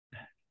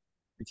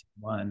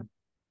One.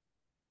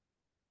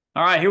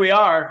 All right, here we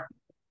are.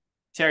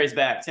 Terry's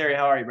back. Terry,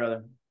 how are you,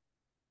 brother?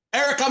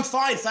 Eric, I'm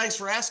fine. Thanks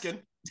for asking.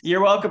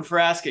 You're welcome for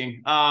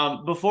asking.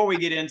 Before we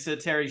get into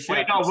Terry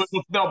Wait, no,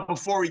 Shepard's, no.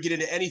 Before we get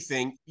into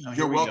anything, here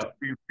you're we welcome go.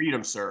 for your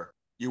freedom, sir.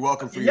 You're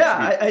welcome for your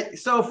freedom. Yeah,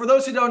 so for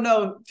those who don't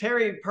know,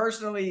 Terry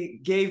personally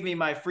gave me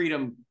my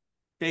freedom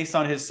based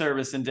on his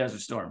service in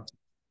Desert Storm.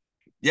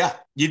 Yeah,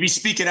 you'd be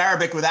speaking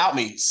Arabic without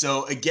me.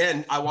 So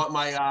again, I want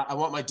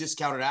my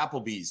discounted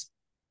Applebee's.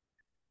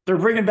 They're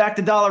bringing back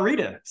the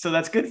Dollarita, so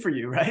that's good for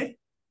you, right?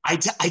 I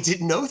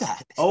didn't know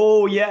that.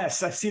 Oh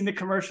yes, I've seen the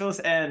commercials,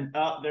 and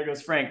there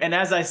goes Frank. And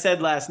as I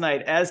said last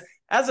night, as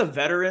a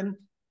veteran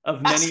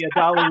of many a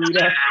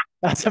Dollarita,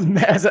 as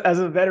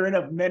a veteran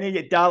of many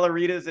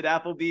Dollaritas at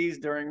Applebee's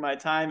during my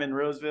time in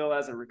Roseville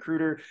as a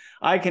recruiter,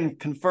 I can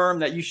confirm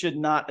that you should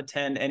not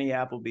attend any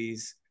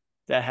Applebee's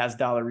that has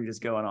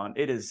Dollaritas going on.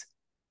 It is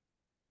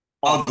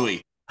awful.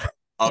 Ugly.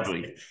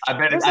 Ugly. I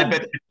bet it's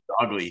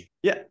ugly.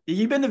 Yeah,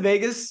 you been to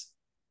Vegas?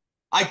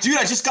 I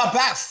just got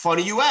back.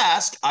 Funny you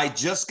ask. I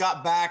just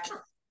got back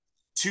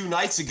 2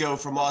 nights ago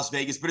from Las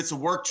Vegas, but it's a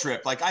work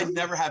trip. Like I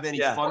never have any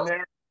fun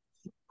there.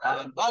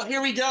 Oh,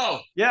 here we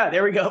go. Yeah,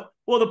 there we go.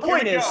 Well, the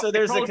point is, so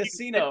there's a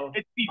casino.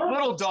 It's these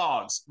little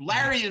dogs.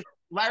 Larry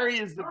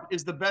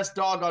is the best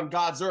dog on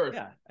God's earth.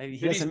 Yeah, he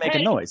doesn't make a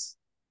noise.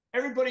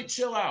 Everybody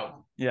chill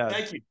out. Yeah.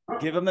 Thank you.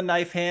 Give him the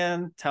knife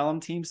hand. Tell him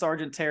Team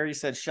Sergeant Terry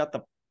said, shut the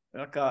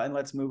fuck up and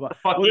let's move on.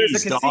 Well,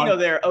 there's a casino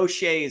there,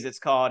 O'Shea's it's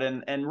called.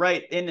 And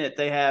right in it,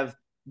 they have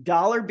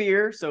dollar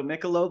beer, so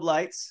Michelob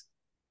Lights,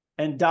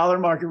 and dollar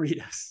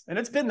margaritas. And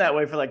it's been that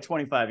way for like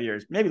 25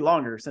 years, maybe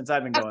longer since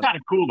I've been going. That's kind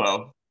of cool,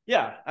 though.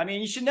 Yeah. I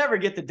mean, you should never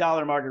get the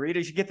dollar margarita.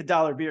 You should get the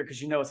dollar beer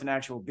because you know it's an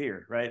actual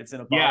beer, right? It's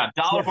in a bottle. Yeah,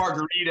 dollar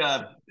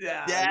margarita.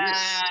 Yeah.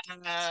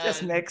 It's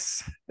just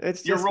mix.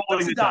 It's You're just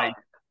rolling the dice.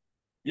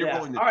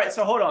 All right,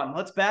 so hold on.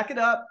 Let's back it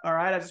up. All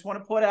right, I just want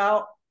to put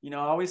out, I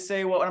always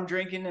say what I'm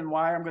drinking and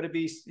why I'm going to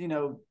be,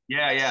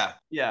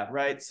 Yeah,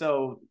 right.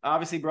 So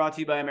obviously brought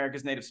to you by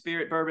America's Native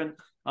Spirit Bourbon.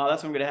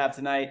 That's what I'm going to have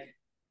tonight.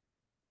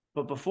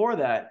 But before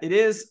that, it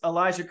is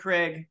Elijah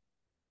Craig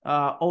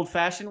Old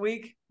Fashioned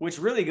Week, which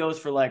really goes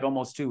for like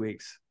almost 2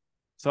 weeks.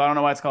 So I don't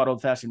know why it's called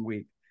Old Fashioned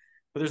Week,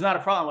 but there's not a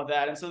problem with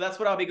that. And so that's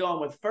what I'll be going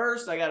with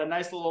first. I got a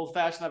nice little old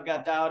fashioned I've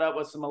got dialed up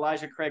with some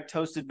Elijah Craig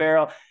toasted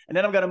barrel. And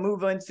then I'm going to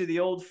move into the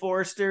Old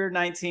Forester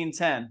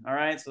 1910. All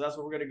right. So that's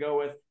what we're going to go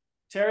with.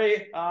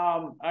 Terry,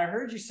 I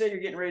heard you say you're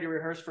getting ready to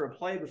rehearse for a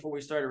play before we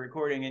started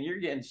recording, and you're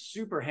getting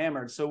super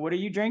hammered. So what are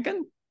you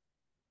drinking?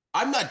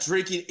 I'm not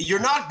drinking. You're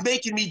not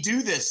making me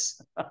do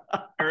this,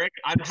 Eric.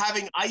 I'm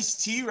having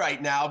iced tea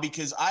right now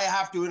because I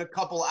have to in a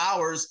couple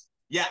hours.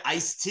 Yeah,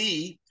 iced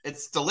tea.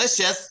 It's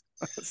delicious.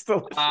 It's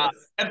delicious.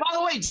 And by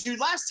the way, dude,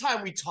 last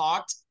time we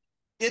talked,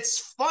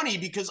 it's funny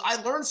because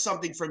I learned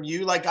something from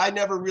you. Like I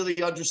never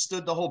really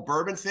understood the whole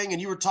bourbon thing,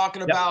 and you were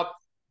talking about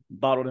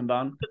bottled and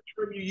bond. The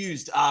term you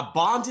used,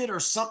 bonded or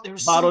something.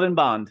 Bottled and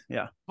bond.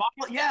 Yeah.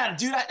 Yeah,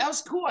 dude, that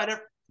was cool. I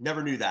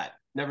never knew that.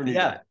 Never knew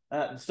that.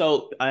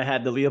 So I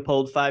had the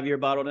Leopold 5-year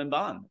bottled and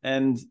bond,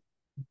 and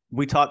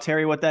we taught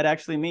Terry what that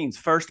actually means.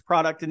 First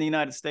product in the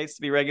United States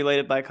to be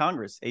regulated by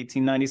Congress,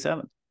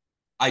 1897.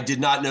 I did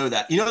not know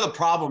that. The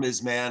problem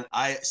is, man,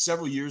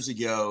 several years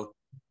ago,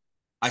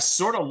 I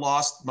sort of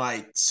lost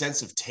my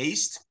sense of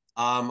taste.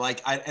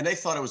 And they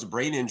thought it was a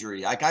brain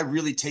injury. Like I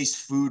really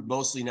taste food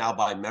mostly now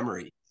by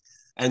memory.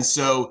 And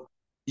so,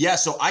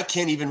 so I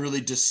can't even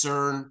really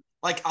discern,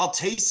 like I'll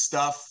taste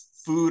stuff,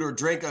 food or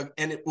drink,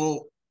 and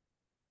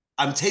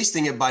I'm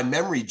tasting it by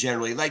memory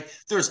generally. Like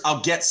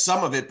I'll get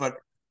some of it, but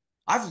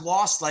I've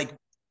lost like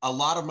a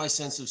lot of my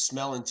sense of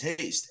smell and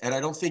taste. And I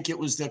don't think it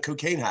was the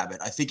cocaine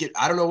habit.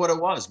 I don't know what it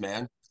was,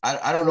 man.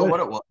 I don't know what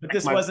it was. But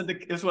this wasn't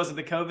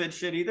the COVID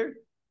shit either?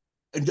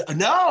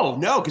 No,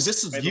 because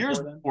this was years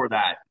before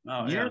that.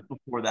 Oh, years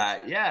before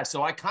that. Yeah.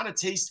 So I kind of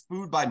taste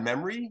food by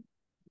memory.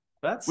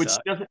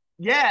 Doesn't.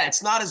 Yeah,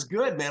 it's not as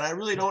good, man. I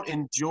really don't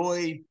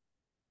enjoy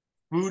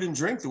food and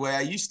drink the way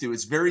I used to.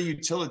 It's very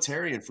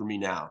utilitarian for me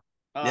now.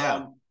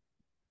 And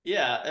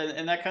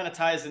that kind of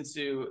ties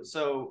into,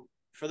 so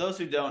for those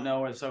who don't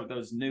know, or some of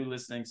those new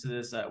listening to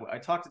this, I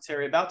talked to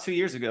Terry about 2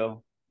 years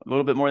ago, a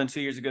little bit more than 2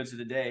 years ago to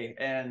the day,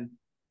 and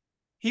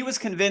he was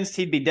convinced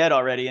he'd be dead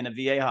already in a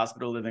VA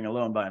hospital living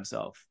alone by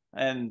himself.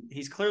 And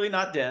he's clearly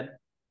not dead.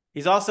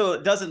 He's also,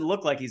 it doesn't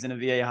look like he's in a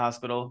VA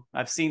hospital.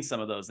 I've seen some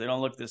of those. They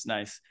don't look this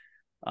nice.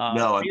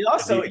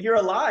 You're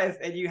alive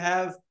and you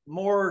have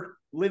more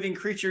living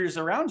creatures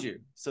around you.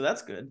 So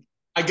that's good.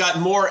 I got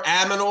more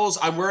aminals.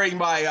 I'm wearing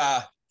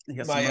my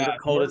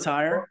cold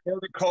attire.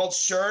 Cold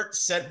shirt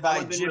sent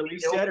by Jimmy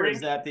released yet, or is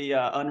that the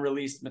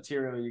unreleased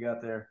material you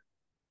got there?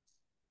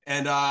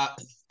 And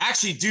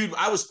actually, dude,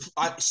 I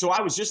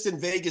was just in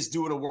Vegas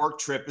doing a work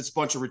trip. It's a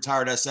bunch of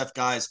retired SF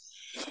guys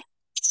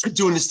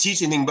doing this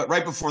teaching thing. But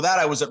right before that,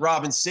 I was at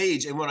Robin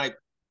Sage, and when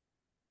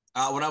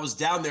I was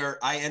down there,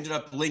 I ended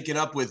up linking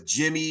up with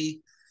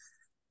Jimmy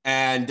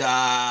and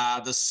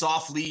the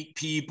Soft Leak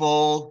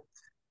people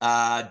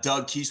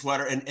Doug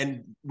Keysweater,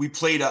 and we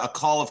played a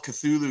Call of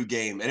Cthulhu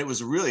game, and it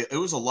was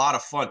a lot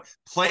of fun.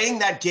 Playing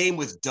that game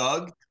with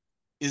Doug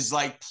is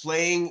like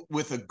playing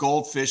with a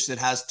goldfish that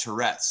has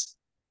Tourette's.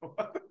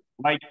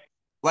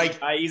 Like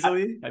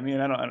easily. I mean,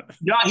 I don't.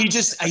 No, he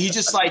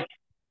just like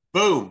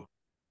boom,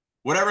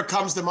 whatever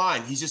comes to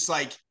mind. He's just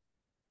like,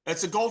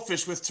 it's a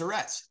goldfish with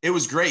Tourette's. It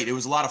was great. It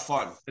was a lot of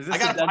fun. Is this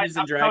the Dungeons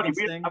and Dragons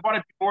thing? I wanted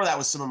to do more of that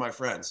with some of my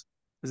friends.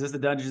 Is this the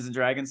Dungeons and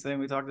Dragons thing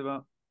we talked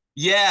about?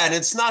 Yeah, and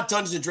it's not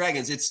Dungeons and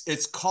Dragons.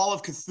 It's Call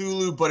of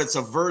Cthulhu, but it's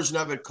a version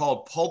of it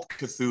called Pulp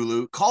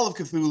Cthulhu. Call of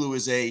Cthulhu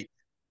is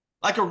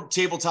like a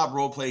tabletop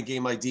role playing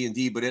game like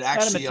D&D, but it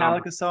actually got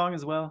a Metallica song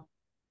as well.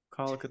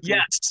 Call of Cthulhu.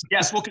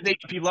 Yes. Well, because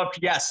HP love.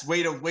 Yes,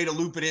 way to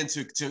loop it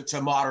into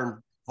to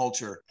modern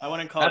culture. I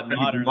wouldn't call it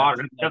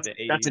modern. That's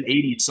an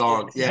 80s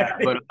song. Yeah,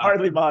 but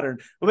hardly modern.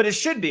 But it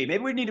should be.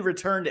 Maybe we need to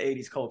return to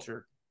 80s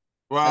culture.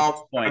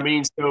 Well, I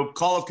mean, so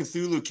Call of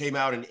Cthulhu came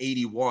out in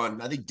 81.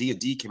 I think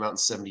D&D came out in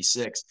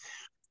 76.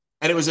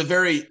 And it was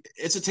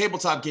it's a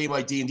tabletop game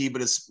like D&D,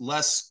 but it's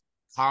less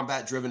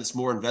combat driven. It's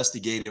more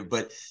investigative.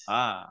 But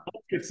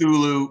Pulp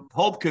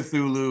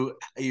Cthulhu,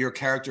 your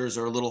characters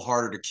are a little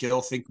harder to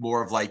kill. Think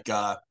more of like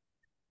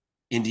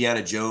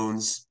Indiana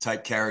Jones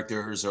type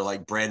characters, or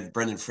like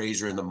Brendan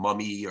Fraser in The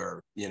Mummy,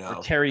 or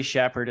or Terry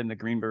Schappert in the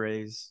Green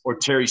Berets, or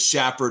Terry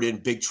Schappert in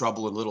Big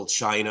Trouble in Little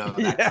China.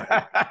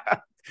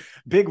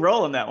 Big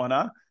role in that one,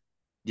 huh?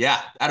 Yeah,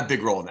 I had a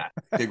big role in that.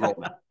 Big one.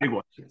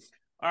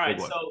 All right,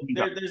 so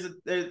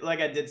there's like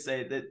I did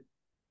say that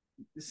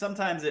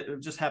sometimes it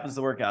just happens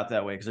to work out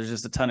that way because there's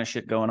just a ton of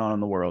shit going on in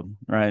the world,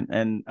 right?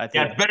 And I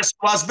think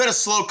it's been a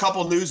slow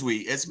couple news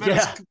week. It's been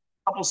a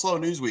couple slow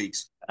news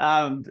weeks.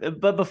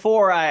 But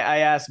before I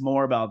ask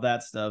more about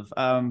that stuff,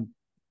 a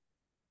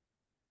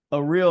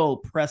real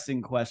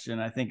pressing question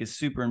I think is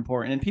super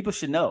important, and people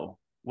should know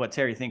what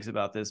Terry thinks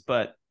about this,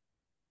 but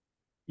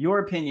your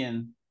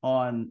opinion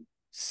on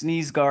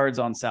sneeze guards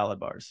on salad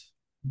bars.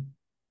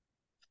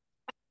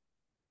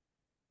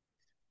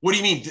 What do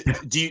you mean?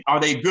 Are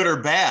they good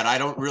or bad? I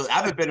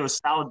haven't been to a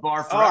salad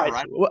bar forever.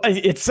 Right. Well,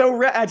 it's so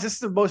it's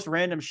just the most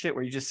random shit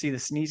where you just see the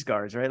sneeze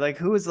guards, right? Like,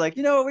 who is like,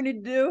 what we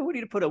need to do? We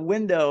need to put a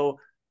window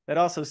that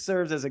also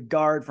serves as a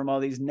guard from all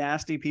these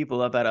nasty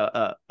people up at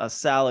a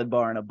salad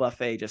bar and a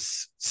buffet,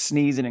 just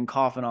sneezing and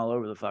coughing all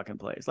over the fucking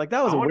place. Like,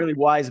 that was a really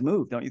wise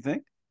move, don't you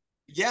think?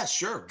 Yeah,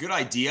 sure. Good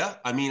idea.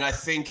 I mean, I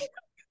think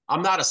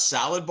I'm not a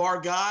salad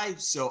bar guy,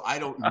 so I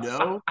don't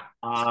know.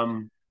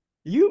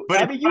 You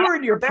were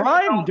in your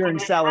prime during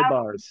salad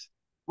bars.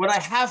 When I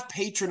have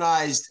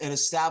patronized an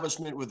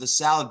establishment with a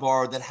salad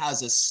bar that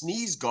has a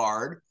sneeze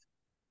guard,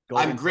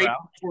 I'm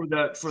grateful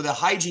for the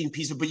hygiene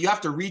piece, but you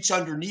have to reach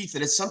underneath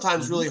it. It's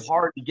sometimes really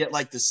hard to get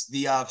like the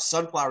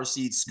sunflower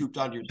seeds scooped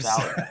onto your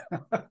salad.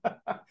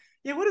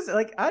 Yeah, what is it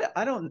like?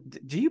 I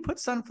don't. Do you put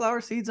sunflower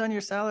seeds on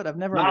your salad? I've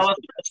never. Not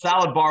the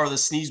salad bar or the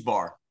sneeze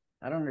bar.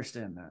 I don't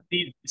understand that.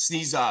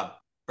 Sneeze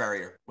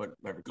barrier,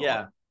 whatever.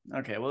 Yeah.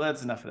 Okay. Well,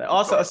 that's enough of that.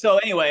 Also, so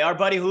anyway, our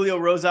buddy Julio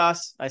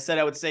Rosas. I said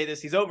I would say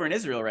this. He's over in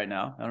Israel right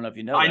now. I don't know if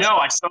you know. I know.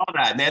 I saw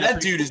that, man. That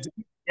dude is.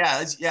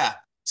 Yeah.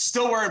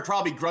 Still wearing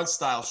probably grunt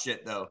style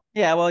shit though.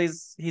 Yeah. Well,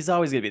 he's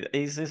always gonna be.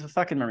 He's a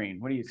fucking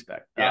Marine. What do you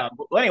expect? Yeah.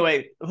 Well,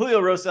 anyway,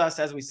 Julio Rosas,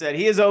 as we said,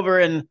 he is over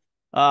in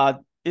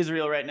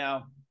Israel right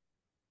now.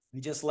 He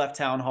just left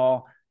town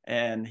hall,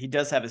 and he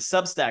does have his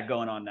Substack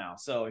going on now.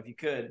 So if you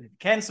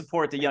can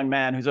support the young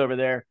man who's over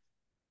there,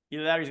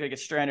 either that or he's going to get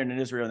stranded in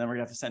Israel, and then we're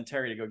going to have to send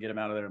Terry to go get him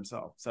out of there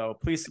himself. So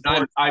please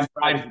support.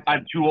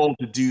 I'm too old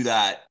to do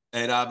that.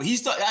 And but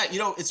he's done.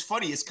 It's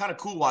funny. It's kind of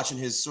cool watching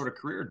his sort of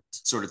career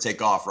sort of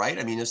take off, right?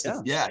 I mean, he's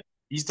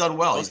done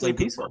well. Mostly he's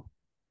done peaceful.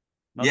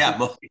 Yeah,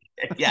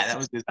 that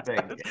was his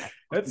thing. Yeah.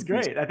 That's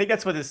great. I think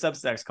that's what his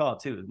Substack's called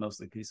too. Is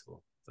mostly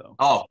peaceful.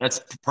 So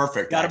that's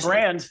perfect. Got a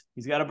brand.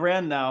 He's got a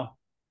brand now.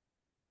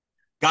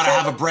 Got to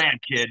have a brand,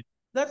 kid.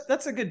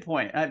 That's a good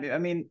point. I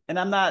mean, and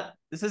I'm not.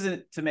 This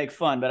isn't to make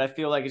fun, but I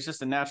feel like it's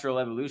just a natural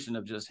evolution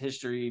of just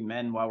history,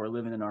 men, while we're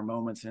living in our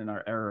moments and in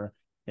our era.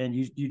 And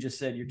you just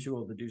said you're too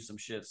old to do some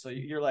shit. So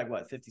you're like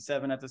what,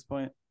 57 at this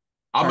point?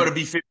 I'm gonna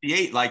be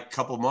 58 like a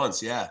couple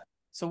months. Yeah.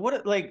 So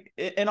what, like,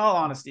 in all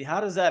honesty,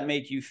 how does that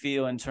make you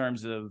feel in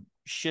terms of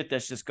shit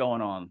that's just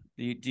going on?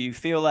 Do you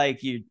feel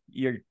like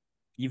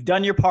you've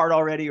done your part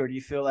already, or do you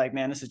feel like,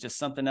 man, this is just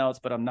something else,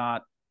 but I'm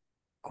not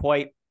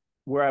quite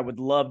where I would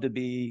love to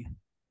be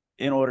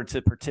in order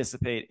to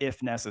participate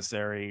if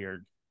necessary?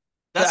 Or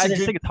I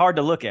just think it's hard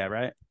to look at,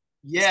 right?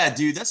 Yeah,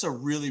 dude, that's a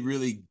really,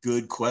 really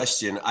good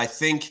question. I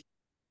think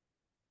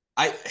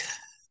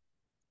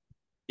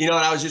and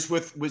I was just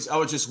with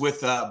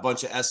a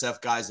bunch of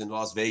SF guys in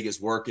Las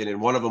Vegas working,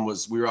 and one of them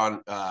we were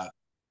on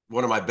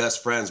one of my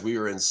best friends. We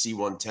were in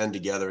C-110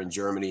 together in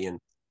Germany, and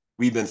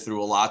we've been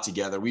through a lot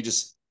together.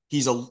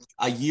 He's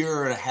a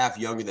year and a half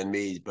younger than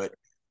me, but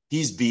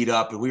he's beat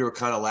up, and we were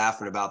kind of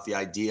laughing about the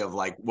idea of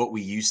like what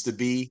we used to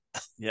be.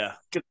 Yeah,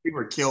 because we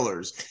were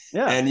killers.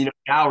 Yeah, and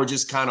now we're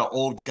just kind of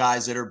old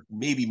guys that are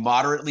maybe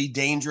moderately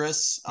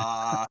dangerous.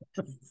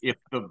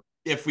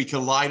 If we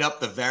can line up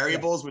the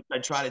variables, which I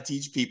try to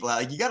teach people,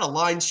 like, you got to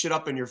line shit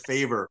up in your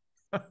favor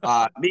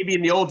Maybe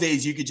in the old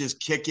days, you could just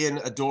kick in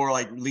a door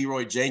like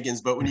Leroy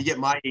Jenkins. But when you get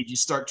my age, you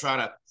start trying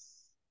to,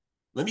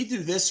 let me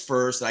do this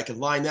first. I can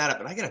line that up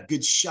and I got a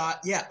good shot.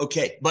 Yeah.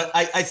 Okay. But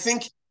I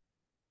think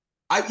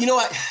you know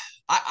what?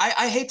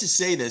 I hate to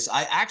say this.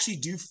 I actually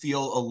do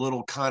feel a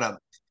little kind of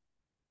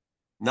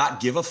not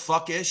give a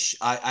fuckish.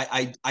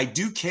 I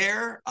do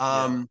care.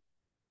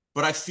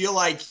 But I feel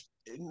like,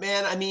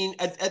 man, I mean,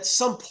 at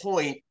some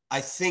point,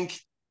 I think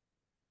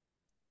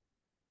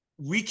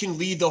we can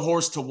lead the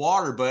horse to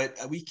water, but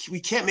we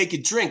can't make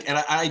it drink. And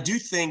I do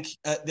think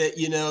that,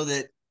 you know,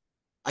 that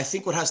I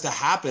think what has to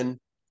happen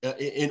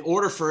in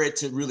order for it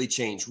to really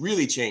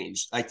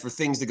change, like for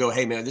things to go,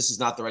 hey, man, this is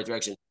not the right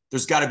direction.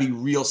 There's got to be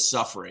real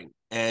suffering.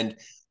 And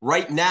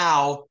right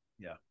now,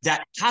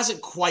 that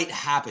hasn't quite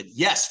happened.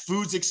 Yes,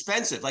 food's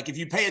expensive. Like if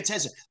you pay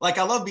attention, like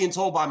I love being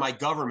told by my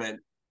government,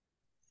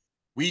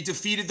 we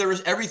defeated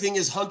everything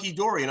is hunky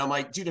dory. And I'm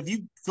like, dude, have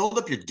you filled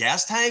up your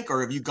gas tank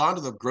or have you gone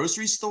to the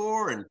grocery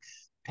store and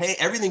pay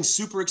everything's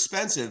super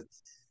expensive?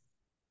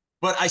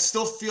 But I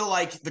still feel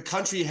like the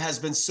country has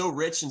been so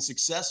rich and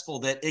successful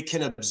that it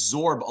can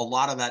absorb a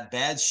lot of that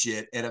bad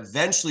shit. And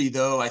eventually,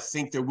 though, I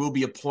think there will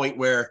be a point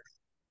where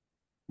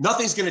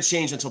nothing's going to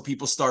change until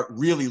people start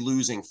really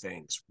losing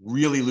things.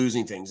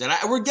 And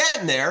we're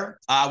getting there.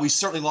 We've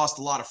certainly lost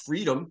a lot of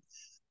freedom.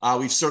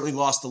 We've certainly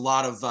lost a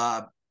lot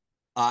of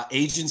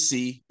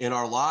agency in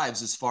our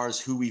lives as far as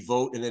who we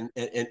vote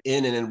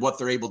and what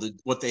they able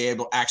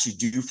to actually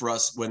do for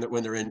us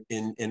when they're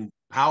in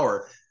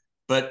power.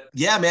 But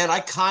yeah, man,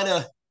 I'm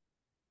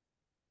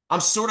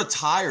sort of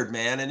tired,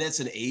 man, and it's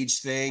an age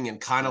thing and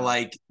kind of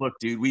like, look,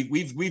 dude,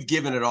 we've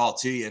given it all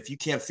to you. If you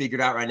can't figure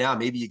it out right now,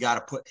 maybe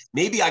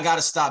I got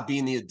to stop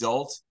being the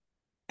adult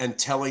and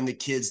telling the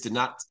kids to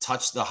not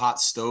touch the hot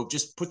stove.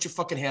 Just put your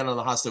fucking hand on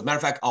the hot stove. Matter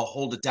of fact, I'll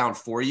hold it down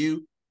for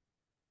you,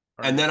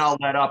 and then I'll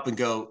let up and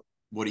go,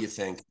 what do you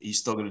think? Are you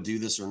still going to do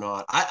this or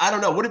not? I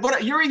don't know.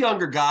 What you're a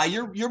younger guy.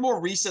 You're more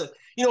recent.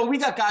 You know, we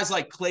got guys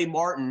like Clay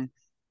Martin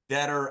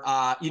that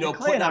are, you know,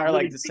 Clay and I are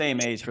like the same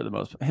age for the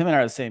most part. Him and I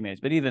are the same age,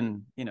 but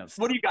even, you know.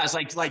 What are you guys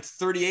like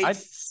 38?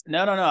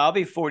 No. I'll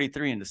be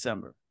 43 in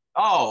December.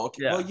 Oh,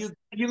 okay. Yeah. Well,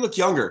 you look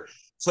younger.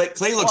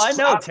 Clay looks. I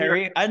know,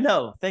 Terry. I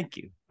know. Thank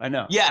you. I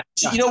know. Yeah.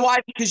 You know why?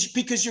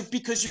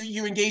 Because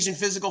you engage in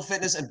physical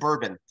fitness and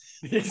bourbon.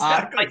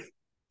 Exactly.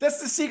 That's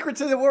the secret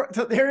to the world.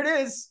 There it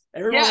is.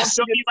 Everyone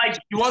so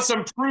you want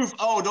some proof?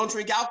 Oh, don't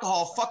drink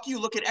alcohol. Fuck you.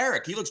 Look at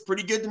Eric. He looks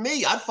pretty good to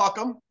me. I'd fuck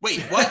him. Wait,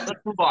 what?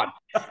 Let's move on.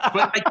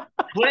 But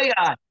Clay,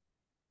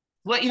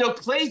 you know,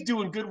 Clay's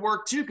doing good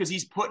work too because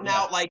he's putting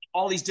out like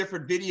all these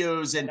different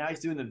videos, and now he's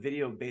doing the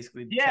video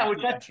basically. Yeah,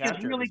 which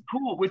is really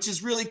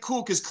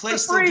cool. Because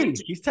Clay's free.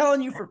 He's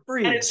telling you for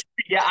free.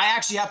 Yeah, I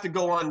actually have to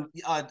go on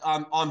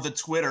the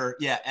Twitter.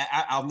 Yeah,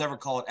 I'll never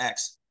call it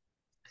X.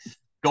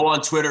 Go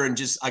on Twitter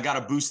and I got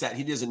to boost that.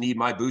 He doesn't need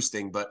my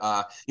boosting, but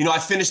you know, I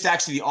finished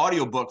actually the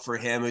audiobook for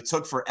him. It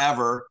took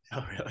forever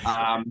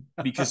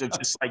because of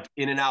just like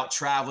in and out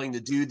traveling. The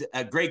dude,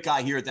 a great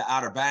guy here at the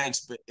Outer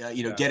Banks, but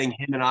you know, getting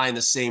him and I in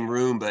the same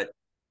room, but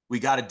we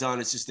got it done.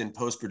 It's just in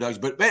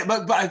post-production. But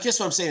I guess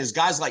what I'm saying is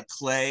guys like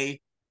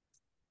Clay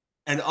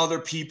and other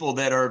people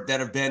that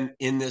have been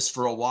in this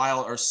for a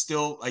while are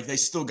still like, they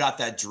still got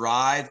that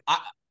drive.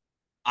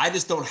 I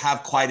just don't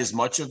have quite as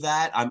much of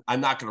that.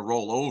 I'm not going to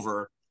roll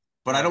over.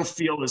 But I don't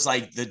feel as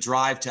like the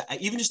drive to,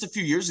 even just a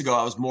few years ago,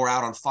 I was more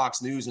out on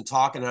Fox News and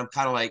talking, and I'm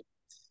kind of like,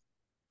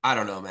 I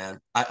don't know, man.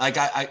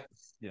 I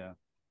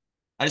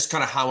just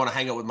kind of want to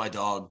hang out with my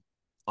dog,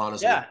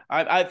 honestly. Yeah,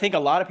 I think a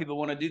lot of people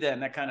want to do that,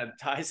 and that kind of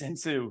ties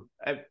into,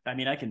 I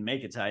mean, I can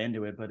make it tie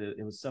into it, but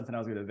it was something I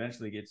was going to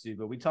eventually get to.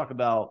 But we talk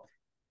about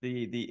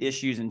the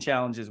issues and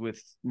challenges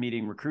with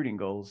meeting recruiting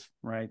goals,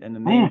 right? And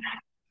the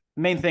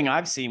main thing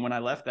I've seen when I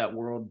left that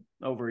world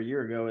over a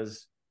year ago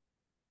is,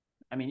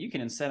 I mean, you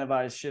can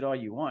incentivize shit all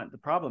you want. The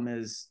problem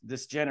is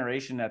this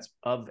generation that's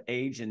of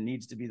age and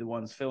needs to be the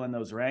ones filling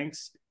those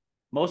ranks.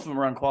 Most of them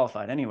are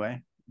unqualified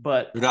anyway,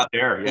 but they're not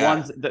there.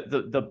 Yeah.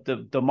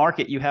 The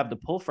market you have to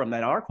pull from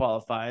that are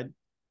qualified,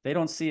 they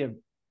don't see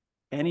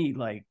any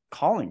like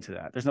calling to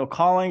that. There's no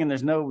calling and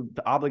there's no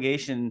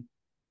obligation.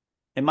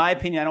 In my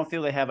opinion, I don't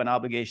feel they have an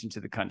obligation to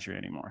the country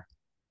anymore.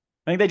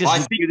 I think they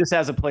just view this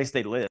as a place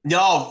they live.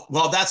 No,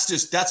 well, that's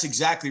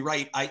exactly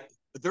right.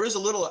 There is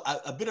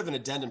a bit of an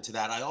addendum to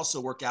that. I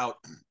also work out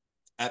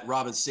at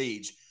Robin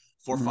Sage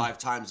 4 or 5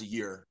 times a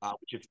year,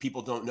 which if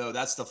people don't know,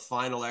 that's the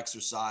final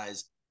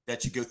exercise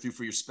that you go through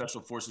for your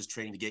special forces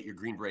training to get your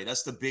Green Beret.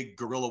 That's the big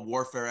guerrilla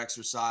warfare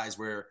exercise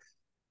where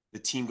the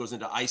team goes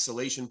into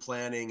isolation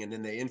planning and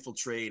then they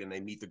infiltrate and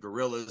they meet the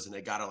guerrillas and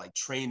they got to like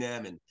train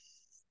them and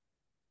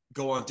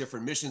go on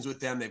different missions with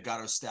them. They've got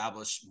to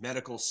establish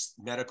medical,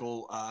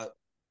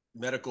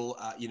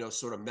 you know,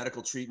 sort of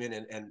medical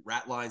treatment and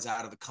rat lines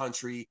out of the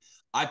country.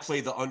 I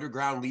play the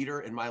underground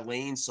leader in my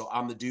lane. So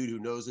I'm the dude who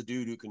knows the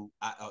dude who can,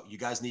 you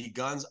guys need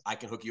guns. I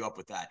can hook you up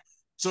with that.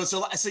 So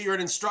you're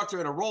an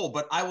instructor in a role,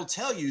 but I will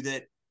tell you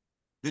that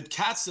the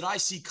cats that I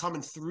see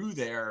coming through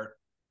there,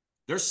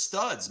 they're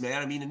studs,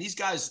 man. I mean, and these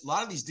guys, a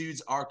lot of these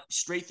dudes are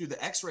straight through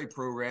the X-ray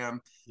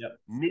program,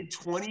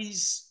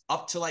 mid-20s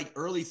up to like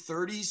early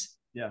 30s.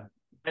 Yeah.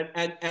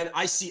 And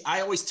I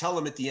always tell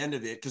them at the end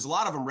of it, because a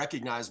lot of them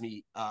recognize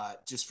me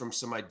just from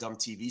some of my dumb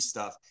TV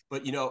stuff.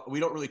 But, you know, we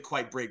don't really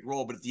quite break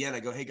role. But at the end,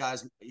 I go, hey,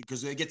 guys,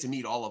 because they get to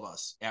meet all of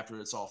us after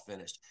it's all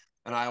finished.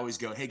 And I always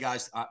go, hey,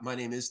 guys, my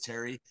name is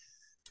Terry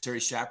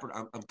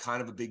Schappert. I'm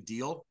kind of a big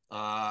deal.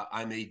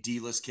 I'm a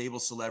D-list cable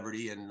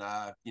celebrity and,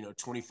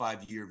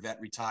 25-year vet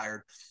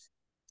retired.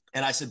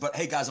 And I said, but,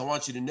 hey, guys, I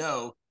want you to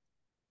know,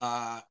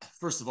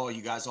 first of all,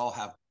 you guys all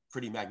have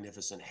pretty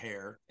magnificent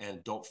hair,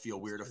 and don't feel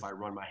weird if I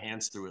run my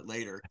hands through it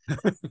later.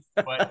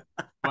 but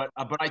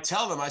I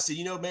tell them, I say,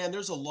 you know, man,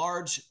 there's a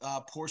large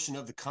portion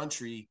of the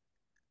country,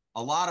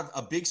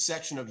 a big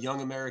section of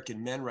young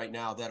American men right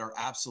now that are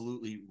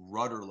absolutely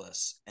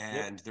rudderless,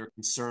 and they're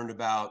concerned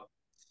about,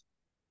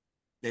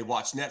 they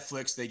watch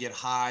Netflix, they get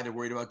high, they're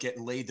worried about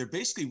getting laid. They're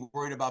basically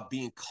worried about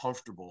being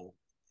comfortable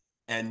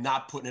and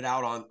not putting it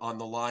out on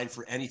the line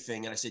for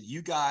anything. And I said,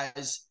 you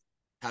guys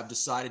have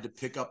decided to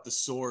pick up the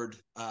sword,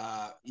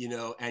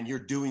 and you're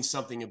doing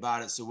something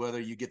about it. So whether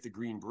you get the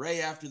Green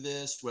Beret after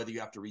this, whether you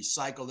have to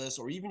recycle this,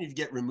 or even if you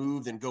get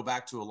removed and go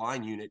back to a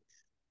line unit,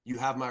 you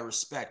have my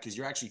respect, because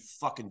you're actually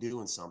fucking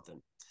doing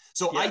something.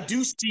 So I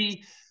do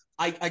see,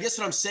 I guess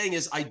what I'm saying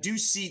is, I do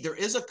see there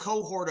is a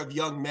cohort of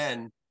young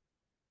men,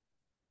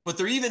 but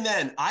they're, even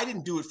then, I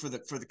didn't do it for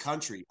the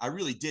country. I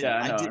really didn't.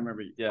 Yeah, I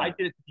remember. Yeah. I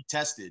did it to be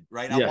tested,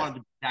 right? I wanted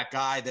to be that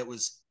guy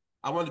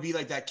I wanted to be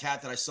like that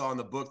cat that I saw in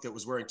the book that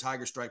was wearing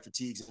tiger stripe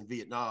fatigues in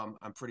Vietnam.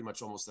 I'm pretty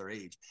much almost their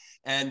age.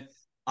 And,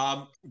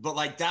 but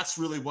like, that's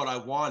really what I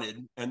wanted.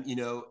 And, you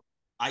know,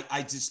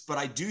 but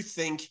I do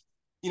think,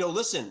 you know,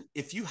 listen,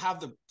 if you have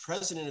the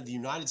president of the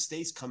United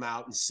States come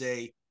out and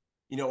say,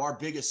 you know, our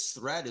biggest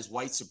threat is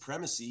white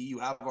supremacy. You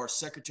have our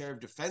Secretary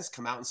of Defense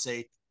come out and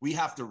say,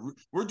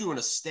 we're doing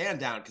a stand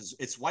down because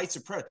it's white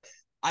supremacy.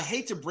 I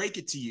hate to break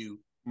it to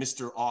you,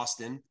 Mr.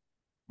 Austin.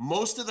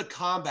 Most of the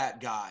combat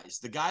guys,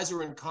 the guys who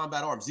are in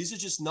combat arms, these are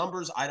just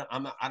numbers. I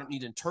don't need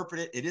to interpret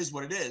it. It is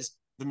what it is.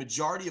 The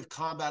majority of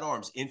combat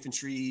arms,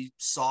 infantry,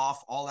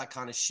 SOF, all that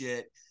kind of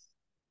shit,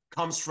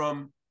 comes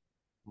from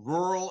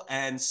rural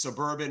and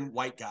suburban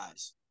white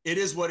guys. It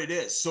is what it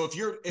is. So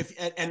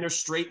and they're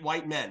straight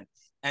white men.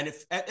 And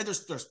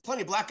there's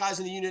plenty of black guys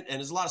in the unit, and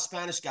there's a lot of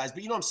Spanish guys,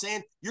 but you know what I'm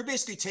saying? You're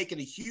basically taking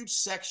a huge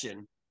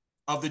section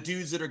of the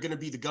dudes that are going to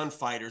be the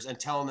gunfighters and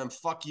telling them,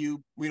 fuck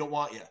you, we don't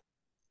want you.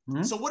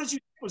 Mm-hmm. So what did you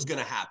think was going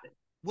to happen?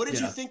 What did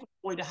you think was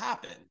going to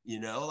happen?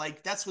 You know,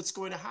 like, that's what's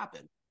going to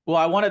happen. Well,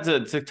 I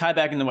wanted to tie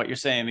back into what you're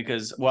saying,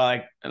 because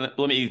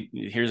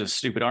here's a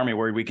stupid army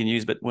word we can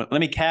use, but let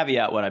me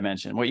caveat what I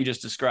mentioned, what you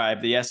just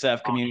described, the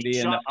SF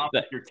community. Shut up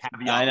with your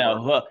caveat. I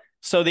know. Well,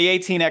 so the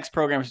 18X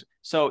programs.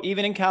 So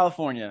even in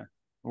California,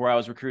 where I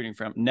was recruiting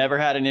from, never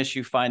had an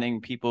issue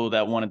finding people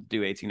that wanted to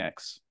do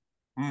 18X.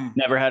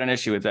 Never had an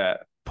issue with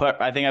that.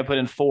 I think I put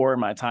in 4 in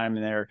my time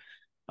there.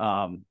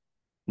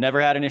 Never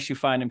had an issue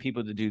finding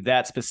people to do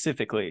that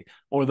specifically,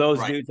 or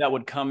those dudes that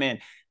would come in.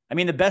 I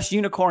mean, the best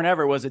unicorn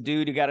ever was a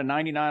dude who got a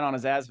 99 on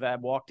his ASVAB,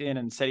 walked in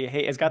and said,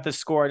 hey, it's got this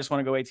score. I just want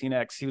to go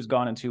 18X. He was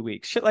gone in 2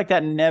 weeks. Shit like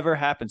that never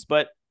happens.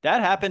 But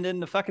that happened in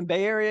the fucking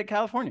Bay Area,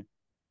 California.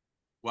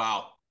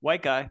 Wow.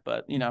 White guy,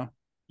 but you know.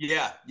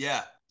 Yeah.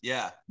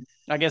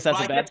 I guess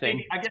that's a bad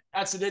thing. I guess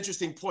that's an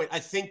interesting point. I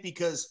think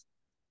because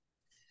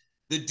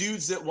the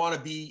dudes that want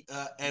to be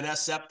an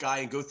SF guy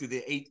and go through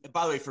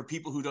by the way, for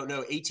people who don't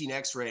know, 18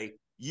 X-ray,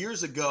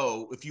 years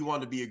ago, if you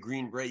wanted to be a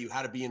Green Beret, you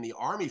had to be in the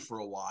Army for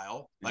a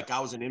while. Like, I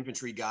was an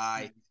infantry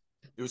guy.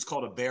 It was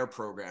called a Bear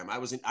program.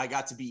 I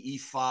got to be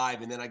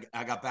E5, and then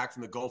I got back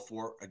from the Gulf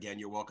War. Again,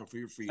 you're welcome for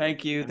your freedom.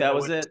 Thank you. That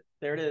was it.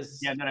 There it is.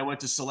 Yeah, and then I went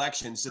to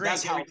selection. So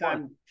that's how every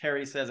time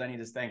Terry says I need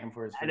to thank him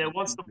for his freedom.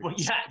 And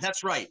then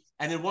that's right.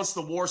 And then once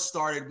the war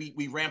started,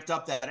 we ramped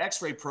up that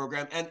X-ray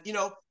program. And, you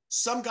know,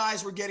 some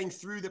guys were getting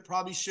through that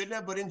probably shouldn't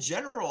have, but in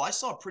general, I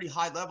saw a pretty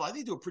high level. I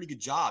think they do a pretty good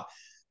job.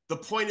 The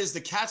point is,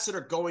 the cats that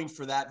are going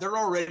for that, they're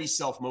already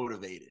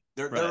self-motivated.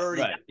 They're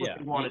already what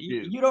they want to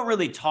do. You don't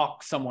really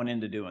talk someone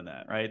into doing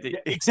that, right?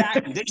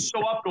 Exactly. They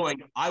show up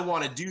going, I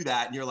want to do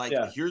that. And you're like,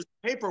 here's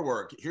the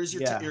paperwork. Here's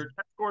your test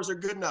scores are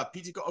good enough.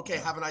 PT go, okay,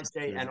 have a nice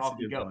day, and off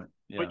you go.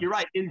 But you're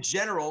right. In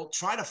general,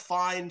 trying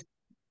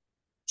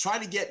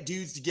to get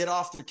dudes to get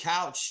off the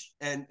couch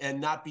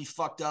and not be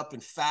fucked up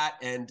and fat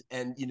and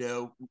you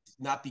know,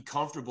 not be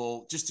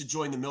comfortable just to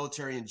join the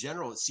military in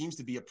general. It seems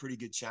to be a pretty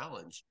good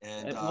challenge.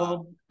 And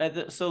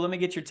so let me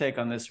get your take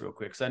on this real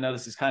quick, because I know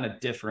this is kind of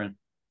different,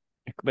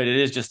 but it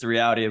is just the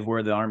reality of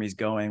where the Army's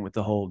going with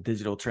the whole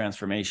digital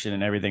transformation,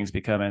 and everything's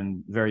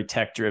becoming very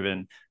tech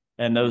driven,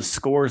 and those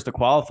scores to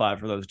qualify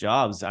for those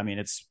jobs, I mean,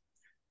 it's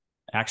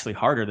actually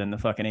harder than the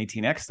fucking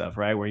 18X stuff,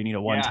 right? Where you need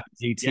a 110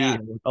 GT. Yeah.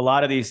 A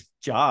lot of these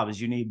jobs,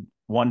 you need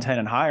 110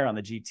 and higher on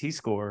the GT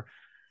score.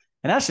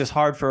 And that's just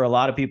hard for a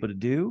lot of people to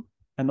do.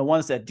 And the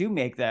ones that do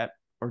make that,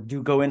 or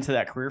do go into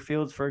that career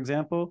field, for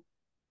example,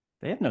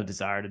 they have no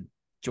desire to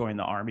join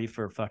the Army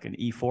for fucking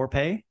E4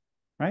 pay,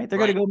 right? They're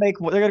going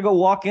to go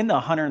walk into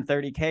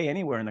 130K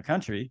anywhere in the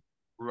country.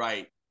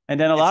 Right. And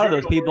then a lot of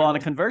those people, on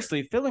the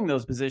conversely, filling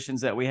those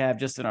positions that we have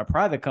just in our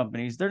private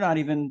companies, they're not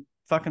even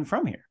fucking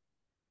from here.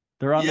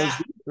 They're on those,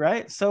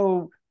 right?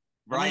 So,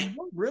 I mean,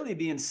 we're really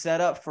being set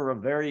up for a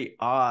very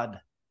odd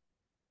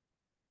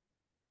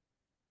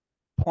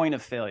point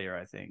of failure,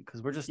 I think,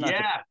 because we're just not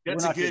we're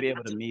not going to be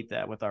able to meet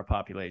that with our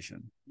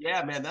population.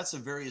 Yeah, man, that's a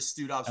very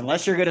astute observation.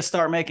 Unless you're going to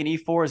start making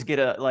E4s get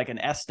an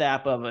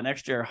SSTAP of an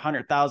extra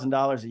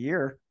 $100,000 a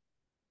year,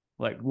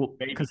 like,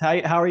 because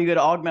how are you going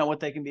to augment what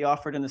they can be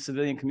offered in the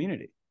civilian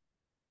community?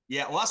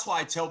 Yeah, well, that's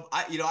why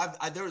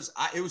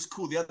it was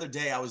cool. The other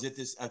day I was at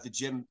the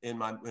gym in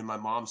my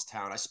mom's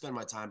town. I spend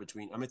my time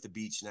I'm at the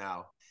beach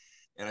now,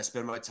 and I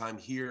spend my time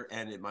here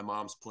and at my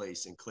mom's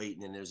place in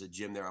Clayton. And there's a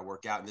gym there I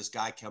work out. And this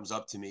guy comes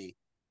up to me,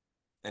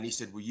 and he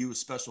said, "Were you a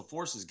special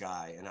forces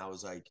guy?" And I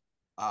was like,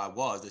 "I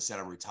was." They said,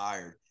 "I'm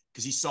retired,"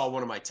 because he saw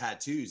one of my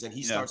tattoos, and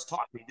he starts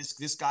talking to me.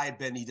 This guy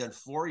he'd done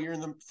 4 years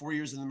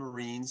in the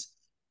Marines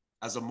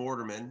as a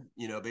mortarman,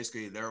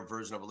 basically their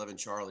version of 11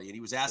 Charlie. And he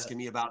was asking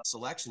me about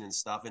selection and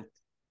stuff. And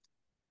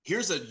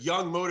here's a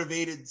young,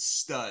 motivated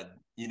stud,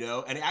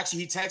 and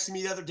actually he texted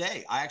me the other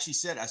day. I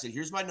said,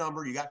 "Here's my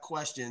number. You got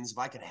questions. If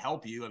I can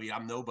help you, I mean,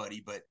 I'm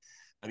nobody, but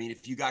I mean,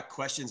 if you got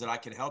questions that I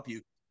can help you."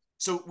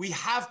 So we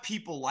have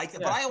people like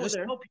that, but I always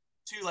tell people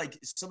too, like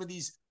some of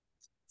these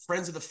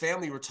friends of the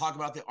family were talking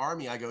about the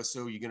Army. I go,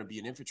 "So you're going to be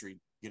an infantry?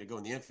 You're going to go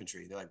in the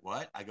infantry?" They're like,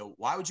 "What?" I go,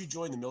 "Why would you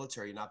join the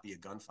military and not be a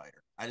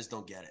gunfighter?" I just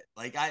don't get it.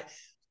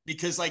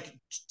 Because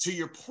to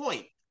your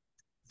point,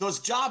 those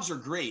jobs are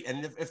great.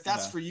 And if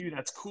that's for you,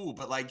 that's cool.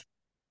 But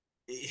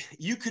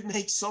you could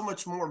make so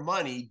much more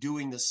money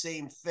doing the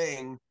same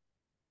thing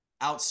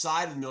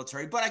outside of the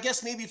military. But I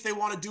guess maybe if they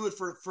want to do it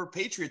for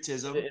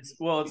patriotism. It's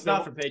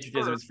not for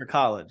patriotism. It's for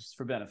college. It's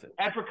for benefit.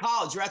 And for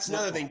college, that's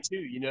another thing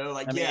too,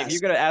 if you're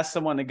going to ask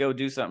someone to go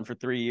do something for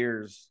 3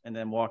 years and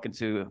then walk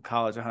into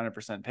college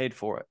 100% paid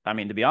for it. I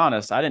mean, to be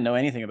honest, I didn't know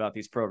anything about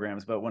these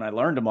programs, but when I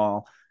learned them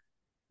all,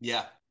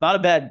 it's not a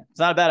bad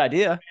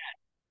idea.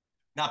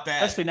 Not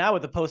bad. Especially now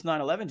with the post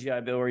 9/11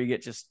 GI Bill, where you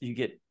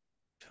get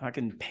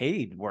fucking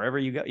paid wherever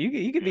you go.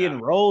 You could be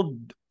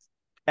enrolled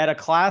at a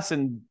class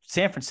in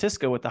San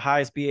Francisco with the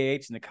highest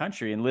BAH in the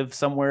country and live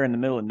somewhere in the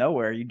middle of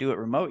nowhere. You do it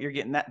remote, you're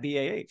getting that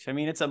BAH. I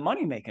mean, it's a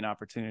money making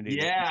opportunity.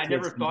 Yeah, I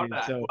never thought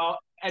that. So, well,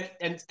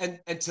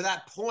 and to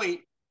that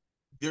point,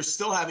 they're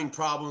still having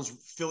problems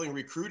filling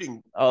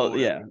recruiting. Oh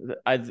yeah,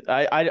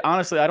 I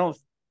honestly, I don't.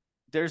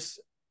 There's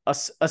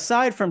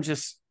aside from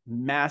just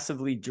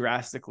massively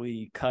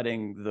drastically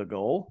cutting the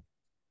goal,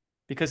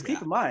 because keep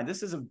in mind,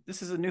 this is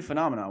a new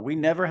phenomenon. We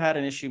never had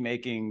an issue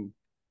making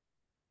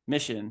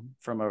mission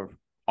from a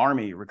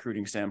Army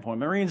recruiting standpoint.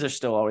 Marines are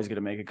still always going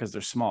to make it because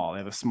they're small. They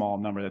have a small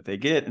number that they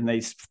get, and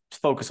they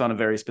focus on a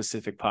very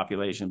specific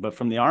population. But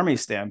from the Army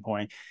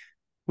standpoint,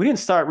 we didn't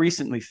start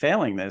recently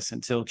failing this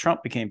until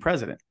Trump became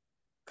president,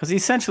 because he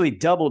essentially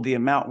doubled the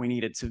amount we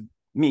needed to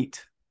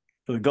meet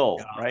for the goal,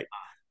 right?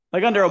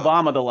 Like under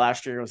Obama, the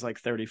last year was like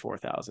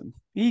 34,000.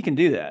 He can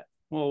do that.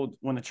 Well,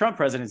 when the Trump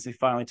presidency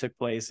finally took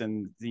place,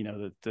 and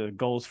the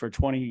goals for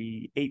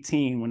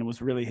 2018, when it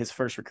was really his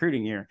first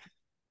recruiting year,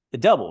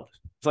 it doubled.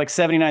 It's like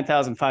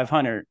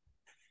 79,500.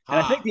 And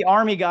I think the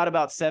Army got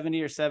about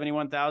 70 or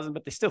 71,000,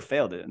 but they still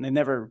failed it. And they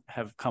never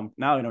have come.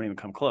 Now they don't even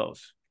come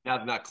close.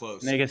 Now not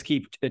close. And they just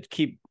keep.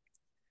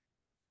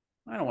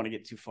 I don't want to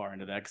get too far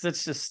into that because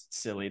it's just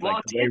silly. Well,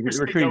 like the way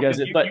recruiting does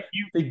it, but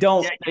they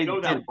don't. They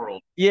know that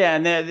world. Yeah,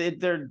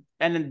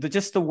 and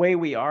just the way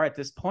we are at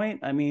this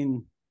point. I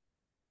mean,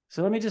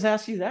 so let me just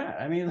ask you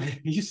that. I mean,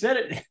 you said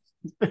it.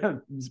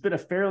 It's been a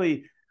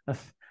fairly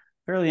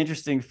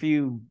interesting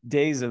few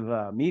days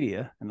of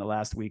media in the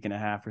last week and a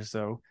half or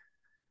so.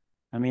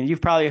 I mean,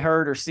 you've probably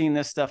heard or seen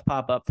this stuff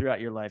pop up throughout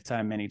your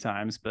lifetime many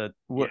times. But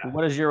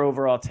what is your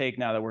overall take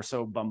now that we're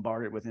so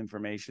bombarded with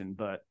information?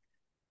 But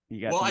you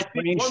got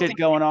shit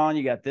going on.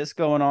 You got this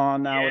going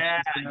on now.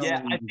 Yeah.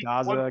 I think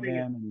Gaza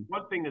again.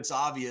 One thing that's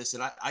obvious,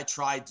 and I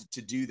tried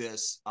to do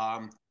this.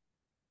 I'm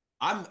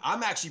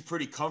actually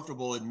pretty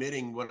comfortable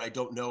admitting when I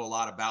don't know a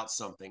lot about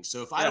something.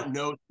 So if I don't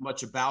know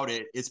much about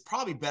it, it's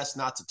probably best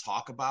not to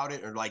talk about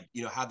it or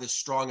have this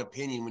strong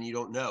opinion when you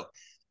don't know.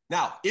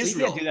 Now, Israel.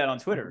 You can't do that on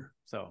Twitter.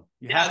 So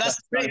that's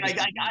the thing.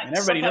 And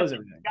everybody knows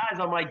everything. Guys,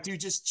 I'm like, dude,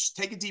 just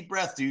take a deep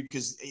breath, dude,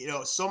 because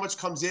so much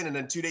comes in, and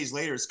then 2 days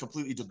later, it's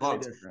completely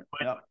debunked.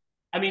 But,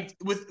 I mean,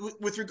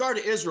 with regard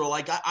to Israel,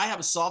 I have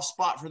a soft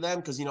spot for them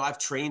because I've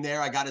trained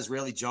there. I got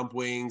Israeli jump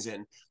wings,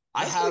 and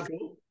I have.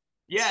 Cool.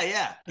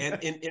 Yeah, and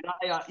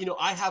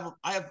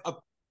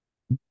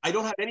I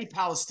don't have any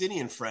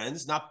Palestinian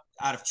friends, not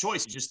out of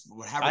choice. Just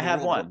I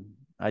have one.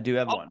 I do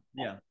have one.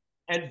 Yeah.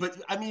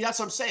 But I mean, that's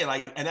what I'm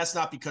saying. And that's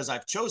not because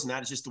I've chosen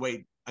that. It's just the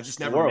way I've just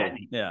never met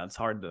any. Yeah, it's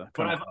hard to.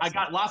 But I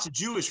got lots of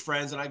Jewish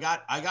friends, and I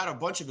got a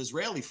bunch of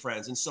Israeli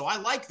friends, and so I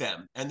like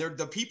them. And they're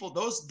the people.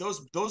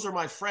 Those are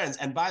my friends.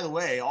 And by the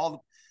way,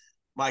 all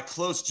my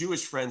close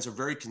Jewish friends are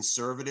very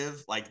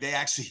conservative. Like they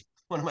actually.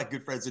 One of my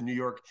good friends in New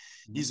York,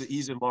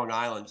 he's in Long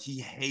Island. He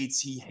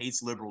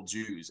hates liberal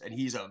Jews, and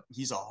he's a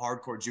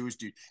hardcore Jewish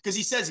dude because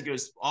he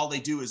goes all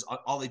they do is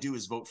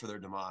vote for their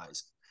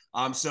demise.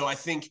 So I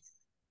think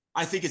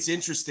I think it's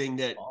interesting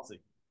that,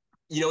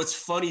 it's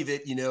funny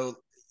that,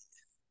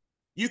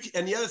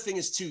 and the other thing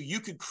is too, you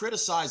could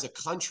criticize a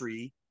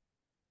country.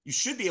 You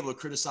should be able to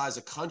criticize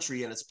a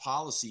country and its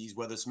policies,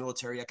 whether it's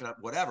military, economic,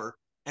 whatever.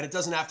 And it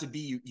doesn't have to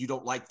be you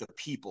don't like the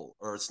people,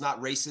 or it's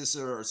not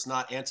racist, or it's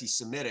not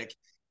anti-Semitic.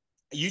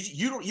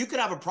 You could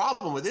have a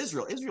problem with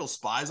Israel. Israel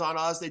spies on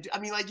us. They do. I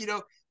mean,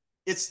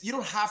 it's, you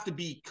don't have to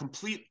be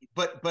complete,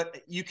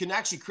 but you can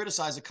actually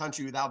criticize a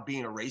country without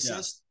being a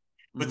racist.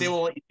 But they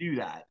won't let you do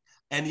that.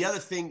 And the other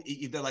thing,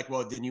 they're like,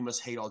 well, then you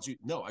must hate all Jews.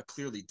 No, I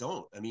clearly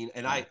don't. I mean,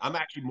 and I'm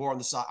actually more on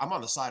the side. I'm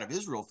on the side of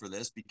Israel for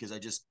this, because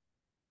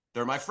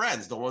they're my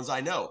friends, the ones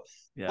I know.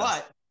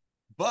 Yeah.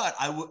 But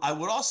I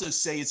would also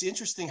say it's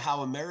interesting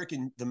how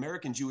the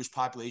American Jewish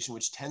population,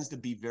 which tends to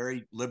be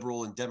very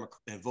liberal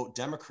and vote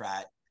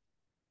Democrat,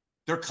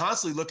 they're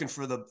constantly looking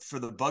for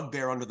the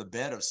bugbear under the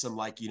bed of some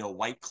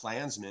white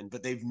Klansmen,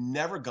 but they've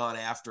never gone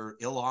after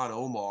Ilhan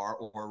Omar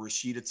or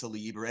Rashida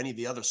Tlaib or any of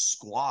the other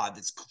squad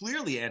that's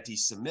clearly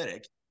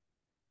anti-Semitic.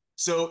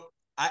 So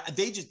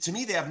to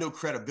me, they have no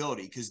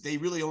credibility, because they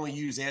really only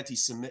use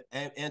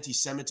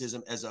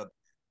anti-Semitism as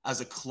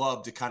a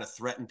club to kind of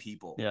threaten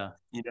people. Yeah.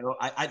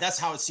 That's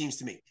how it seems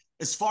to me.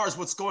 As far as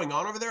what's going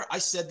on over there, I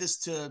said this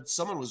to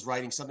someone was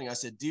writing something. I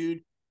said, dude,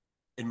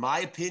 in my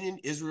opinion,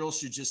 Israel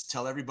should just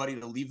tell everybody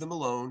to leave them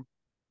alone,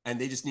 and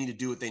they just need to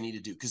do what they need to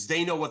do, because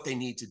they know what they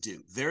need to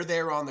do. They're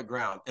there on the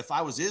ground. If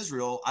I was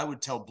Israel, I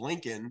would tell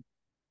Blinken,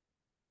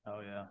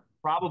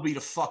 probably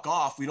to fuck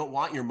off. We don't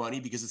want your money,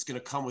 because it's going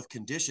to come with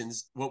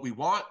conditions. What we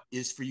want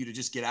is for you to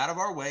just get out of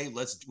our way.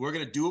 We're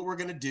going to do what we're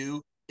going to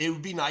do. It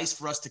would be nice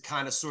for us to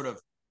kind of sort of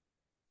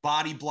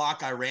body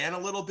block Iran a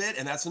little bit.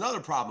 And that's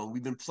another problem.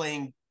 We've been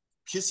playing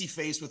kissy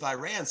face with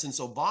Iran since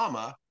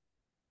Obama.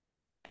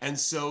 And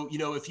so,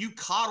 if you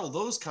coddle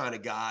those kind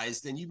of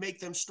guys, then you make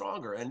them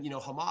stronger. And,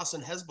 Hamas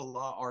and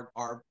Hezbollah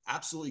are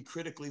absolutely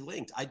critically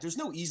linked. There's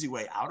no easy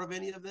way out of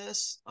any of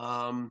this.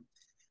 But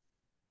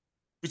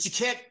you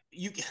can't,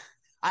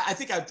 I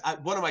think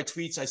one of my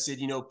tweets, I said,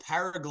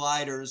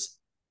 paragliders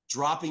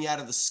dropping out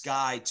of the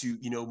sky to,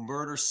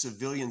 murder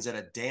civilians at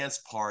a dance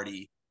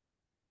party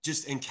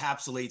just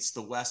encapsulates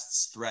the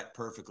West's threat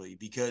perfectly,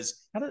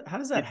 because how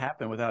does that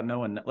happen without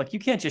knowing? Like, you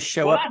can't just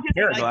show up and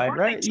paraglide,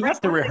 right? You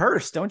have to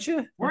rehearse, don't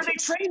you? Where they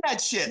train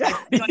that shit?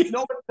 Yeah.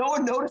 No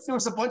one noticed there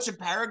was a bunch of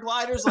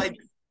paragliders. Like,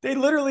 they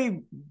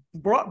literally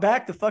brought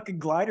back the fucking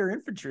glider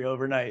infantry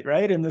overnight,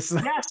 right? And this,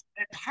 yes,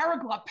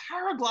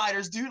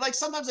 paragliders, dude. Like,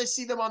 sometimes I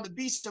see them on the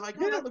beach. I'm like,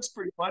 that looks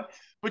pretty fun.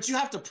 But you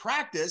have to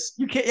practice.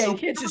 You can't. You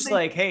can't just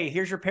hey,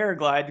 here's your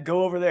paraglide.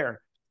 Go over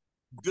there.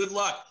 Good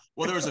luck.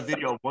 Well, there was a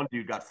video of one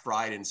dude got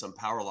fried in some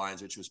power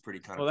lines, which was pretty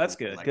kind of. Well, that's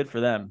good. Good for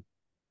them.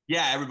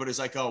 Yeah, everybody's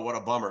like, oh, what a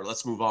bummer.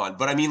 Let's move on.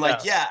 But I mean,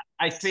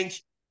 I think,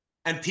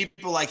 and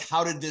people like,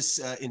 how did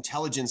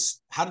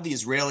the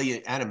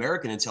Israeli and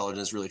American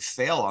intelligence really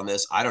fail on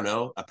this? I don't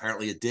know.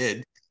 Apparently it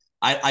did.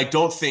 I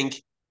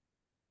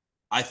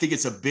think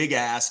it's a big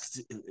ask.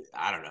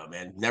 I don't know,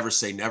 man. Never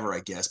say never, I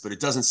guess. But it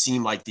doesn't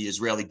seem like the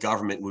Israeli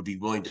government would be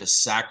willing to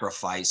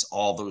sacrifice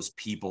all those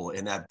people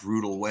in that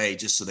brutal way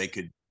just so they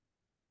could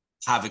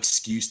have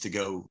excuse to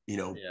go,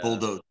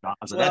 bulldoze.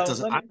 So that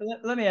doesn't.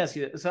 Let me ask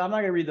you. So I'm not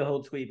going to read the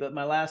whole tweet, but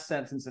my last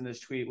sentence in this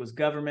tweet was: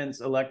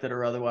 governments, elected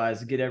or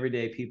otherwise, get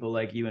everyday people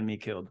like you and me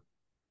killed.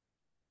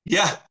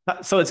 Yeah.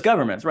 So it's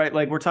governments, right?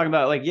 Like, we're talking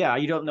about,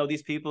 you don't know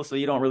these people, so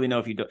you don't really know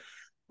if you do.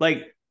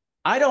 Like,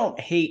 I don't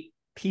hate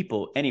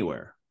people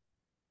anywhere.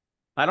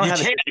 I don't have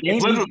you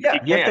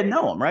have to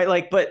know them, right?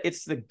 Like, but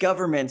it's the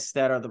governments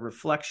that are the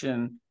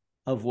reflection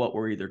of what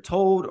we're either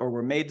told or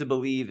we're made to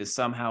believe is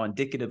somehow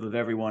indicative of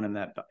everyone in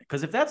that.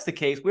 Because if that's the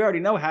case, we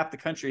already know half the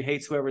country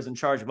hates whoever's in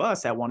charge of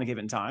us at one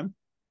given time,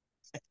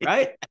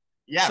 right?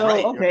 Yeah. So,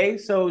 right. Okay.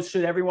 So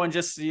should everyone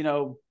just,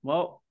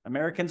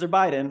 Americans are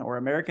Biden or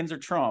Americans are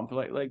Trump?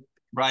 Like,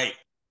 right.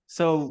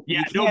 So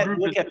you can't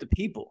look at the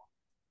people.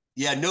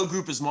 Yeah. No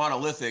group is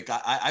monolithic.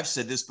 I've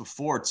said this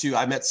before too.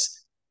 I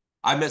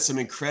met some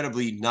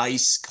incredibly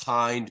nice,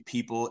 kind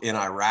people in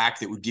Iraq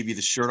that would give you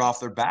the shirt off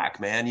their back,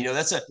 man.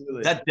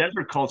 That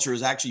desert culture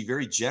is actually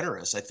very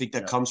generous. I think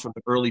that comes from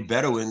the early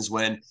Bedouins,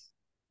 when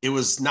it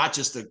was not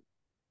just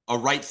a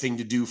right thing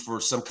to do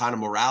for some kind of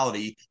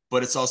morality,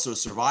 but it's also a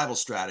survival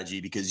strategy,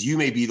 because you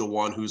may be the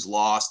one who's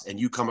lost and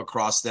you come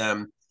across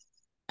them,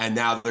 and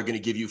now they're going to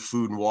give you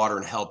food and water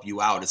and help you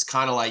out. It's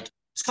kind of like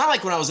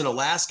when I was in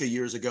Alaska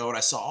years ago and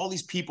I saw all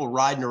these people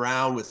riding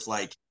around with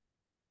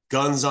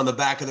guns on the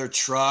back of their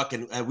truck.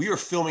 And we were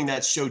filming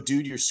that show,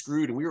 Dude, You're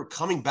Screwed. And we were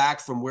coming back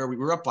from where we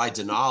were up by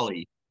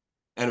Denali.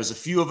 And it was a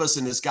few of us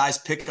in this guy's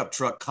pickup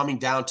truck coming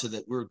down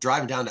we were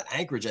driving down to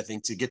Anchorage, I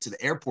think, to get to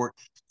the airport.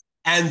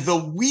 And the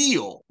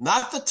wheel,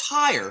 not the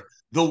tire,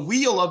 the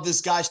wheel of this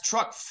guy's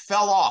truck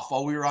fell off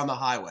while we were on the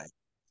highway.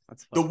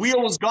 The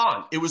wheel was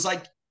gone. It was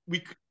like,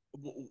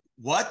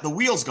 what? The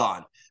wheel's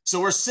gone. So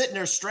we're sitting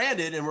there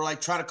stranded and we're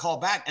trying to call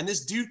back. And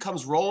this dude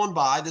comes rolling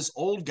by, this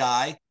old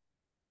guy,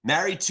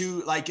 married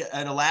to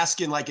an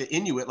Alaskan, an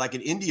Inuit,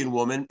 an Indian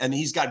woman, and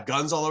he's got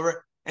guns all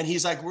over. And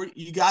he's like, "Were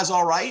you guys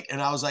all right?"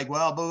 And I was like,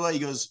 "Well, blah, blah." He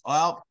goes,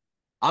 "Well,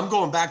 I'm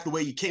going back the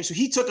way you came. So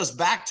he took us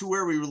back to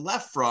where we were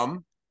left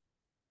from.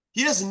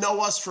 He doesn't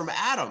know us from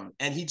Adam,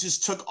 and he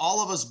just took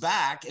all of us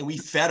back, and we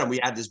fed him. We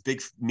had this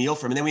big meal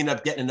for him, and then we ended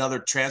up getting another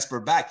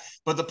transport back.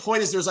 But the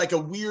point is, there's like a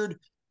weird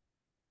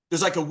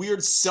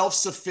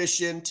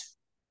self-sufficient,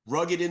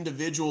 rugged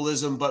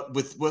individualism, but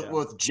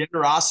with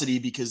generosity,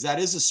 because that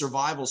is a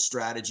survival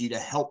strategy to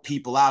help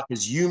people out,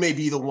 because you may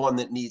be the one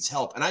that needs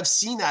help. And I've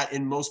seen that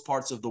in most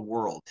parts of the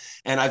world.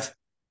 And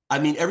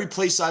every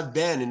place I've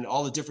been in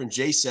all the different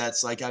J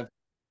sets, like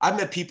I've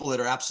met people that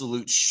are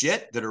absolute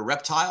shit, that are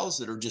reptiles,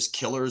 that are just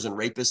killers and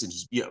rapists, and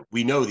just,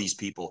 we know these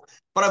people.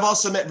 But I've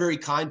also met very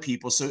kind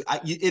people. So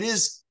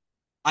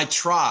I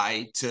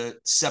try to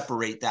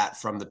separate that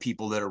from the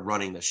people that are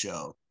running the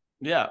show.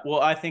 Yeah, well,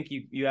 I think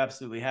you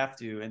absolutely have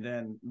to. And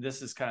then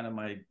this is kind of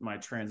my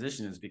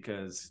transition, is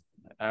because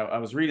I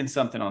was reading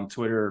something on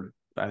Twitter.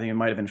 I think it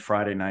might have been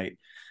Friday night.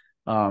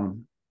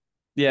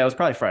 Yeah, it was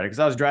probably Friday, because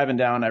I was driving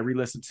down. I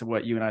re-listened to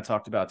what you and I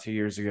talked about 2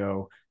 years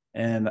ago,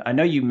 and I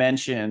know you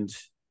mentioned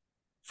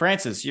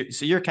Francis.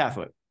 So you're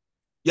Catholic.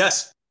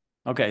 Yes.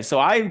 Okay, so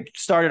I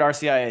started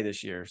RCIA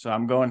this year, so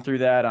I'm going through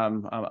that.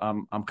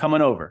 I'm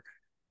coming over.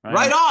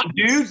 Right on,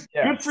 dude.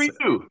 Yeah. Good for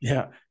you.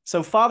 Yeah.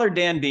 So Father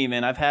Dan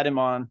Beeman, I've had him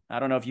on. I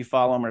don't know if you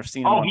follow him or have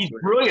seen him. Oh, he's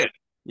Twitter. Brilliant.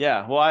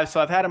 Yeah. Well,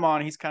 I've had him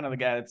on. He's kind of the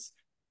guy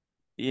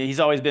he's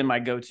always been my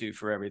go-to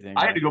for everything.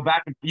 I had to go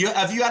back.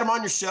 Have you had him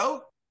on your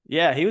show?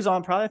 Yeah, he was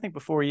on probably, I think,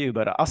 before you,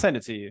 but I'll send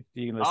it to you.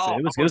 You can listen to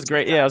it. It was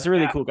great. Yeah, it was a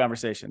really cool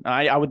conversation.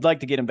 I would like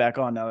to get him back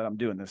on now that I'm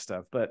doing this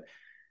stuff, but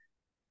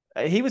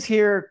he was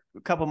here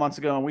a couple months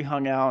ago, and we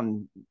hung out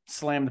and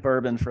slammed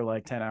bourbon for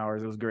like 10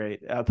 hours. It was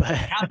great. But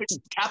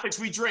Catholics,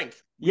 we drink.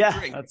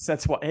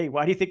 That's why. Hey,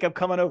 why do you think I'm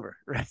coming over?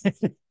 Right.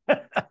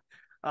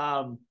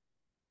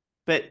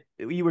 But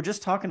you were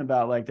just talking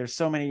about, like, there's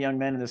so many young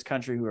men in this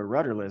country who are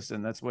rudderless,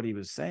 and that's what he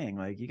was saying.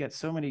 Like, you got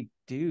so many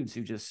dudes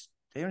who just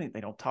they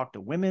don't talk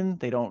to women,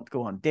 they don't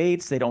go on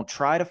dates, they don't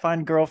try to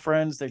find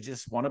girlfriends, they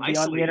just want to be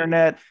on the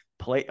internet,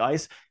 play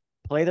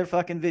their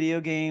fucking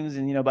video games.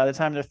 And, by the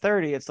time they're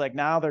 30, it's like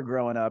now they're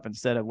growing up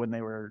instead of when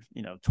they were,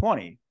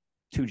 20,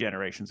 2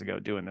 generations ago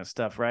doing this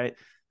stuff. Right.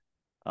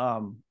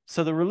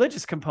 So the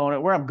religious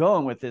component, where I'm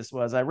going with this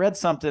was, I read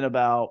something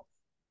about,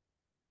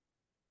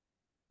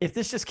 if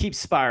this just keeps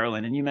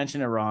spiraling, and you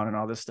mentioned Iran and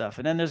all this stuff,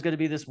 and then there's going to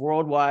be this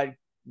worldwide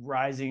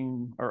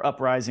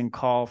uprising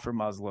call for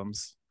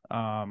Muslims.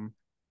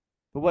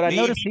 But what I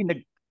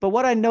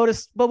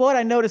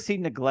noticed he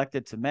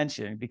neglected to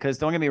mention, because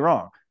don't get me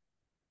wrong,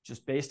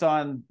 just based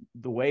on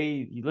the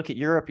way you look at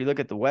Europe, you look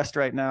at the West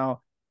right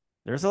now,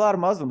 there's a lot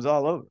of Muslims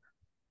all over.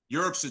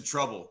 Europe's in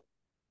trouble.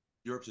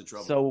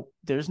 So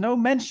there's no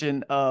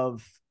mention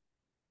of,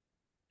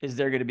 is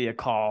there going to be a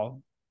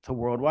call to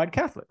worldwide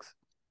Catholics?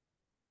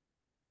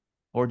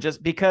 Or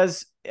just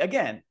because,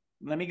 again,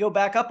 let me go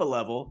back up a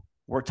level.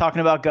 We're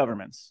talking about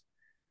governments.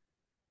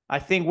 I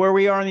think where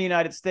we are in the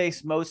United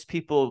States, most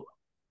people,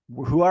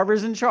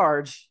 whoever's in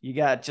charge, you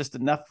got just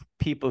enough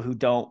people who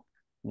don't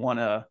want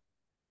to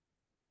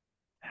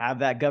have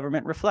that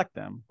government reflect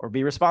them or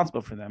be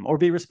responsible for them or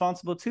be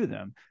responsible to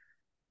them.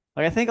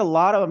 Like, I think a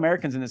lot of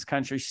Americans in this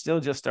country still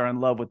just are in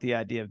love with the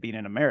idea of being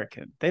an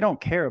American. They don't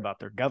care about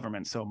their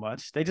government so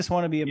much. They just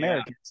want to be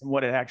Americans and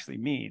what it actually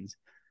means.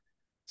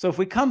 So if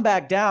we come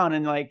back down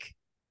and, like,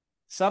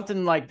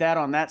 something like that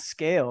on that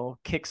scale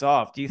kicks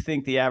off, do you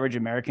think the average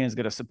American is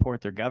going to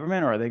support their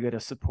government, or are they going to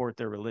support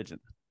their religion?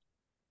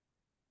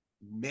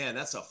 Man,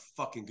 that's a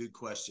fucking good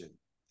question.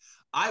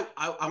 I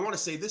want to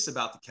say this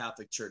about the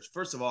Catholic Church.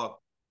 First of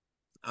all,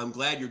 I'm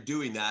glad you're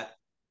doing that.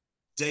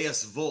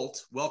 Deus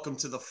Vult, welcome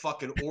to the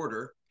fucking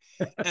order.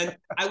 And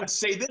I would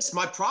say this,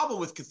 my problem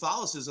with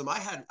Catholicism, I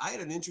had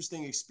an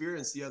interesting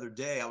experience the other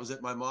day. I was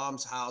at my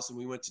mom's house and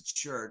we went to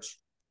church,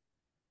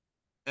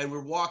 and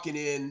we're walking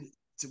in,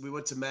 we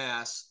went to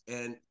mass,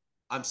 and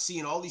I'm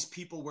seeing all these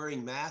people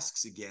wearing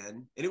masks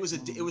again. And it was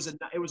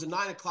a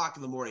 9 o'clock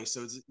in the morning.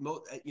 So it's,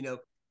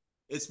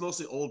 it's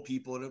mostly old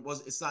people, and it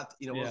wasn't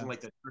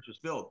like the church was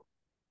filled.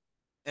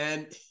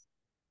 And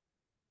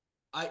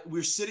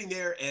we're sitting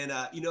there, and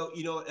at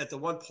the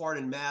one part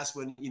in mass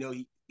when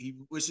he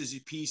wishes you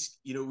peace,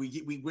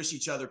 we wish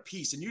each other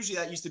peace, and usually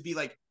that used to be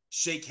like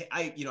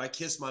I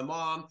kiss my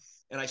mom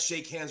and I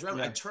shake hands around.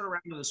 I turn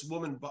around to this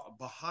woman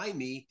behind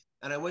me,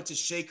 and I went to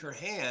shake her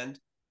hand,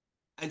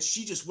 and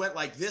she just went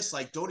like this,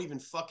 like, don't even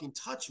fucking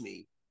touch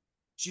me.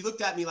 She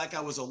looked at me like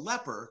I was a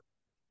leper,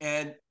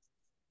 and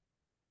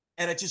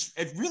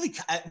it really,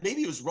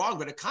 maybe it was wrong,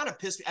 but it kind of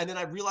pissed me. And then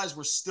I realized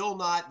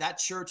that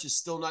church is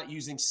still not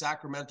using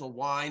sacramental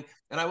wine.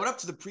 And I went up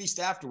to the priest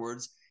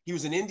afterwards. He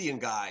was an Indian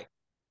guy.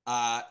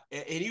 And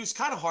he was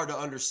kind of hard to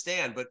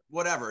understand, but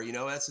whatever,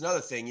 that's another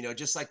thing,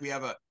 just like we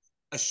have a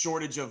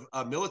shortage of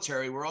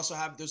military, we're also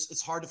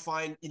it's hard to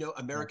find,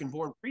 American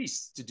born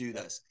priests to do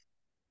this.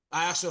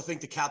 I also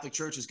think the Catholic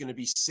Church is going to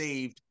be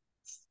saved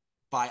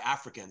by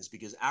Africans,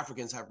 because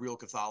Africans have real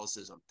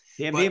Catholicism.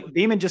 Yeah,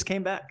 Beeman just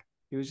came back.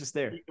 He was just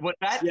there. What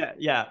that?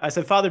 Yeah. I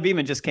said Father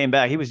Beeman just came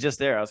back. He was just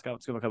there. I was going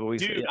to a couple of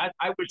weeks ago. Dude,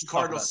 I wish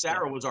Cardinal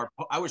Sarah was our.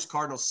 I wish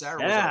Cardinal Sarah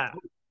was our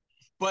Pope.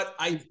 But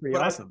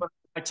awesome.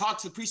 I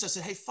talked to the priest. I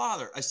said, hey,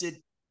 Father, I said,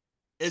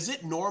 is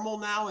it normal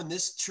now in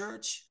this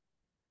church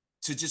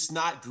to just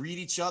not greet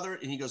each other?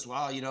 And he goes,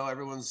 well, you know,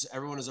 everyone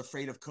is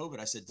afraid of COVID.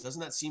 I said, doesn't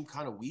that seem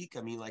kind of weak?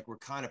 I mean, like, we're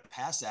kind of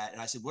past that.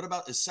 And I said, what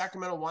about the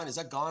Sacramento wine? Is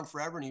that gone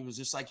forever? And he was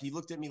just like, he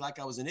looked at me like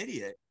I was an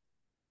idiot.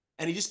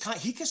 And he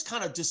just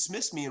kind of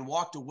dismissed me and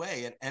walked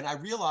away. And I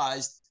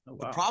realized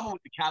the problem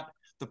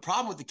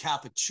with the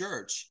Catholic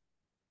Church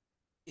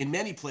in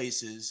many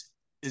places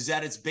is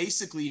that it's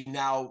basically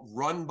now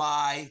run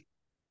by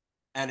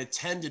and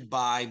attended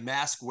by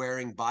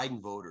mask-wearing Biden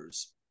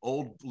voters,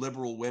 old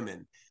liberal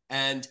women.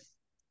 And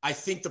I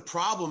think the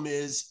problem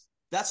is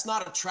that's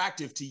not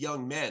attractive to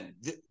young men.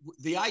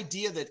 The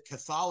idea that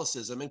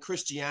Catholicism and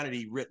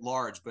Christianity writ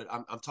large, but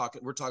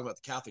we're talking about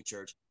the Catholic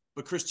Church,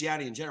 but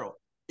Christianity in general,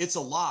 it's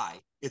a lie.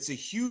 It's a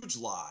huge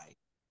lie.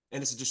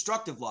 And it's a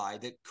destructive lie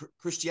that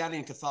Christianity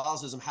and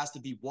Catholicism has to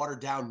be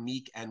watered down,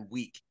 meek, and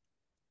weak.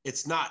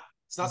 It's not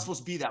supposed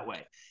to be that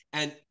way.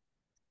 And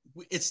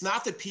it's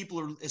not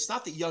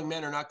that young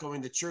men are not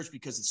going to church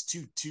because it's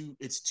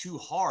too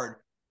hard.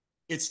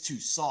 It's too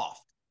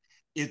soft.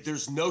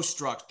 There's no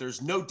structure.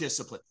 There's no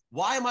discipline.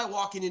 Why am I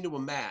walking into a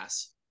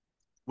mass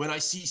when I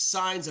see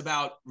signs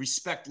about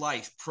respect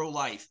life,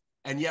 pro-life,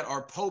 and yet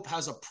our Pope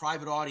has a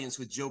private audience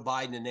with Joe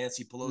Biden and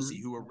Nancy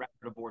Pelosi, who are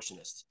rabid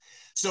abortionists?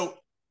 So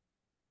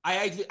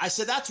I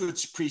said that to a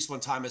priest one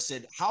time. I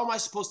said, how am I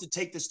supposed to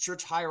take this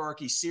church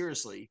hierarchy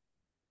seriously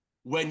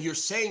when you're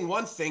saying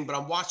one thing, but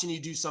I'm watching you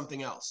do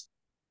something else?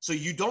 So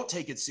you don't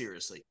take it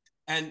seriously.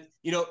 And,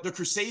 you know, the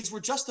Crusades were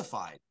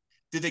justified.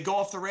 Did they go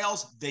off the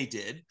rails? They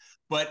did.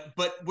 But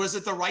was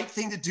it the right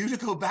thing to do to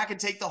go back and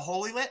take the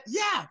Holy Land?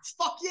 Yeah,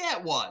 fuck yeah,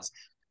 it was.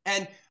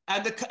 And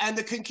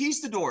the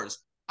conquistadors,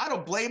 I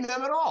don't blame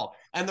them at all.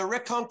 And the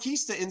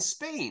Reconquista in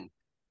Spain,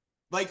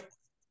 like,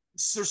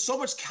 there's so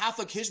much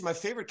Catholic history. My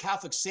favorite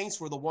Catholic saints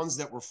were the ones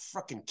that were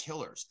fucking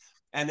killers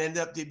and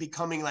ended up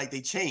becoming like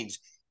they changed.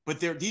 But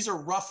these are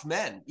rough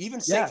men. Even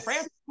St.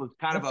 Francis was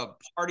kind of a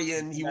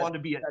partying. He wanted to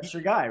be that's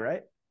your guy,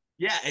 right?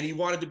 Yeah, and he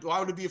wanted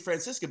to be a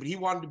Franciscan, but he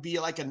wanted to be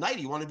like a knight.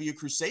 He wanted to be a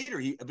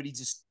crusader. But he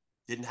just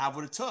didn't have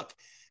what it took.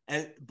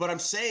 And what I'm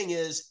saying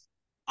is,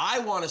 I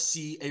want to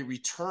see a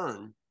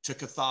return to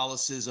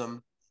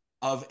Catholicism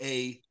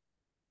and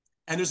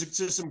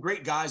there's some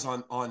great guys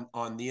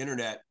on the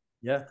internet.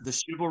 Yeah, the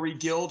Chivalry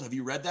Guild. Have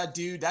you read that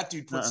dude? That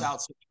dude puts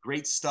out some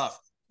great stuff.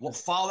 Well,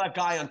 follow that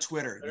guy on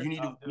Twitter. You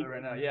need to do it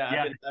right now. Yeah, I've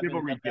got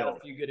a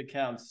few good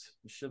accounts.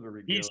 The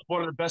Chivalry Guild. He's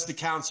one of the best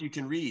accounts you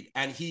can read,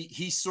 and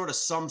he sort of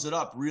sums it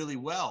up really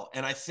well.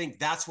 And I think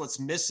that's what's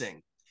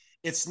missing.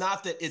 It's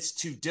not that it's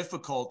too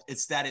difficult;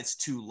 it's that it's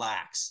too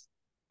lax,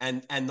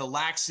 and the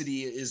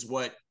laxity is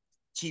what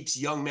keeps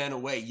young men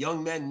away.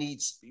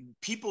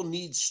 People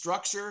need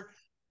structure,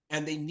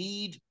 and they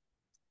need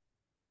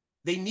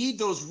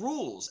those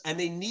rules, and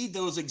they need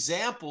those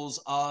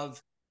examples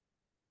of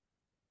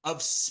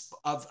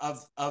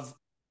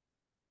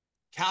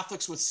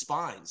Catholics with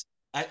spines.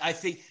 I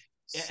think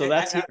so.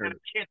 That's I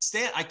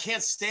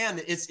can't stand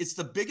it. It's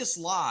the biggest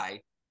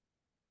lie,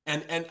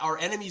 and our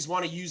enemies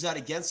want to use that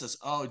against us.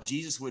 Oh,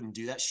 Jesus wouldn't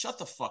do that. Shut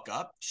the fuck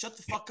up. Shut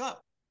the fuck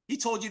up. He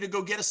told you to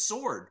go get a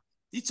sword.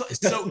 So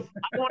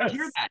I want to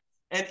hear that.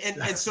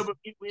 And so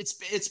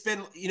it's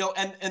been, you know,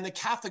 and the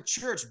Catholic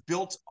Church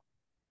built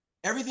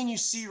everything you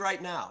see right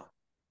now.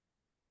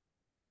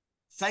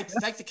 Thank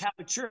the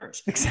Catholic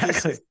Church.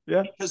 Exactly.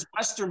 Because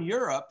Western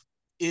Europe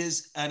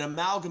is an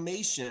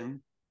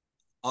amalgamation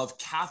of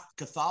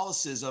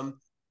Catholicism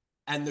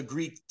and the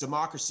Greek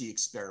democracy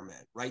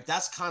experiment, right?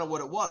 That's kind of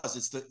what it was.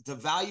 It's the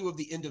value of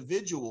the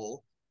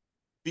individual,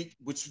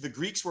 which the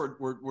Greeks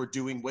were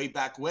doing way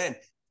back when.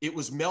 It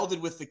was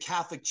melded with the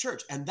Catholic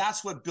Church, and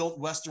that's what built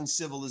Western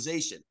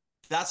civilization.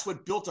 That's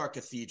what built our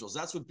cathedrals.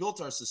 That's what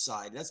built our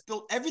society. That's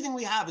built everything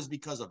we have is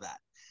because of that.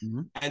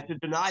 Mm-hmm. And to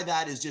deny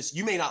that is just,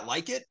 you may not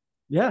like it.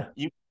 Yeah.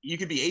 You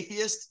could be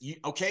atheist.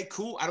 Okay,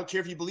 cool. I don't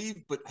care if you believe,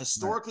 but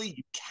historically,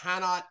 you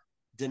cannot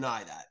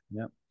deny that.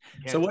 Yeah.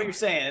 So what you're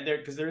saying there,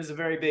 because there is a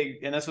very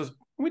big, and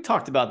we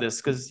talked about this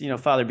because, you know,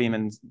 Father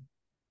Beeman's,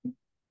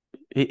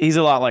 he's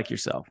a lot like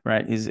yourself,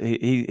 right?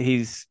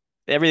 He's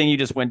everything you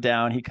just went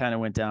down. He kind of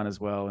went down as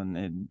well.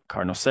 And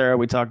Cardinal Sarah,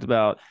 we talked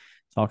about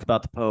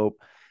the Pope.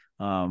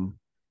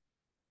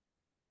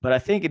 But I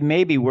think it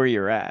may be where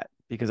you're at,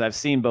 because I've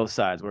seen both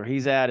sides. Where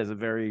he's at is a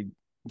very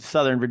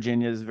Southern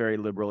Virginia is a very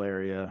liberal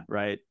area,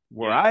 right?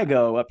 Where I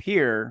go up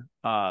here,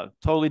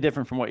 totally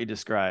different from what you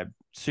described.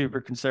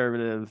 Super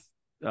conservative.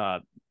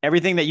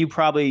 Everything that you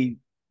probably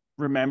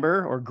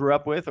remember or grew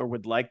up with or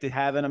would like to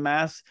have in a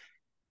mass,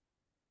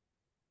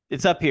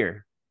 it's up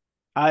here.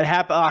 I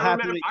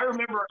happily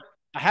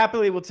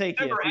will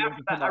take it.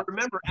 I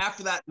remember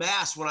after that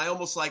mass when I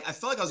felt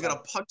like I was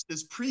gonna punch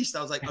this priest.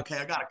 I was like, okay,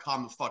 I gotta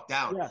calm the fuck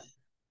down. Yeah.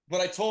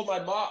 But I told my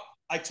mom,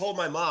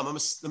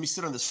 let me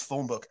sit on this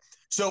phone book.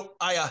 So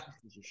I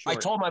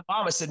told my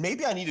mom, I said,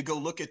 maybe I need to go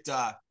look at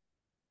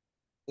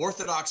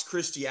Orthodox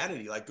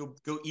Christianity, like go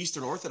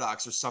Eastern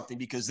Orthodox or something,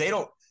 because they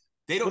don't.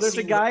 Well, there's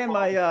a guy in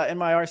my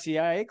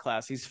RCIA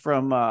class. He's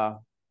from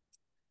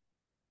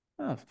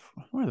Oh,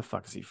 where the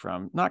fuck is he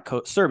from? Not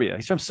Serbia.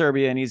 He's from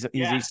Serbia, and he's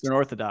Eastern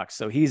Orthodox.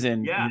 So he's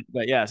in. Yeah.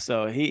 But yeah,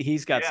 so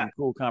he's got some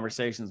cool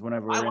conversations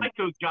whenever. I like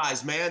those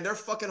guys, man. They're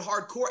fucking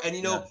hardcore, and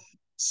you know,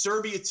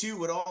 Serbia too.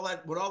 When all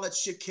that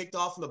shit kicked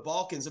off in the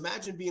Balkans,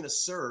 imagine being a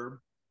Serb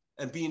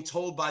and being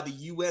told by the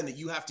UN that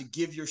you have to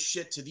give your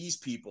shit to these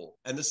people,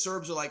 and the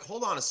Serbs are like,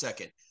 hold on a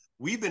second,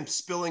 we've been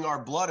spilling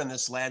our blood in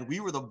this land.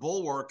 We were the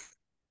bulwark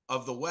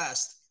of the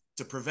West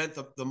to prevent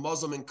the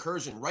Muslim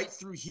incursion right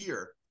through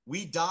here.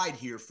 We died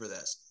here for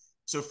this.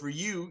 So for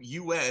you,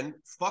 UN,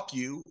 fuck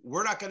you.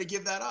 We're not going to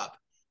give that up.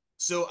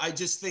 So I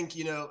just think,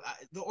 you know,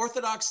 the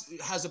Orthodox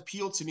has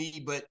appealed to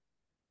me, but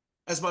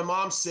as my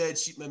mom said,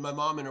 my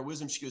mom in her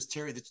wisdom, she goes,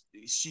 Terry,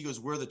 she goes,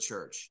 we're the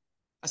church.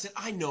 I said,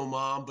 I know,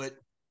 Mom, but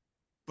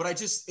I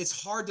just,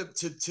 it's hard to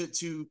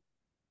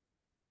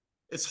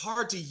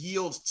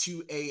yield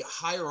to a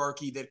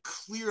hierarchy that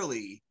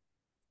clearly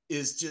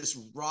is just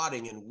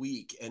rotting and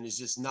weak and is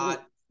just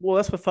not. Well,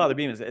 that's what Father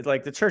Beam is. It's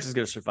like the church is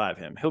going to survive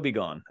him. He'll be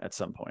gone at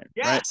some point.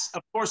 Yes, right?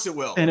 Of course it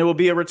will. And it will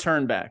be a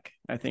return back,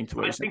 I think.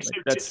 To I think so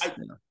like, that's,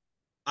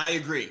 I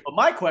agree. But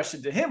my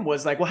question to him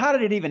was like, well, how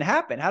did it even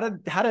happen?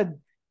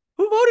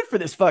 Who voted for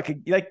this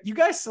fucking, like, you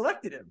guys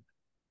selected him,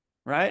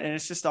 right? And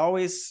it's just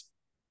always,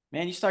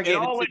 man, you start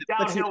getting. It all went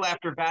downhill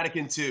after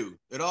Vatican II.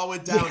 It all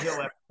went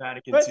downhill after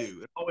Vatican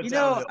II. It all went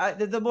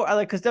downhill. The more I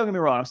like, because don't get me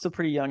wrong, I'm still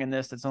pretty young in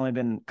this. It's only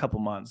been a couple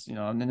months, you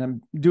know, and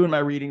I'm doing my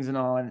readings and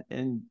all,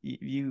 and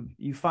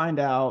you find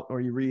out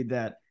or you read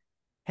that,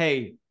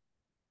 hey,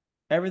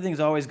 everything's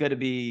always going to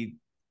be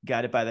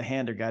guided by the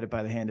hand or guided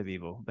by the hand of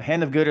evil, the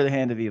hand of good or the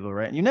hand of evil,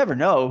 right? And you never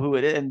know who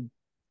it is. And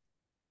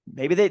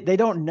maybe they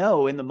don't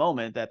know in the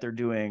moment that they're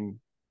doing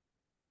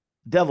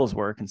devil's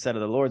work instead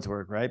of the Lord's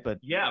work, right? But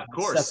yeah, of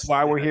course, that's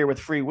why we're here with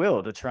free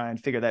will, to try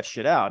and figure that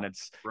shit out. And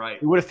it's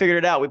right. We would have figured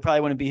it out, we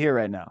probably wouldn't be here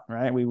right now,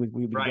 right? We'd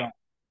be gone.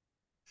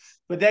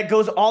 But that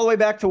goes all the way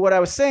back to what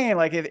I was saying.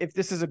 Like, if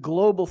this is a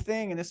global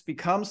thing and this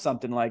becomes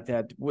something like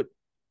that,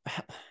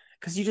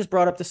 because you just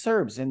brought up the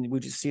Serbs, and we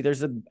just see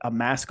there's a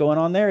mass going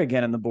on there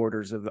again in the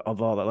borders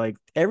of all that. Like,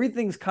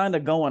 everything's kind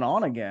of going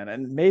on again,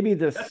 and maybe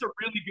that's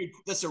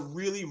a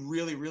really,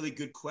 really, really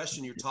good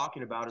question you're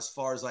talking about, as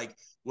far as like,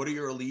 what are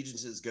your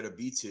allegiances going to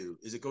be to?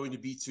 Is it going to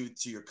be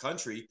to your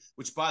country?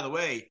 Which, by the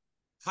way,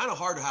 kind of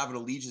hard to have an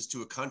allegiance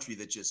to a country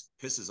that just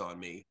pisses on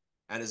me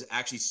and has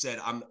actually said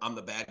I'm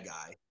the bad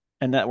guy.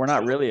 And that we're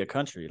not really a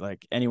country.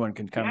 Like, anyone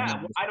can come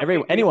here.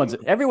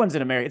 Everyone's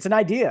in America. It's an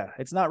idea.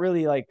 It's not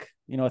really like,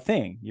 you know, a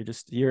thing.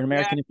 You're an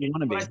American if you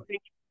want to be. I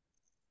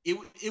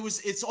think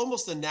it's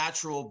almost a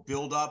natural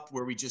buildup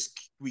where we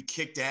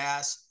kicked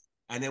ass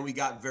and then we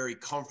got very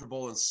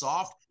comfortable and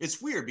soft.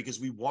 It's weird because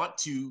we want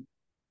to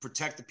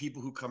protect the people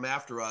who come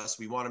after us.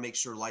 We want to make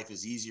sure life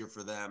is easier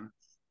for them.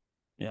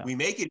 Yeah. We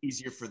make it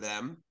easier for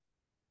them.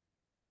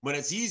 When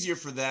it's easier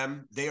for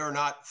them, they are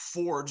not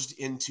forged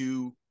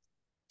into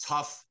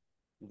tough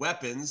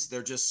weapons.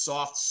 They're just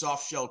soft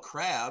shell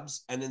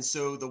crabs. And then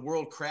so the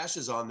world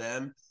crashes on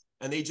them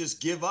and they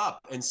just give up.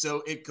 And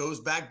so it goes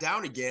back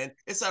down again.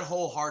 It's that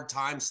whole hard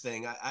times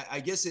thing.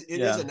 I guess it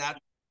is a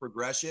natural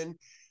progression,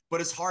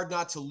 but it's hard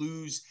not to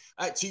lose.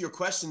 To your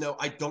question though,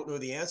 I don't know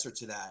the answer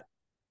to that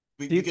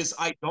because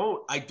I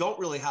don't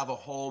really have a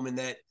home in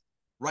that.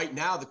 Right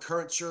now, the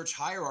current church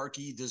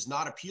hierarchy does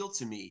not appeal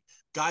to me.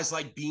 Guys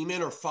like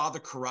Beeman or Father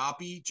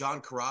Karapi, John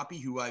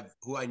Karapi, who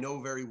I know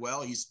very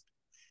well.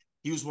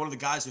 He was one of the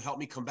guys who helped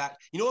me come back.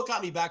 You know what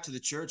got me back to the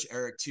church,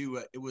 Eric,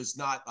 too? It was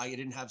not, I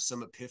didn't have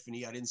some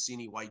epiphany. I didn't see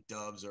any white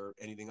doves or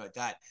anything like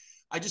that.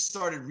 I just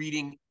started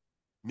reading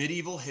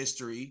medieval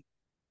history,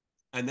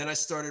 and then I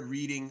started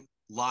reading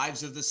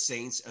Lives of the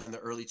Saints and the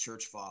early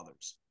church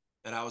fathers.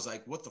 And I was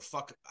like, what the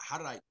fuck? How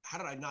did I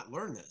not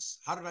learn this?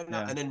 How did I not?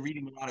 Yeah. And then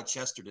reading a lot of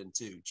Chesterton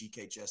too,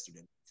 G.K.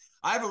 Chesterton.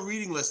 I have a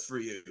reading list for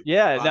you.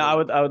 Yeah, no,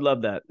 I would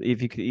love that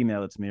if you could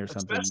email it to me or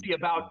something. Especially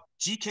about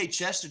G.K.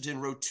 Chesterton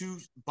wrote 2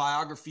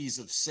 biographies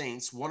of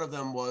saints. One of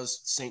them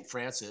was St.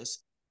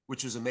 Francis,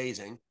 which was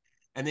amazing.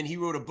 And then he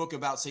wrote a book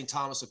about St.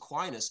 Thomas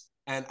Aquinas.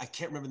 And I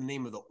can't remember the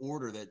name of the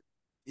order that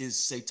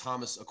is St.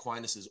 Thomas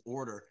Aquinas's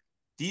order.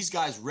 These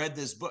guys read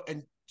this book,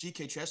 and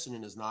G.K.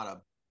 Chesterton is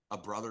not a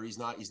brother. He's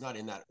not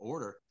in that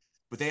order.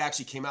 But they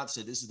actually came out and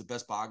said, this is the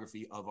best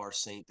biography of our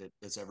saint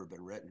that's ever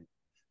been written.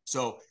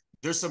 So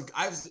there's some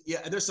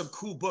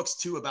cool books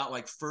too about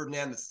like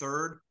Ferdinand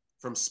III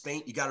from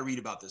Spain. You got to read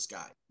about this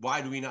guy.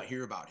 Why do we not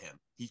hear about him?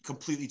 He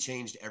completely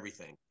changed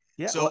everything.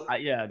 Yeah. So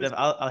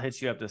I'll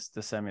hit you up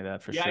to send me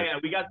that for sure.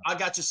 Yeah. I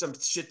got you some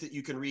shit that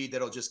you can read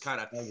that'll just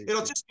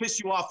just piss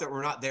you off that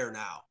we're not there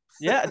now.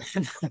 Yeah.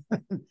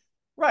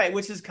 Right.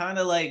 Which is kind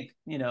of like,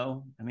 you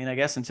know, I mean, I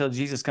guess until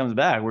Jesus comes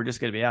back, we're just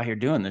going to be out here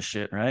doing this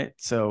shit. Right.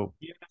 So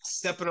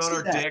stepping on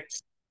our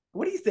dicks.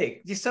 What do you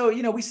think? So,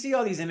 you know, we see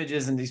all these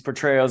images and these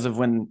portrayals of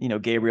when, you know,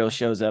 Gabriel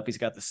shows up, he's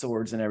got the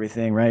swords and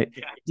everything, right?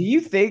 Yeah. Do you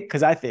think,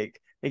 because I think,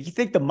 like, you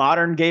think the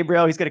modern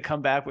Gabriel, he's going to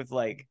come back with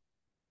like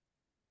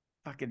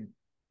fucking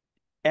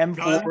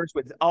M4s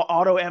with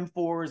auto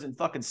M4s and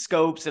fucking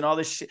scopes and all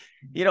this shit.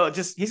 You know,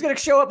 just he's gonna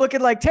show up looking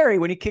like Terry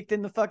when he kicked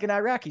in the fucking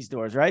Iraqis'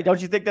 doors, right?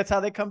 Don't you think that's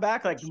how they come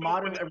back? Like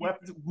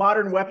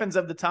modern weapons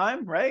of the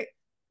time, right?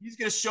 He's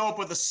gonna show up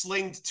with a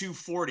slinged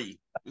 240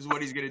 is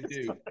what he's gonna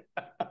do.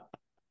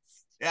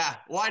 Yeah,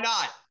 why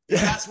not? If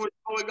that's what's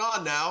going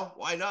on now,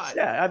 why not?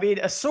 Yeah, I mean,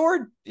 a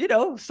sword, you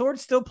know,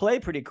 swords still play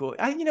pretty cool.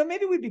 You know,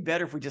 maybe we'd be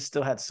better if we just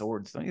still had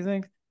swords, don't you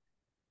think?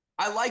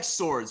 I like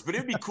swords, but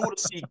it'd be cool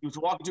to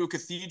walk into a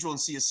cathedral and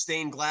see a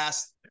stained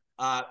glass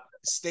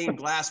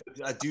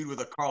with a dude with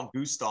a Carl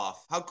Gustav.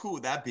 How cool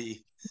would that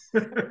be?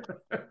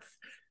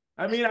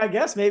 I mean, I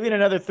guess maybe in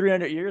another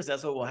 300 years,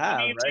 that's what we'll have,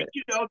 right?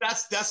 You know,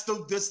 that's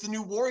the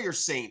new warrior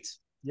saint.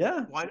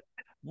 Yeah. Why not?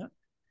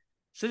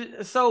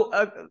 Yeah. So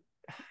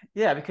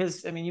yeah,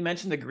 because I mean, you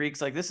mentioned the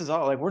Greeks. Like, this is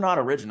all like we're not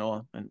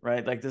original,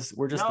 right? Like this,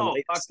 we're just the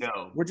latest.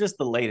 No. We're just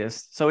the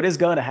latest. So it is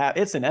going to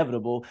happen. It's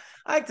inevitable.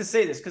 I like to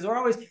say this because we're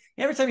always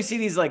every time you see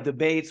these like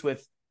debates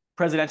with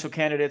presidential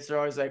candidates, they're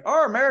always like,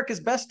 "Are America's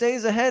best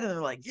days ahead?" And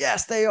they're like,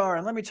 "Yes, they are."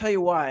 And let me tell you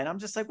why. And I'm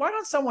just like, why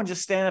don't someone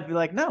just stand up and be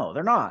like, "No,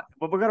 they're not.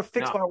 But we're gonna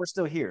fix while we're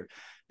still here,"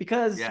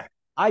 because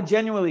I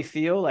genuinely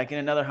feel like in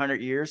another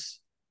 100 years,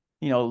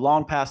 you know,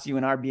 long past you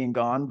and I being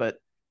gone, but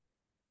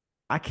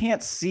I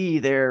can't see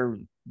there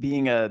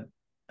being a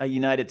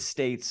United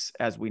States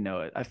as we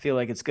know it. I feel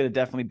like it's going to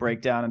definitely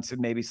break down into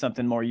maybe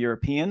something more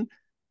European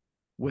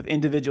with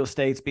individual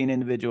states being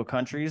individual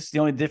countries. The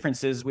only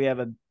difference is we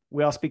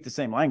all speak the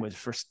same language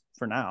for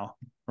now,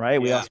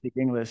 right? We all speak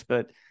English,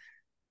 but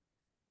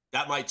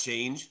that might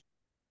change.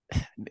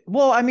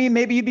 Well, I mean,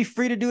 maybe you'd be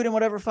free to do it in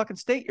whatever fucking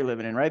state you're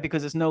living in, right?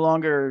 Because it's no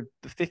longer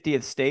the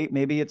 50th state.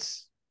 Maybe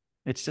it's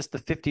just the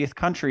 50th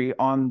country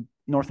on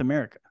North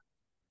America.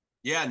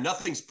 Yeah,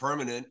 nothing's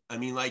permanent. I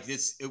mean, like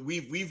this,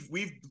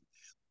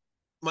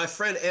 my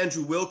friend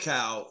Andrew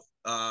Wilkow,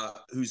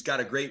 who's got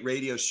a great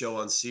radio show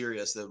on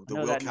Sirius, the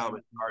Wilkow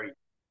Party.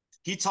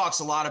 He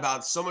talks a lot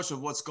about so much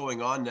of what's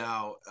going on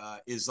now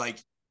is like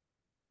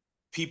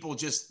people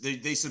just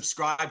they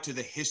subscribe to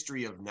the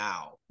history of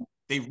now.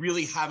 They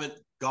really haven't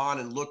gone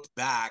and looked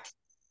back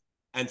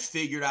and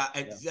figured out,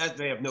 and that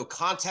they have no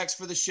context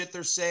for the shit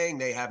they're saying.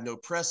 They have no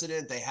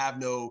precedent. They have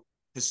no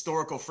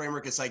historical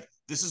framework. It's like,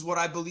 this is what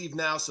I believe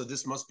now, so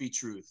this must be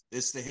truth.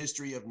 This is the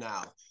history of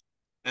now.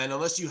 And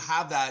unless you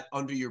have that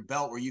under your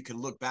belt where you can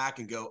look back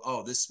and go,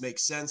 oh, this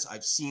makes sense.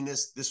 I've seen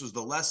this. This was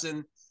the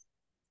lesson.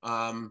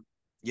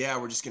 Yeah,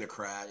 we're just going to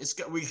crash.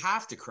 We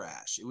have to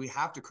crash. We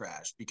have to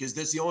crash because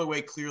that's the only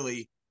way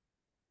clearly,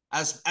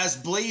 as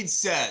Blade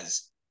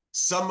says,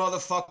 some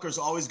motherfucker's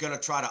always going to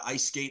try to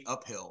ice skate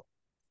uphill.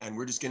 And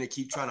we're just going to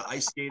keep trying to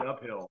ice skate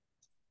uphill.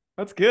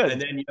 That's good. And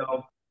then, you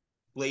know,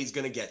 Blade's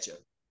going to get you.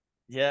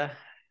 Yeah.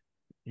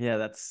 Yeah,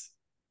 that's...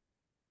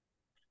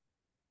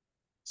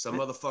 Some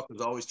motherfuckers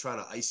always trying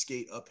to ice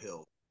skate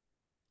uphill.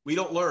 We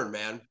don't learn,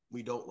 man.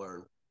 We don't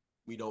learn.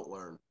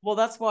 Well,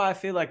 that's why I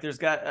feel like there's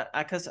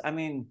because I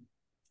mean,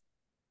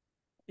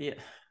 yeah.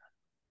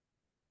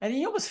 And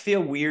you almost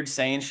feel weird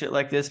saying shit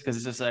like this because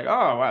it's just like,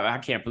 oh, wow, I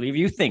can't believe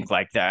you think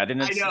like that.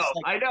 And it's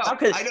I know.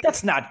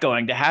 That's not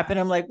going to happen.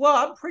 I'm like, well,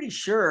 I'm pretty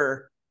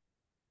sure.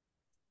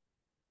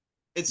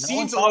 It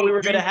seems thought we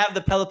were going to have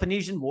the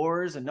Peloponnesian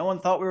Wars, and no one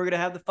thought we were going to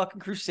have the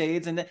fucking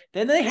Crusades, and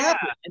then they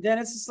happen, and then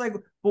it's just like,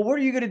 well, what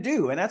are you going to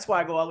do? And that's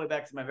why I go all the way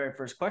back to my very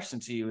first question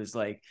to you: is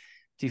like,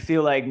 do you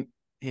feel like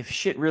if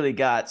shit really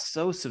got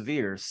so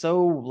severe,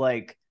 so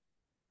like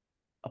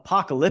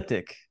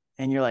apocalyptic,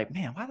 and you're like,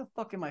 man, why the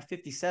fuck am I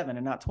 57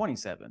 and not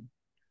 27?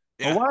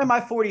 Yeah. Or why am I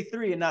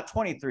 43 and not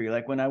 23?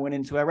 Like when I went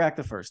into Iraq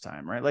the first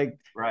time, right? Like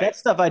that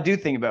stuff I do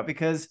think about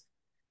because,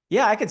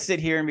 yeah, I could sit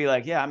here and be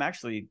like, yeah, I'm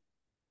actually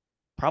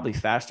probably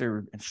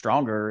faster and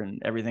stronger and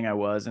everything I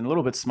was, and a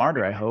little bit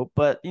smarter, I hope.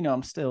 But, you know,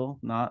 I'm still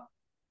not.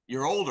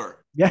 You're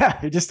older. Yeah,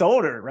 you're just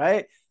older,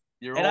 right?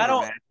 You're and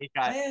older,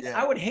 man.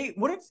 I would hate,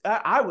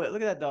 I would,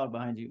 look at that dog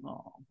behind you.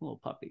 Oh, little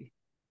puppy.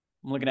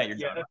 I'm looking at your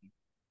dog.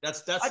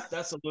 That's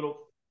a little,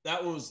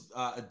 that was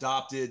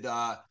adopted.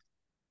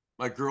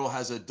 My girl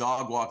has a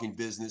dog walking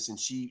business, and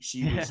she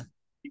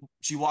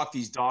walked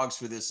these dogs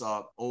for this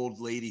old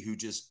lady who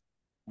just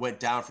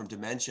went down from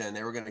dementia, and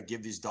they were going to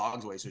give these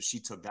dogs away. So she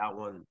took that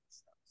one.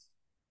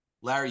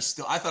 Larry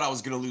I thought I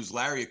was going to lose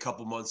Larry a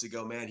couple months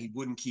ago, man. He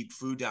wouldn't keep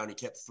food down. He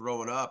kept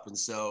throwing up. And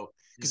so,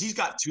 because he's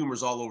got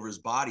tumors all over his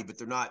body, but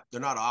they're not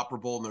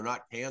operable and they're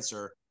not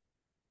cancer.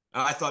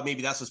 I thought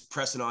maybe that's what's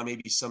pressing on,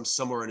 maybe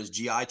somewhere in his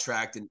GI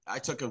tract. And I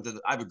took him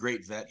I have a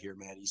great vet here,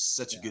 man. He's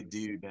such a good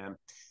dude, man.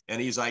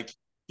 And he's like,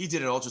 he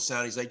did an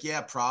ultrasound. He's like,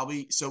 yeah,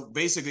 probably. So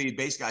basically,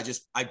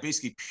 I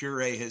basically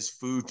puree his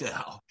food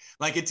now.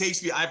 Like it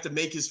takes me, I have to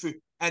make his food,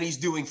 and he's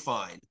doing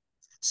fine.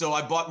 So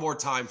I bought more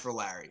time for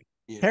Larry.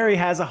 Harry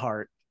has a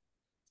heart.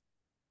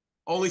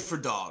 Only for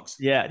dogs.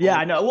 Yeah,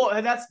 I know. Well,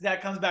 and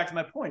that comes back to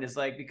my point. Is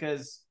like,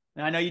 because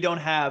I know you don't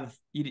have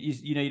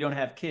you don't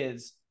have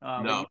kids.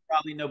 No. You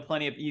probably know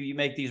plenty of you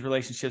make these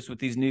relationships with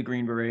these new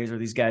Green Berets or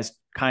these guys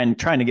trying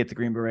to get the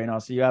Green Beret, and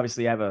also you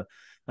obviously have an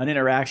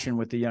interaction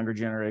with the younger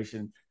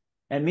generation.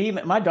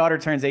 And my daughter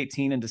turns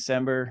 18 in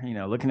December, you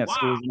know, looking at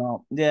schools and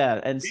all. Yeah.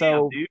 And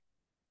so, dude.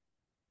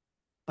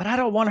 But I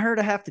don't want her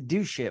to have to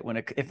do shit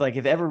if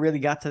it ever really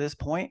got to this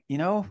point, you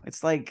know,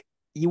 it's like,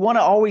 you want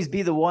to always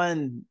be the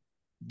one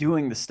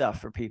doing the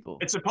stuff for people.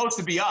 It's supposed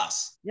to be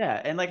us. Yeah.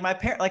 And like my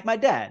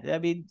dad, I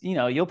mean, you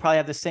know, you'll probably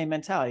have the same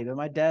mentality, but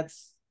my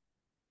dad's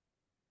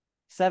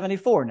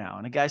 74 now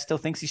and the guy still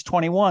thinks he's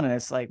 21. And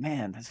it's like,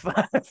 man, that's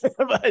fine.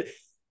 But,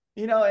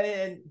 you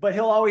know, but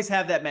he'll always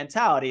have that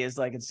mentality is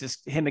like, it's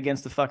just him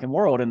against the fucking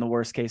world in the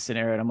worst case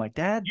scenario. And I'm like,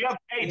 Dad,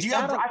 I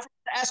forgot to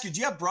ask you, do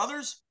you have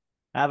brothers?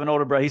 I have an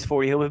older brother. He's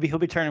 40. He'll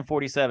be turning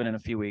 47 in a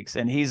few weeks.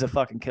 And he's a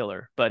fucking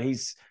killer, but he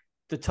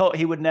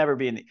would never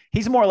be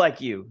he's more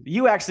like you.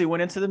 You actually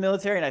went into the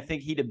military and I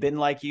think he'd have been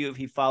like you if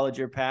he followed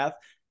your path.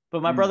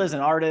 But my brother's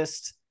an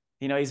artist.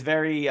 You know, he's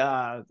very,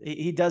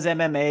 he does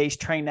MMA. He's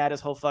trained that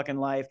his whole fucking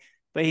life,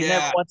 but he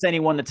never wants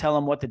anyone to tell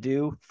him what to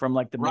do from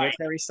like the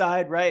military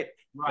side. Right.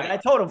 Right. But I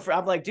told him,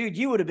 I'm like, dude,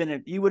 you would have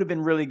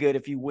been really good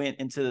if you went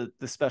into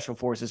the special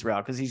forces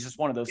route. Cause he's just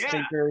one of those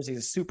thinkers. He's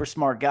a super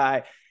smart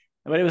guy,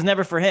 but it was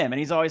never for him. And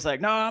he's always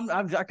like, no,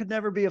 I could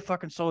never be a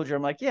fucking soldier.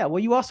 I'm like, yeah, well,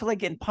 you also like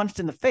getting punched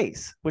in the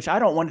face, which I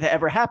don't want it to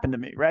ever happen to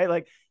me. Right.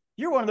 Like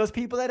you're one of those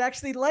people that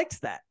actually likes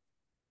that.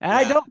 And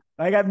I don't.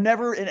 Like I've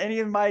never in any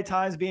of my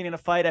times being in a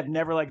fight, I've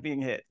never liked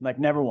being hit. Like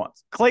never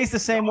once. Clay's the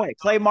same way.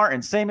 Clay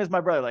Martin, same as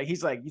my brother. Like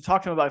he's like, you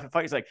talk to him about a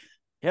fight, he's like,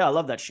 yeah, I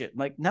love that shit. I'm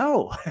like,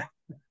 no.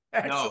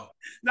 No.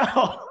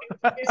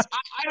 I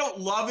don't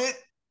love it.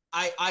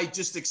 I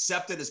just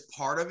accept it as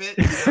part of it.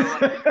 You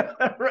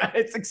know? Right.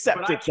 It's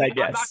accepted, I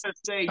guess. I'm not gonna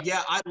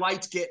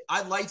say,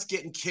 I liked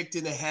getting kicked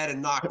in the head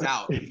and knocked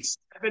out.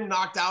 I've been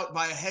knocked out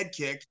by a head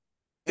kick.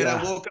 And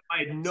I woke up,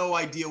 I had no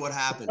idea what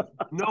happened.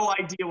 No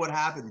idea what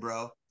happened,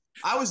 bro.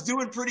 I was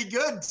doing pretty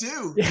good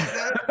too.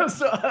 Yeah.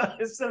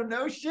 So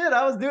no shit.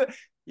 I was doing,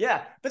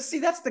 but see,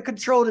 that's the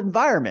controlled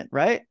environment,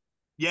 right?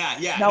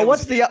 Yeah. Now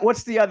what's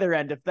the other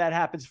end if that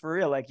happens for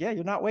real? Like,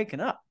 you're not waking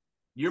up.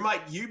 You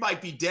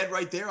might be dead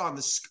right there on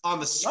the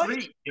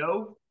street,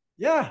 yo.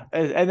 Yeah.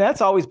 And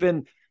that's always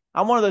been,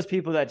 I'm one of those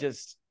people that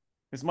just,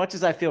 as much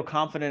as I feel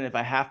confident, if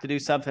I have to do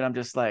something, I'm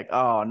just like,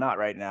 oh, not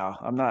right now.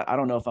 I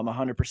don't know if I'm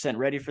 100%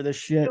 ready for this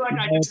shit.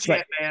 I just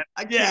can't, man.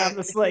 I can't. I'm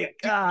just like,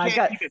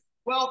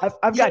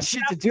 I've got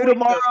shit to do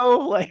tomorrow.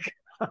 Like,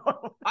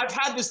 I've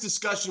had this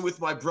discussion with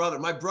my brother.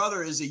 My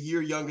brother is a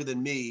year younger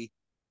than me,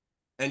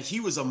 and he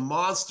was a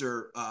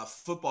monster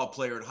football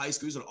player in high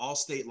school. He was an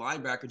all-state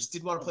linebacker. Just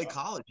didn't want to play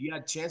college. He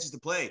had chances to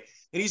play,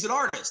 and he's an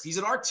artist. He's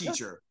an art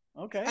teacher.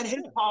 Okay. And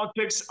his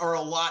politics are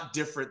a lot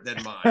different than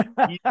mine.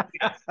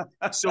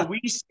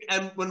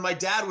 And when my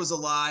dad was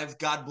alive,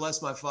 God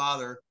bless my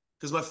father,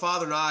 because my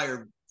father and I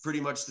are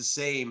pretty much the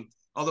same.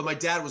 Although my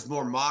dad was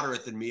more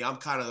moderate than me. I'm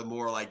kind of the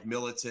more like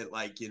militant,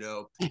 like, you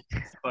know,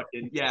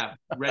 fucking,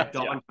 Red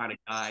Dawn kind of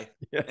guy.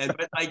 Yeah. And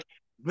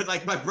but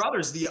my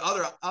brother's the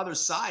other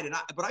side.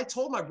 But I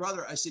told my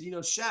brother, I said, you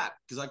know, Shap,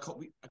 because I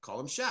call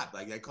him Shap,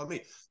 like they call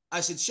me. I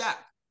said, Shap,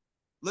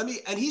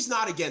 and he's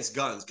not against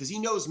guns because he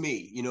knows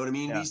me, you know what I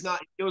mean? Yeah.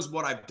 He knows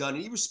what I've done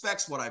and he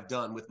respects what I've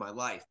done with my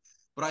life.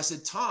 But I said,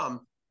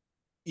 Tom,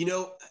 you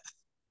know,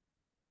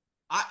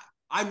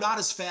 I'm not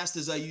as fast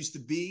as I used to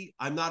be.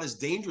 I'm not as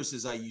dangerous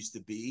as I used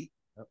to be,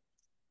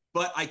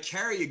 but I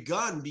carry a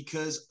gun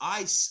because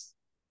I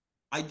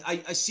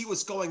see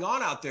what's going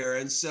on out there.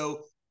 And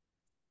so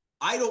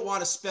I don't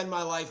want to spend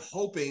my life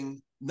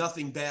hoping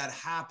nothing bad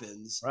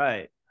happens.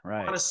 Right.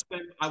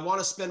 I want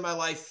to spend my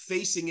life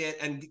facing it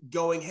and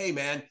going, hey,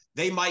 man,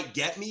 they might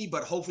get me,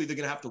 but hopefully they're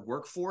going to have to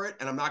work for it.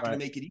 And I'm not going to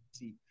make it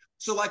easy.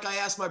 So like I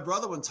asked my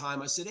brother one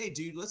time, I said, hey,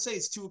 dude, let's say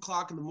it's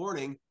 2:00 in the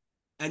morning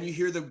and you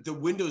hear the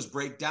windows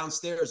break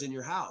downstairs in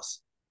your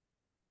house.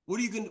 What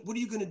are you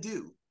going to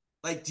do?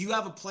 Like, do you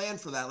have a plan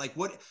for that? Like,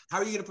 how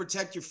are you going to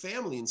protect your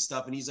family and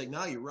stuff? And he's like,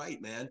 no, you're right,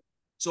 man.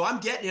 So I'm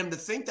getting him to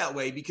think that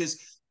way because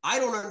I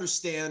don't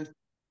understand.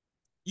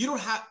 You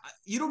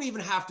don't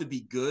even have to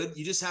be good.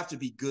 You just have to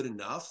be good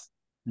enough.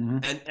 Mm-hmm.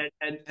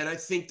 And I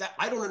think that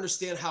I don't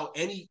understand how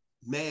any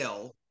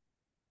male,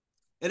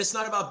 and it's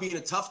not about being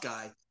a tough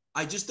guy.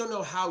 I just don't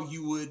know how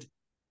you would,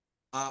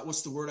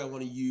 what's the word I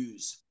want to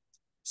use?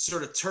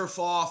 Sort of turf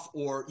off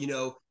or, you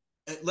know,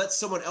 let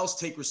someone else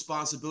take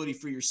responsibility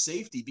for your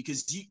safety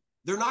because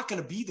they're not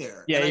going to be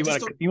there. Yeah,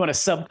 you want to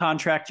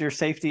subcontract your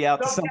safety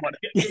out to someone.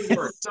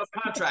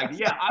 Subcontract.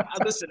 Yeah,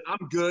 listen,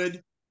 I'm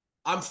good.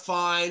 I'm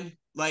fine.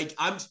 Like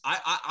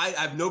I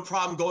have no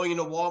problem going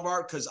into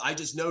Walmart because I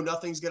just know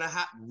nothing's gonna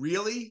happen.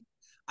 Really,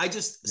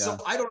 so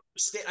I don't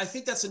understand. I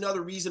think that's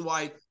another reason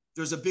why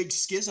there's a big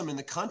schism in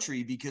the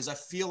country because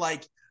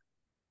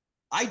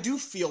I do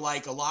feel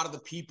like a lot of the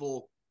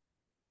people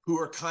who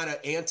are kind of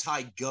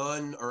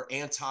anti-gun or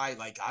I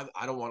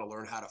don't want to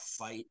learn how to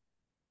fight.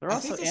 They're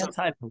also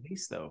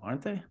anti-police though,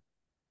 aren't they?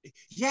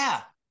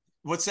 Yeah.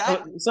 What's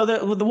that? So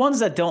the ones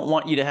that don't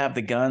want you to have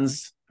the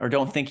guns or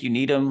don't think you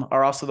need them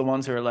are also the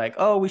ones who are like,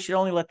 oh, we should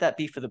only let that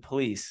be for the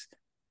police.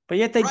 But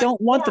yet they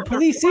don't want the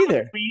police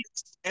either.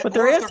 But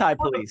they're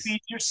anti-police.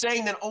 You're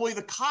saying that only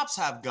the cops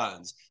have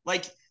guns.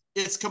 Like,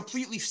 it's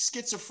completely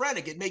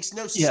schizophrenic. It makes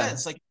no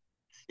sense. Like,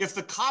 if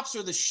the cops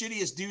are the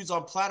shittiest dudes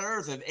on planet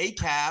Earth, if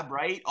ACAB,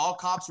 right? All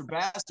cops are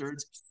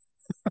bastards.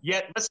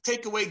 Yet let's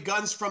take away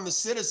guns from the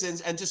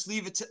citizens and just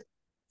leave it to.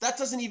 That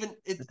doesn't even.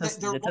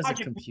 Their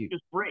logic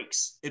just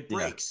breaks. It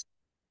breaks.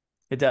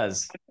 It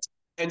does.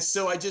 And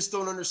so I just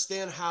don't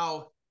understand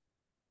how.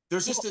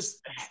 There's just this,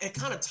 it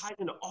kind of ties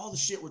into all the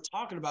shit we're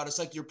talking about. It's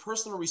like your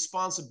personal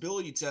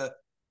responsibility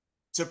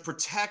to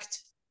protect.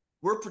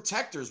 We're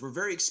protectors. We're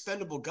very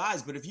expendable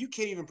guys. But if you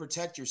can't even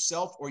protect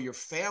yourself or your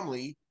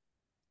family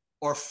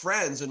or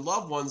friends and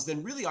loved ones,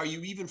 then really are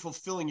you even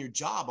fulfilling your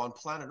job on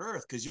planet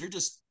Earth? Because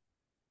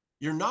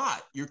you're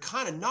not. You're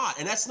kind of not.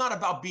 And that's not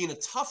about being a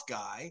tough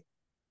guy.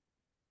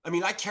 I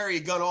mean, I carry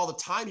a gun all the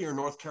time here in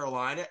North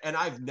Carolina, and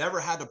I've never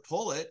had to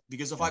pull it,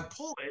 because if I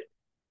pull it,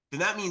 then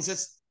that means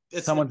it's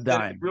someone's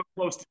dying. Real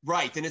close to,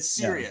 right? Then it's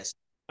serious.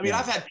 Yeah. I mean,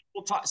 I've had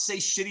people say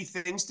shitty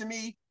things to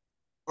me,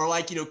 or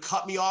like,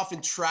 cut me off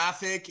in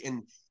traffic.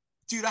 And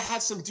dude, I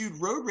had some dude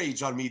road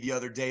rage on me the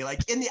other day,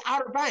 like in the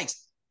Outer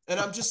Banks, and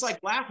I'm just like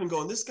laughing,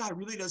 going, "This guy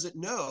really doesn't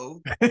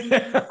know."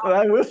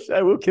 I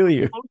will kill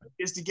you.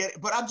 Is to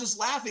get, but I'm just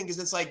laughing because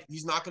it's like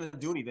he's not going to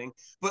do anything.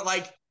 But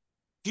like,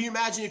 can you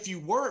imagine if you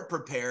weren't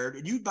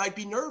prepared? You might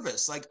be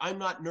nervous. Like, I'm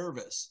not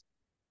nervous.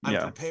 I'm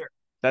prepared.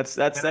 That's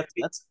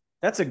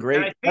a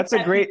great. I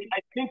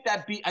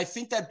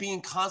think that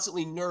being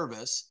constantly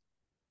nervous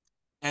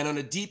and on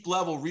a deep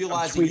level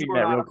realizing. I'm tweeting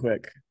that real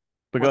quick.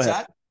 But go ahead.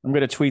 That? I'm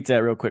going to tweet that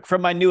real quick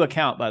from my new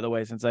account, by the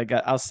way, since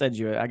I'll send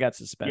you it. I got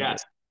suspended.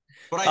 Yes.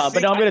 But I'm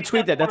going to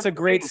tweet that. That's a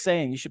great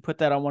saying. You should put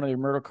that on one of your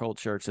murder cult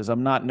shirts.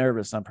 I'm not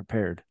nervous. I'm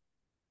prepared.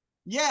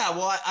 Yeah.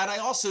 Well, and I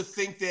also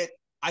think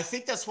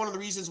that's one of the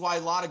reasons why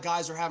a lot of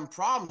guys are having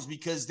problems,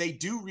 because they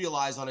do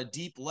realize on a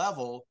deep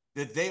level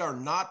that they are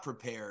not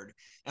prepared.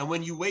 And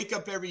when you wake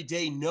up every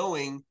day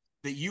knowing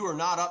that you are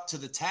not up to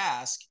the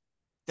task,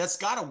 that's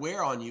got to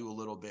wear on you a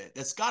little bit.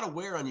 That's got to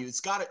wear on you. It's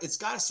got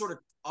to sort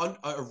of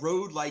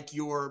erode like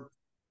your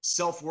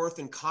self-worth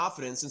and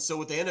confidence. And so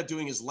what they end up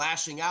doing is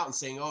lashing out and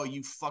saying, "Oh,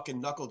 you fucking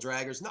knuckle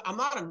draggers." No, I'm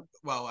not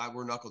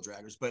we're knuckle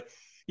draggers, but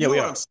you know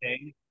what I'm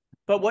saying.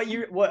 But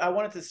what I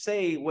wanted to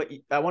say,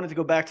 I wanted to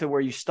go back to where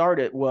you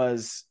started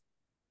was,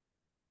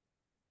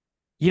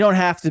 you don't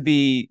have to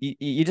be,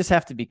 you just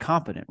have to be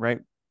competent, right?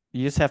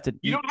 You just have to.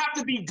 You don't have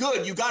to be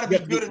good. You got to be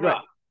good enough.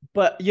 Right.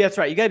 But yeah, that's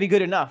right. You got to be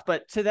good enough.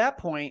 But to that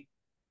point,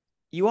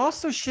 you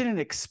also shouldn't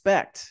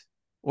expect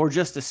or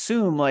just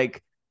assume,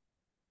 like,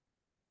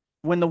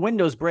 when the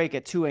windows break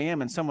at 2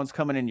 a.m. and someone's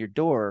coming in your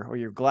door or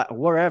your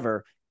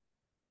wherever,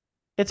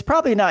 it's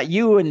probably not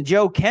you and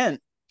Joe Kent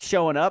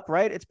showing up,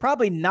 right? It's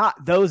probably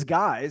not those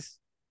guys.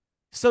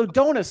 So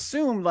don't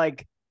assume,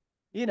 like,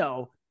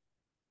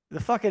 the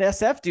fucking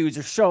SF dudes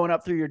are showing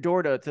up through your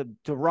door to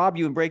rob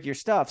you and break your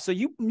stuff. So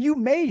you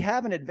may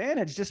have an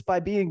advantage just by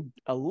being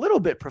a little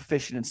bit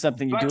proficient in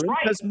something you're doing,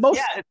 because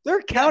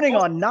they're counting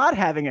on not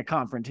having a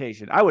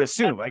confrontation. I would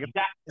assume, like,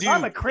 if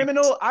I'm a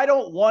criminal, I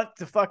don't want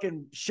to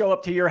fucking show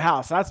up to your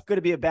house. That's going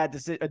to be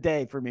a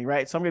day for me,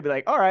 right? So I'm going to be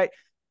like, all right,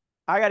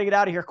 I got to get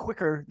out of here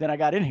quicker than I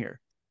got in here.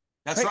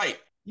 That's right.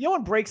 No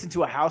one breaks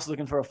into a house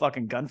looking for a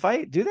fucking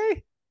gunfight, do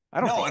they? I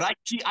don't know. And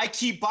I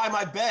keep by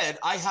my bed.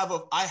 I have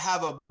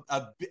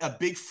a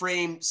big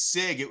frame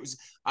SIG. It was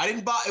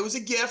a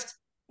gift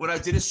when I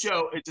did a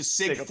show. It's a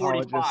SIG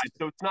 45,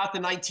 so it's not the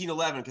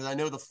 1911, because I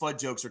know the FUD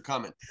jokes are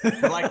coming.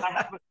 But like,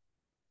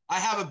 I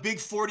have a big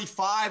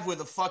 45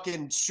 with a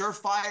fucking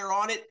Surefire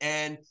on it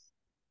and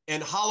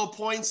hollow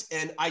points,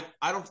 and I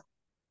don't.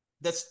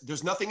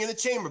 There's nothing in the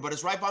chamber, but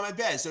it's right by my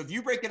bed. So if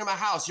you break into my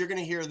house, you're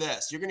gonna hear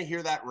this. You're gonna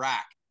hear that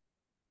rack,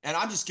 and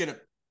I'm just gonna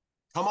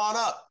come on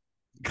up.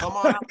 Come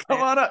on up.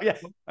 Come on up. Yeah.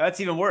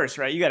 That's even worse,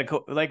 right? You got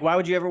to like, why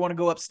would you ever want to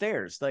go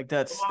upstairs? Like,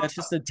 that's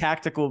just a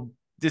tactical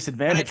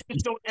disadvantage.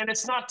 And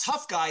it's not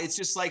tough guy. It's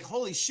just like,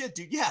 holy shit,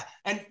 dude. Yeah.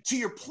 And to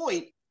your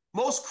point,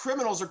 most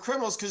criminals are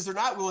criminals because they're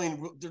not willing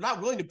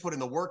to put in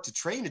the work to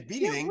train to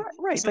be anything.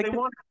 Right. So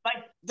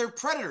they're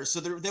predators. So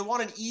they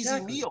want an easy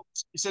meal.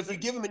 So if you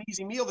give them an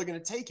easy meal, they're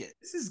going to take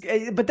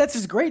it. But that's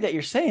just great that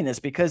you're saying this,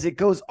 because it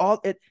goes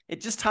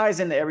it just ties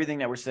into everything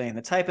that we're saying.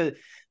 The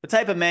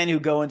type of men who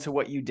go into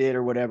what you did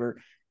or whatever.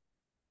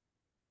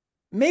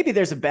 Maybe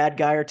there's a bad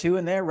guy or two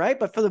in there, right?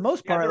 But for the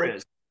most part, there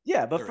is.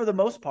 Yeah, but for the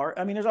most part,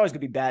 I mean, there's always going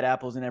to be bad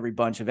apples in every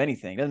bunch of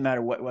anything. It doesn't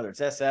matter whether it's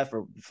SF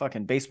or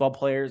fucking baseball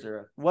players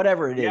or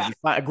whatever it is. Yeah. You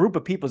find a group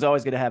of people is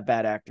always going to have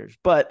bad actors.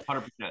 But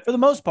 100%. For the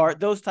most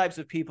part, those types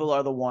of people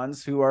are the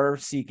ones who are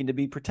seeking to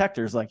be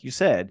protectors, like you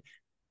said.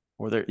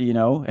 Or they're,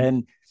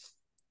 and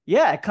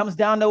yeah, it comes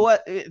down to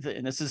what,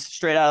 and this is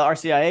straight out of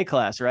RCIA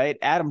class, right?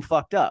 Adam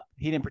fucked up.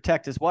 He didn't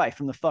protect his wife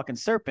from the fucking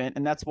serpent.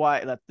 And that's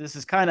why this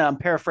is kind of, I'm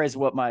paraphrasing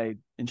what my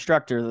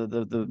instructor,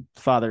 the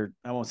father,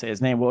 I won't say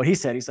his name. Well, he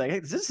said, he's like,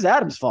 hey, this is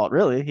Adam's fault,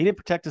 really. He didn't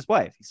protect his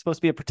wife. He's supposed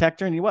to be a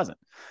protector and he wasn't.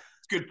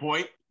 Good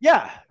point.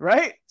 Yeah,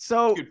 right?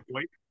 So, good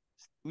point.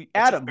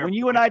 Adam, when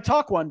you and I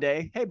talk one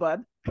day, hey,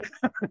 bud.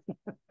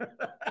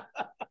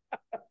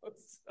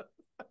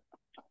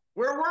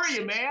 Where were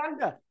you, man?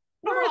 Yeah.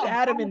 Where is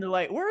Adam in the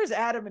where is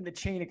Adam in the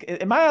chain of,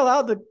 am I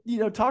allowed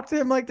to, talk to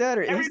him like that?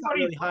 Or he's not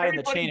really high in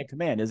the chain of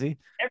command, is he?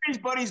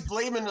 Everybody's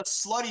blaming the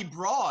slutty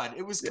broad.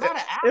 It was kind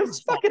of Adam's It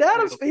was fucking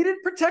Adam's. He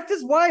didn't protect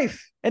his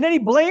wife. And then he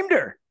blamed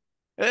her.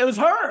 It was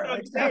her.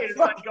 It's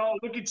like, oh,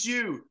 look at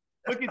you.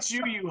 Look at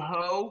you, you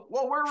hoe.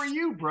 Well, where were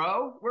you,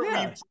 bro? Were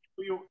you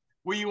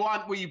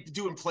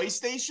doing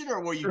PlayStation,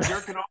 or were you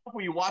jerking off?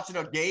 Were you watching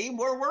a game?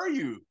 Where were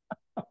you?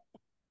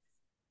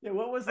 Yeah,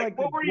 what was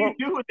what were you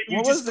doing that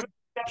you just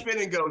step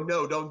in and go,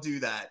 no, don't do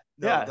that.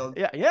 No,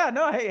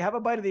 no, hey, have a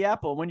bite of the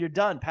apple. When you're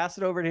done, pass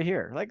it over to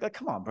here. Like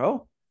come on,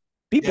 bro.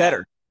 Be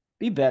better.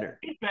 Be better.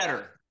 Be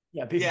better.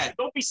 Yeah,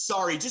 don't be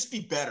sorry. Just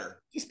be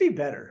better. Just be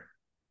better.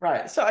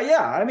 Right. So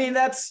I mean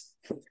that's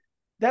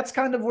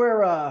kind of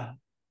where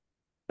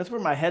that's where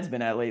my head's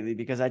been at lately,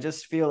 because I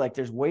just feel like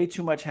there's way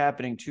too much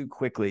happening too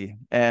quickly.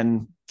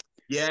 And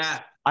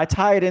I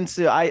tie it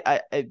into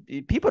I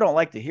people don't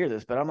like to hear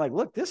this, but I'm like,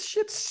 look, this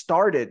shit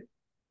started,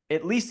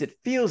 at least it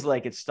feels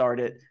like it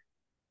started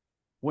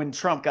when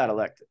Trump got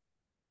elected.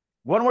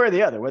 One way or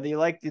the other, whether you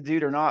like the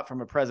dude or not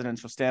from a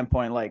presidential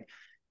standpoint, like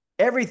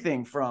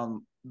everything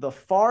from the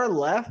far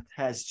left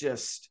has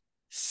just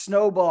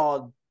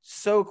snowballed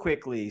so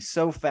quickly,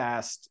 so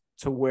fast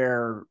to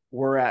where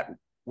we're at,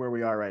 where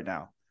we are right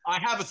now. I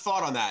have a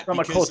thought on that. From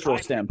a cultural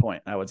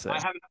standpoint, I would say. I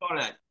have a thought on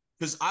that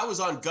because I was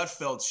on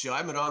Gutfeld's show. I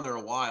haven't been on there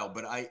a while,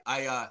 but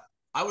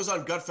I was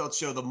on Gutfeld's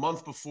show the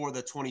month before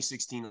the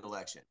 2016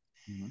 election.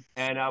 Mm-hmm.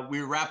 And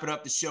we were wrapping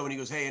up the show, and he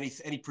goes, hey,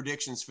 any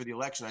predictions for the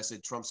election? I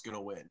said, Trump's going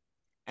to win.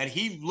 And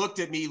he looked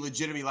at me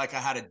legitimately like I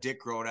had a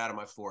dick growing out of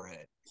my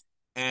forehead.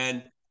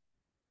 And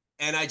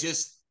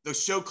the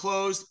show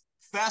closed.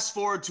 Fast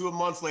forward to a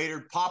month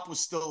later, Pop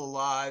was still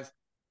alive,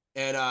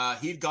 and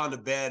he'd gone to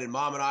bed, and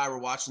Mom and I were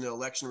watching the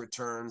election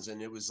returns,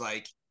 and it was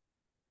like,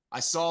 I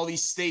saw all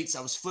these states.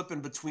 I was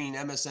flipping between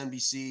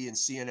MSNBC and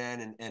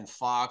CNN and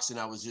Fox, and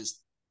I was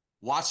just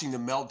watching the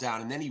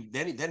meltdown. And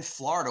then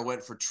Florida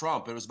went for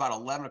Trump. It was about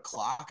 11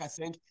 o'clock, I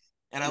think.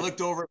 And I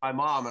looked over at my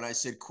mom and I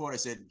said,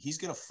 he's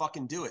going to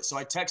fucking do it. So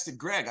I texted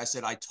Greg. I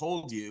said, I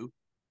told you,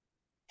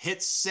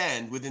 hit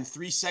send. Within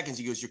 3 seconds,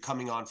 he goes, you're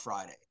coming on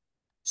Friday.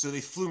 So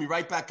they flew me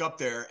right back up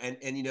there. And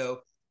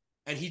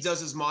he does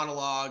his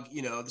monologue,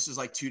 this is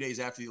like 2 days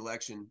after the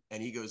election.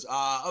 And he goes,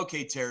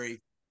 okay,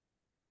 Terry,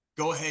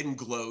 go ahead and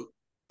gloat.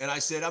 And I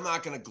said, I'm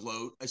not going to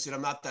gloat. I said,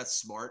 I'm not that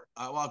smart.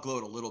 I'll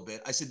gloat a little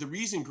bit. I said, the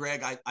reason,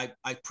 Greg,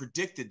 I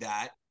predicted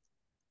that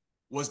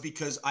was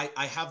because I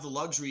have the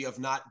luxury of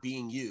not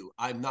being you.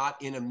 I'm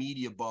not in a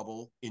media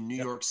bubble in New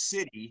York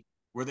City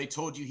where they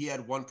told you he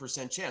had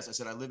 1% chance. I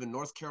said, I live in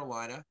North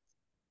Carolina.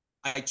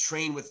 I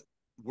train with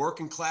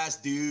working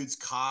class dudes,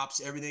 cops,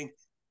 everything.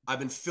 I've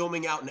been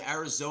filming out in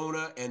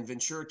Arizona and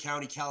Ventura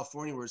County,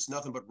 California, where it's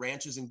nothing but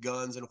ranches and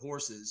guns and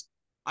horses.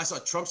 I saw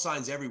Trump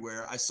signs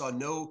everywhere. I saw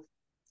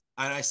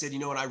and I said,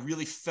 and I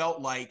really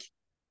felt like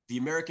the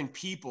American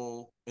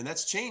people, and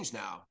that's changed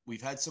now.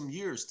 We've had some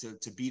years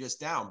to beat us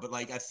down. But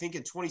I think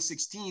in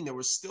 2016, there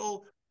was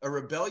still a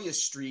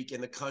rebellious streak in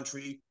the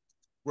country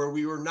where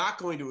we were not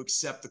going to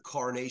accept the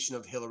coronation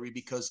of Hillary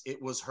because it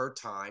was her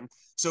time.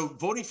 So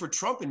voting for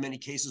Trump in many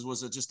cases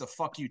was just a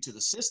fuck you to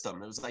the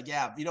system. It was like,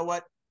 yeah, you know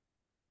what?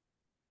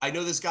 I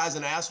know this guy's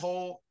an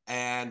asshole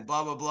and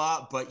blah, blah,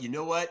 blah. But you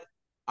know what?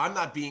 I'm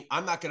not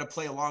going to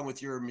play along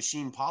with your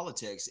machine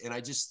politics. And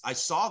I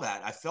saw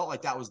that. I felt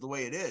like that was the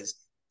way it is.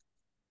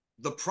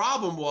 The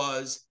problem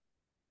was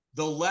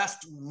the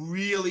left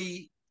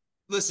really,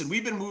 listen,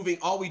 we've been moving,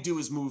 all we do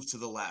is move to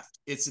the left.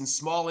 It's in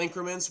small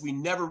increments.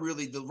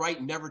 The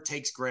right never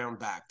takes ground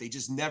back. They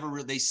just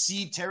they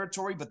cede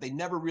territory, but they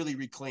never really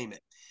reclaim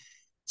it.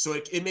 So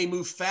it may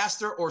move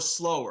faster or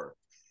slower.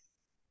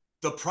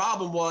 The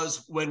problem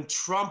was when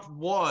Trump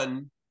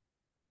won,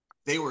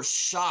 they were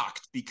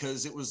shocked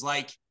because it was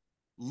like,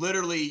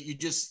 literally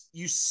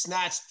you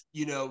snatched,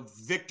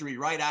 victory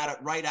right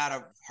out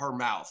of her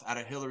mouth, out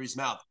of Hillary's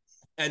mouth.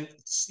 And,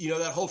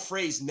 that whole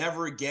phrase,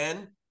 never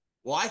again.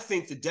 Well, I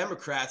think the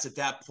Democrats at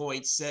that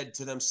point said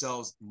to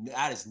themselves,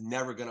 that is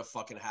never going to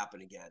fucking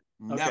happen again.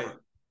 Never. Okay.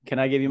 Can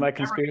I give you my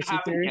conspiracy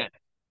theory? Again.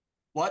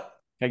 What?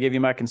 Can I give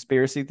you my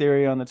conspiracy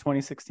theory on the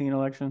 2016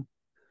 election?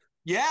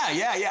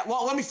 Yeah.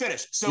 Well, let me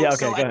finish. Go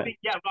ahead.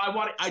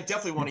 I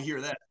definitely want to hear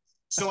that.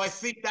 So I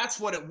think that's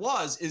what it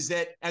was,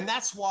 and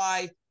that's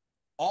why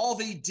all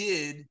they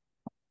did.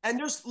 And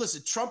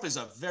listen, Trump is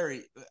a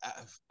very,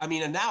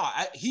 and now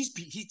he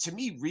to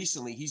me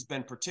recently, he's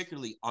been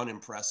particularly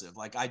unimpressive.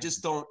 Like, I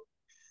just don't,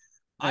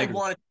 I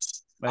wanted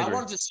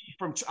to see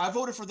I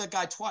voted for that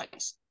guy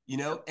twice,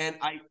 and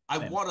I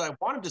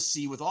wanted to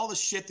see, with all the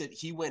shit that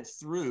he went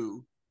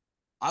through,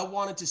 I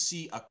wanted to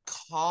see a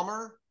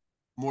calmer,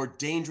 more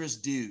dangerous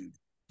dude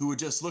who would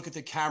just look at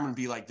the camera and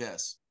be like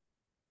this.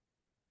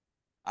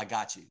 I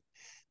got you.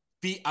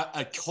 Be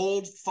a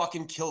cold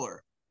fucking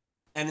killer.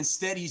 And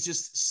instead,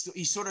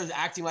 he's sort of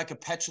acting like a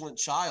petulant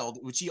child,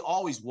 which he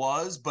always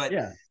was. But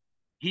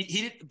he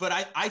did. But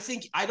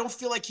I don't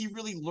feel like he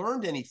really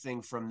learned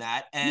anything from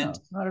that. And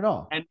no, not at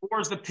all. And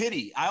more's the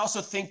pity. I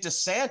also think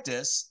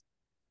DeSantis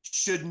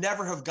should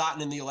never have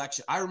gotten in the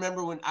election. I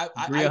remember when I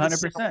agree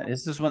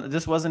 100%.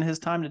 This wasn't his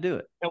time to do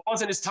it. It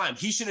wasn't his time.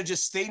 He should have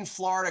just stayed in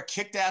Florida,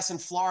 kicked ass in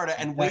Florida,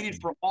 and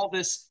waited for all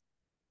this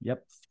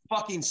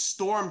fucking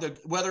storm to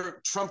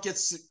whether Trump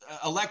gets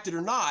elected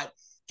or not.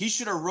 He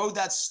should have rode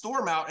that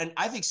storm out, and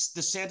I think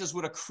DeSantis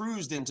would have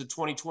cruised into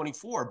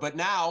 2024. But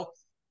now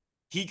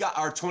he got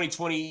our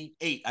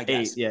 2028, I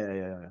guess.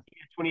 Yeah.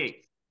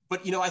 28.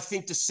 But, I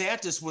think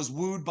DeSantis was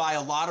wooed by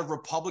a lot of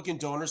Republican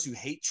donors who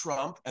hate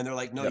Trump, and they're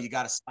like, no, you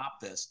got to stop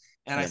this.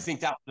 And I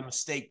think that was a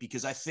mistake,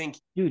 because I think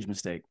huge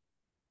mistake.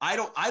 I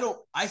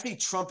think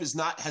Trump has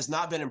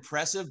not been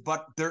impressive,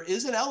 but there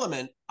is an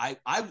element.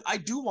 I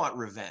do want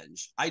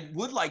revenge. I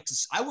would like to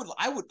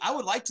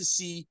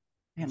see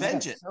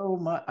vengeance.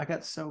 I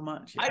got so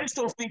much. I just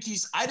don't think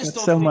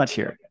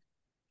here.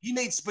 He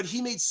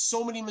made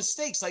so many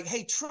mistakes. Like,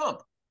 hey,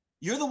 Trump,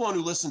 you're the one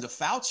who listened to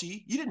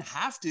Fauci. You didn't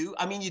have to.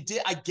 I mean, you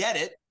did. I get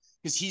it,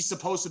 because he's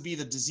supposed to be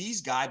the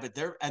disease guy, but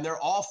they're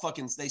all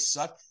fucking, they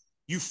suck.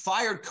 You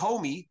fired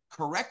Comey,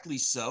 correctly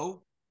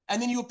so, and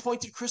then you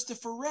appointed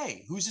Christopher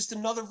Wray, who's just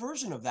another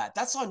version of that.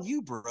 That's on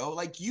you, bro.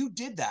 Like, you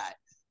did that.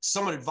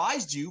 Someone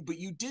advised you, but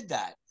you did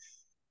that.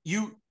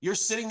 You're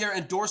sitting there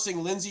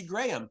endorsing Lindsey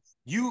Graham.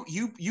 You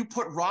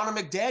put Ronna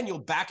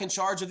McDaniel back in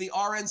charge of the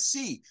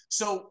RNC.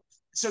 So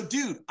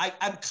dude,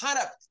 I'm kind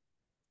of,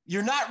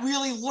 you're not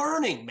really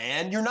learning,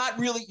 man. You're not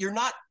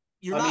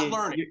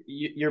learning.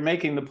 You're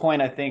making the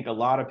point. I think a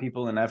lot of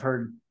people, and I've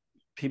heard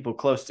people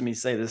close to me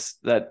say this,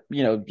 that,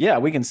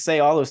 we can say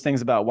all those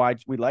things about why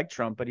we like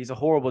Trump, but he's a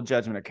horrible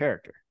judgment of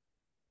character.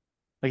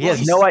 Like, he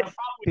has no idea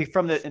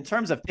in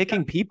terms of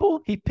picking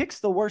people, he picks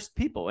the worst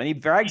people, and he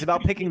brags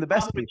about picking the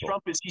best people.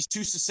 Trump he's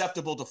too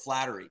susceptible to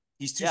flattery.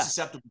 He's too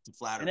susceptible to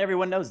flattery. And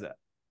everyone knows that.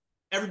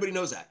 Everybody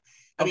knows that.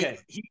 I mean,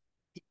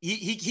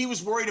 he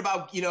was worried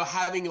about,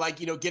 having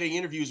getting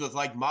interviews with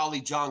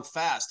Molly Jong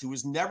Fast, who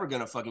was never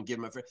going to fucking give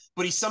him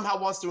but he somehow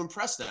wants to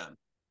impress them.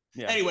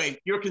 Yeah. Anyway,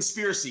 your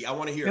conspiracy, I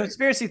want to hear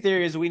conspiracy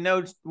theory is we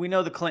know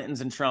the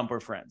Clintons and Trump are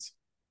friends.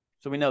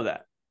 So we know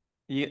that.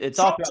 It's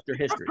all throughout their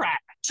history.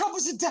 Trump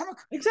was a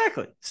Democrat.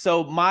 Exactly.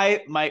 So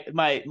my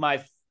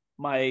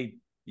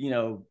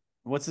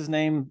what's his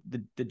name?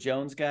 The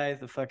Jones guy,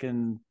 the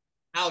fucking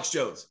Alex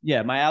Jones.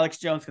 Yeah, my Alex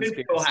Jones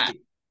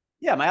conspiracy.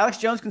 Yeah, my Alex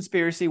Jones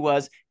conspiracy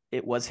was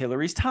it was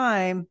Hillary's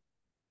time.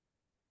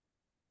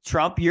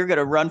 Trump, you're going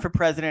to run for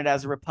president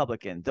as a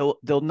Republican.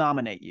 They'll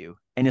nominate you,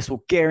 and this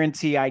will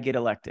guarantee I get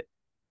elected.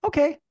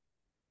 Okay.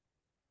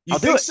 I'll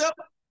do it.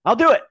 I'll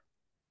do it.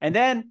 And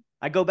then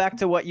I go back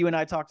to what you and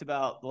I talked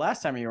about the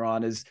last time you were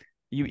on, is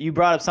you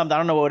brought up something. I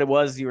don't know what it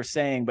was you were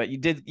saying, but you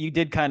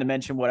did kind of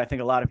mention what I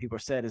think a lot of people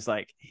said is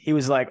he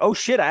was like, oh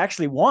shit, I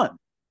actually won.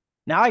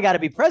 Now I got to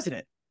be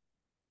president.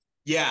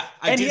 Yeah,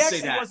 I did say that.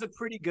 And he actually was a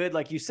pretty good,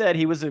 like you said,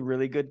 he was a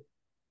really good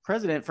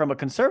president from a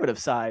conservative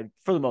side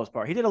for the most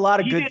part. He did a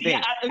lot of good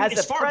things. Yeah,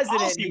 as a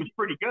president, he was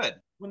pretty good.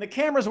 When the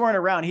cameras weren't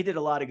around, he did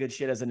a lot of good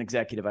shit as an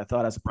executive, I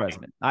thought, as a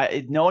president.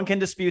 Right. No one can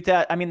dispute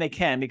that. I mean, they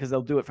can, because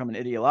they'll do it from an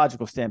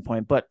ideological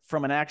standpoint, but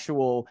from an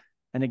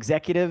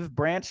executive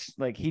branch,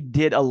 he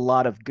did a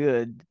lot of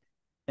good,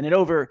 and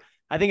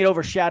I think it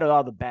overshadowed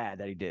all the bad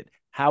that he did.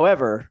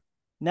 However,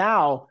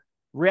 now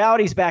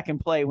reality's back in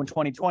play when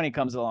 2020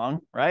 comes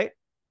along, right?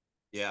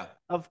 Yeah.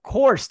 Of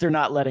course they're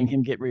not letting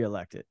him get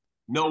reelected.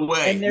 No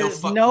way. And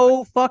there's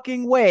no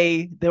fucking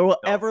way they will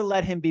ever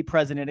let him be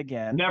president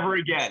again. Never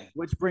again.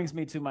 Which brings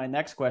me to my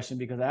next question,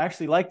 because I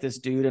actually like this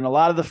dude, and a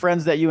lot of the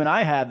friends that you and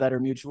I have that are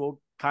mutual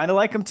kind of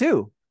like him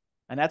too.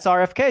 And that's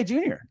RFK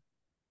Jr.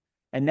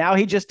 And now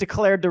he just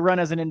declared to run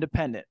as an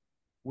independent,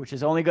 which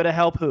is only going to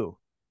help who?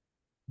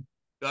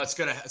 It's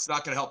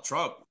not going to help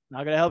Trump.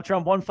 Not going to help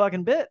Trump one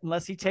fucking bit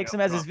unless he takes him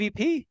as his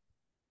VP.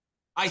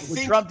 Would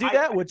Trump do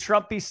that? Would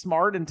Trump be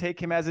smart and take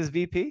him as his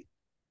VP?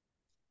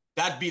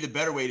 That'd be the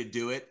better way to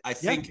do it. I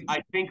think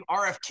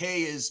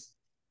RFK is.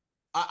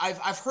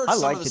 I've heard. I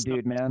like the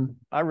dude, man.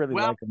 I really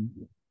like him.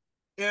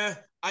 Yeah,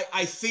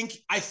 I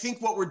think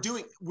what we're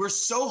doing. We're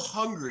so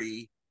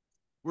hungry.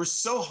 We're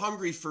so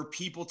hungry for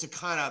people to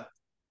kind of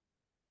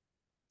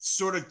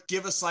sort of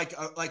give us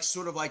a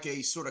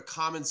sort of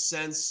common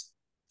sense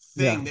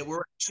thing that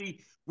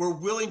we're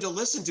willing to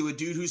listen to a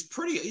dude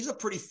he's a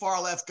pretty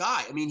far left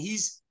guy. I mean,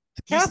 he's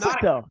Catholic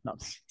though. No.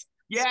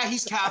 Yeah,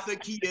 he's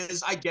Catholic. He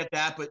is. I get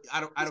that, but I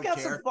don't care. He's got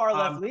some far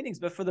left leanings,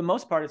 but for the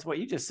most part, it's what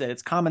you just said.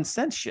 It's common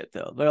sense shit,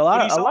 though. There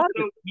are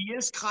he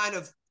is kind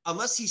of,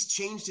 unless he's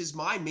changed his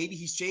mind, maybe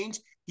he's changed.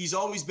 He's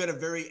always been a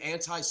very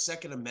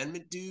anti-Second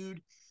Amendment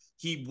dude.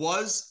 He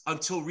was,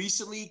 until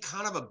recently,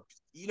 kind of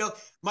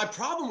my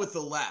problem with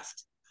the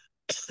left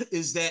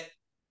is that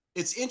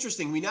it's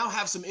interesting. We now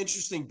have some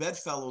interesting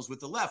bedfellows with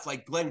the left,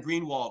 like Glenn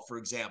Greenwald, for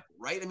example,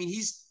 right? I mean,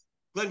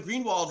 Glenn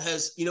Greenwald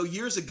has,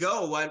 years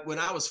ago when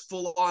I was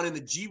full on in the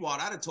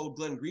GWAD, I'd have told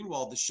Glenn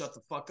Greenwald to shut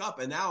the fuck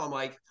up. And now I'm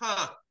like,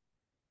 But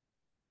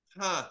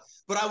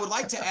I would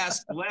like to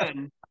ask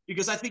Glenn,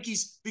 because I think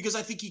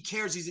he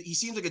cares. He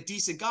seems like a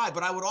decent guy.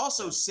 But I would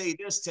also say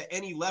this to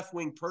any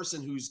left-wing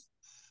person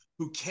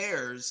who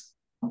cares.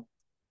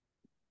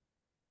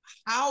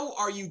 how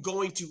are you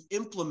going to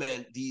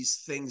implement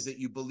these things that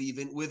you believe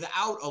in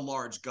without a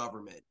large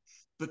government?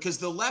 Because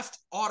the left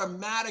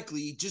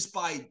automatically, just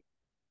by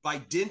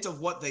dint of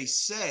what they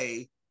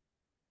say,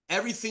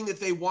 everything that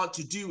they want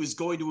to do is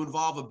going to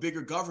involve a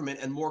bigger government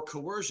and more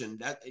coercion.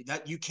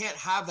 That you can't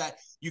have that.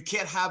 You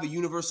can't have a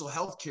universal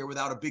health care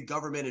without a big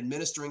government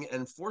administering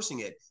and enforcing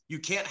it. You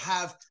can't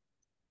have,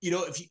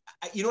 if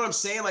you know what I'm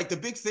saying? Like the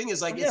big thing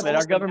is like, but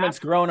our government's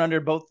grown under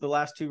both the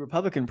last two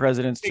Republican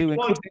presidents too.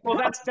 Well,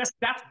 that's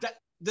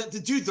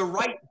the dude, the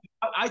right.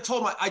 I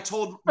told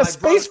my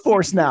Space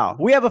Force now.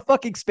 We have a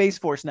fucking Space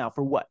Force now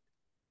for what?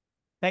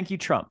 Thank you,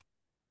 Trump.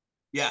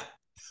 Yeah.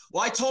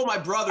 Well, I told my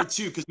brother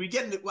too, because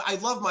I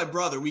love my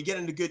brother. We get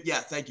into good.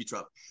 Yeah. Thank you,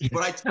 Trump.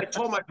 But I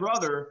told my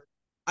brother,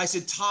 I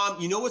said, Tom,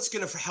 you know what's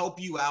going to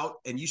help you out?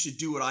 And you should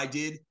do what I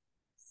did.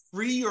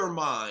 Free your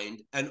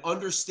mind and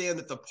understand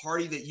that the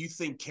party that you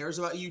think cares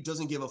about you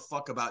doesn't give a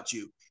fuck about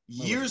you.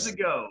 Years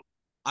ago,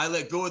 I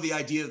let go of the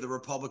idea that the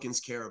Republicans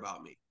care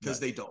about me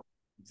because they don't.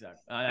 Exactly.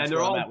 And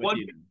they're all one.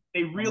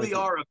 They really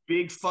are a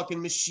big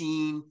fucking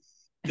machine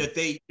that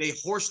they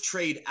horse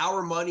trade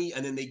our money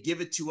and then they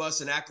give it to us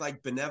and act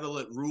like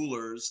benevolent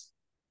rulers.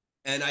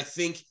 And I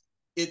think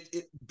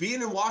it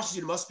being in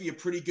Washington must be a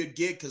pretty good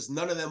gig because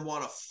none of them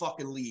want to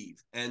fucking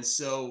leave. And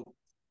so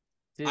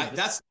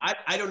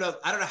I don't know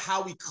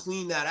how we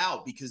clean that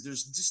out because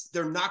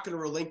they're not going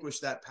to relinquish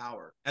that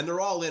power and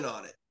they're all in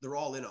on it.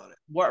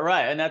 What,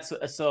 right. And that's,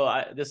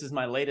 this is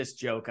my latest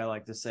joke I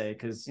like to say,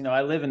 because,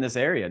 I live in this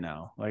area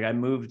now. Like I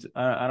moved,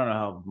 I don't know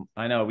how,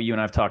 I know you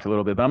and I've talked a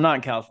little bit, but I'm not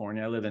in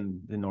California. I live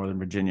in the Northern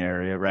Virginia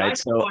area. Right.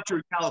 So you're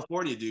in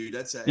California, dude.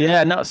 That's it.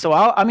 Yeah, no. So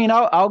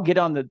I'll get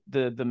on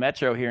the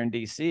metro here in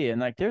DC and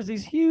like, there's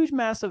these huge,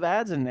 massive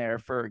ads in there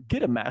for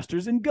get a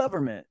master's in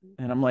government.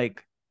 And I'm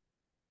like,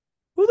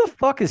 who the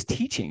fuck is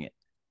teaching it?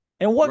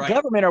 And what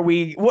government are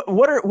we?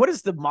 What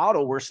is the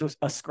model we're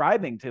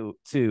ascribing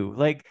to?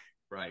 Like,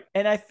 right.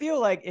 And I feel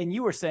like, and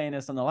you were saying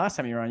this on the last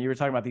time you were on, you were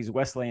talking about these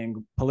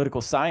Wesleyan political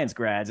science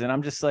grads, and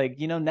I'm just like,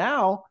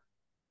 now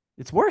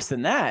it's worse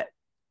than that.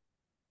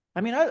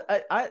 I mean,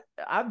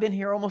 I've been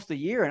here almost a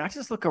year, and I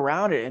just look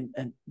around it,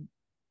 and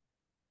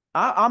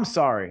I'm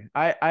sorry,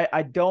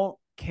 I don't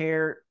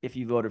care if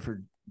you voted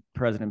for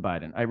President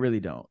Biden. I really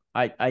don't.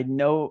 I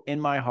know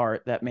in my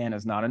heart that man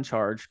is not in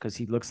charge because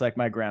he looks like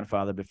my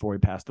grandfather before he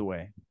passed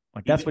away.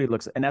 Like that's what he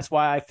looks like. And that's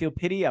why I feel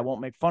pity. I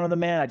won't make fun of the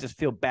man. I just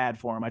feel bad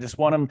for him. I just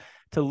want him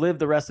to live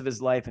the rest of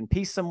his life in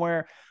peace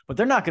somewhere, but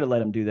they're not going to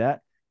let him do that.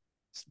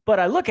 But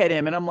I look at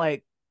him and I'm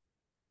like,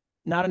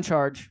 not in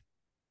charge.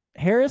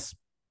 Harris,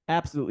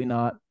 absolutely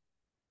not.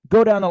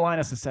 Go down the line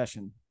of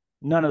secession.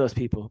 None of those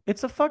people.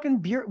 It's a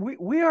fucking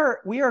we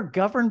are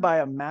governed by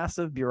a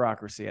massive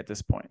bureaucracy at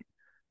this point.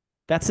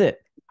 That's it.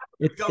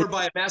 It's governed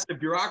by a massive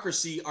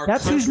bureaucracy.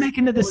 That's who's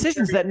making the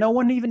decisions that no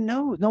one even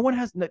knows. No one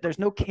has. There's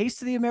no case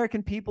to the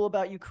American people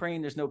about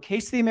Ukraine. There's no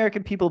case to the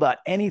American people about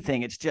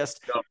anything. It's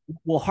just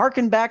we'll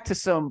harken back to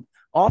some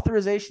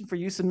authorization for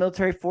use of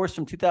military force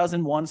from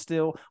 2001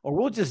 still, or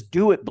we'll just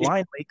do it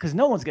blindly because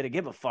no one's going to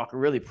give a fuck or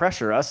really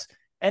pressure us.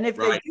 And if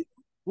they do,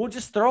 we'll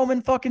just throw them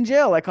in fucking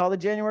jail like all the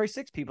January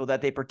 6th people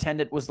that they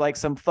pretended was like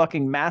some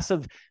fucking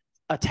massive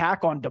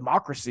attack on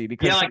democracy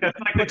because like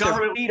the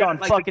government feet on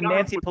fucking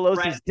Nancy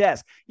Pelosi's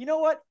desk. You know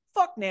what?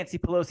 Fuck Nancy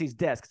Pelosi's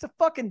desk. It's a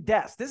fucking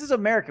desk. This is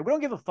America. We don't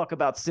give a fuck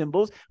about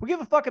symbols. We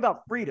give a fuck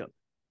about freedom.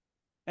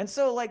 And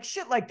so like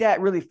shit like that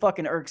really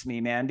fucking irks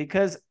me, man,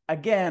 because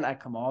again, I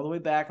come all the way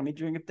back. Let me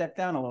bring it back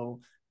down a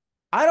little.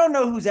 I don't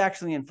know who's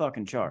actually in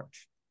fucking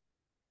charge.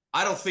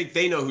 I don't think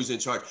they know who's in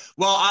charge.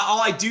 Well, all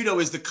I do know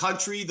is the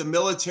country, the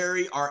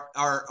military,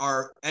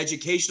 our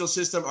educational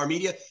system, our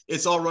media,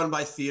 it's all run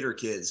by theater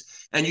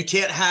kids. And you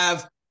can't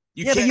have...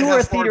 but you were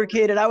a theater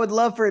kid, and I would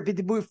love for it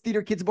to move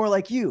theater kids more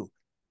like you.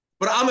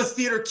 But I'm a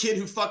theater kid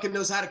who fucking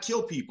knows how to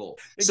kill people.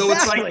 Exactly. So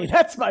it's like...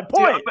 That's my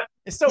point.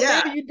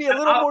 Maybe you'd be a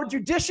little more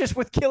judicious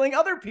with killing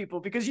other people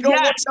because you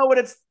don't know what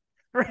it's...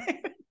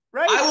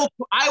 Right?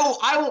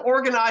 I will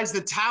organize the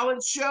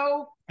talent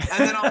show,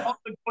 and then I'll also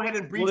go ahead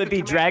and brief. Will it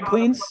be drag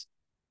queens?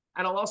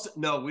 And I'll also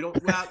we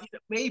don't. Well,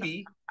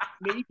 maybe,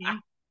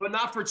 but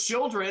not for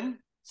children.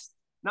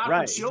 Not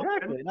for children.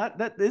 Exactly. Not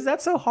that. Is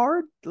that so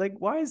hard? Like,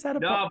 why is that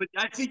a problem? No,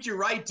 but I think you're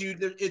right,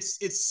 dude.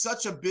 It's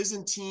such a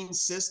Byzantine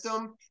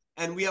system,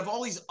 and we have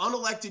all these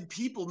unelected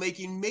people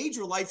making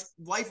major life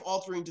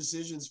altering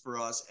decisions for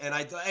us,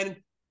 and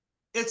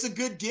it's a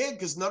good gig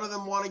because none of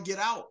them want to get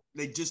out.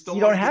 They just don't.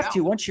 You don't have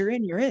to. Once you're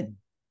in, you're in.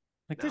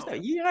 Like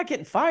you're not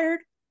getting fired.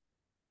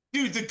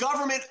 Dude, the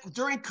government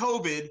during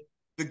COVID,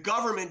 the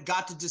government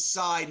got to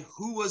decide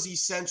who was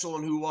essential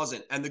and who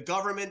wasn't. And the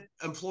government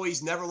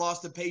employees never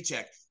lost a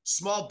paycheck.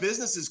 Small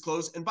businesses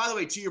closed. And by the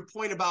way, to your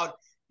point about,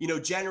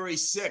 January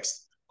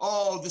 6th,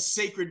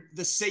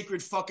 the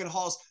sacred fucking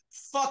halls.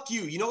 Fuck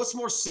you. You know what's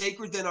more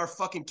sacred than our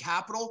fucking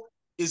Capitol?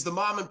 Is the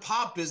mom and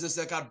pop business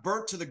that got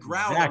burnt to the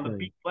ground on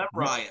the BLM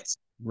riots.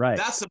 Right.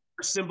 That's the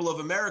symbol of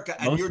America.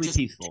 And mostly you're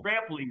just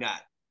trampling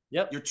that.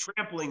 Yep. You're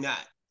trampling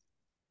that.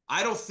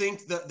 I don't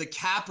think that the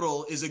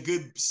Capitol is a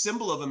good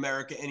symbol of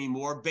America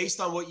anymore based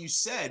on what you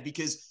said,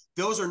 because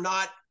those are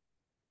not,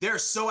 they're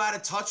so out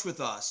of touch with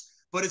us.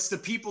 But it's the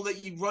people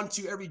that you run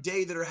to every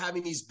day that are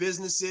having these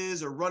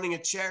businesses or running a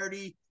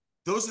charity.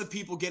 Those are the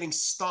people getting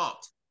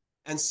stomped.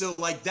 And so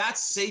like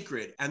that's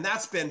sacred. And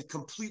that's been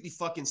completely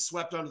fucking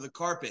swept under the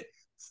carpet.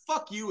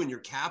 Fuck you and your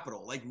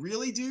capital. Like,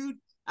 really, dude?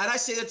 And I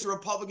say that to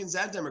Republicans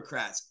and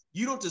Democrats.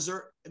 You don't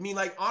deserve, I mean,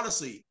 like,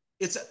 honestly,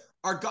 it's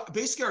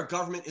basically our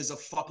government is a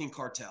fucking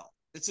cartel.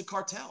 It's a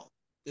cartel.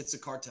 It's a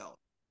cartel.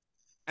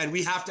 And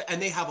we have to,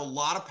 and they have a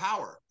lot of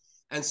power.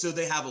 And so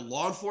they have a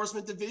law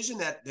enforcement division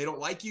that they don't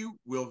like you,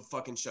 we'll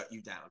fucking shut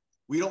you down.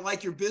 We don't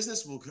like your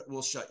business,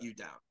 we'll shut you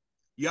down.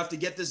 You have to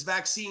get this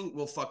vaccine,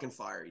 we'll fucking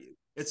fire you.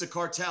 It's a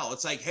cartel.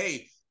 It's like,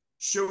 hey,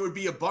 sure would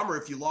be a bummer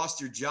if you lost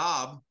your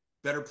job,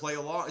 better play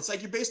along. It's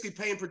like you're basically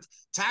paying for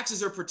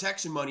taxes or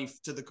protection money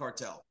to the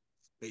cartel,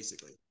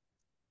 basically.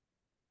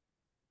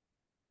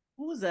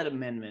 What was that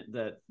amendment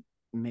that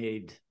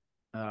made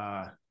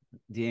the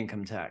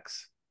income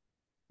tax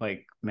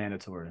like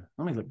mandatory?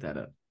 Let me look that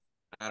up.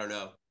 I don't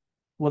know.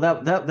 Well,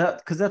 that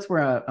because that's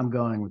where I'm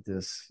going with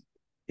this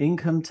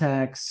income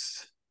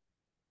tax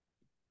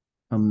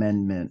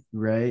amendment,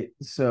 right?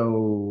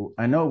 So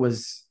I know it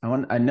was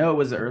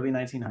the early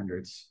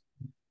 1900s.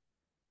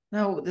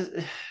 No,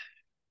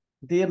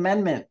 the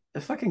amendment.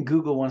 The fucking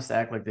Google wants to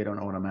act like they don't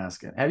know what I'm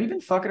asking. Have you been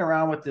fucking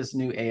around with this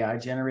new AI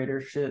generator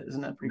shit?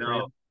 Isn't that pretty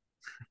crazy?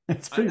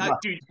 It's pretty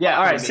dude, yeah.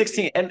 All right,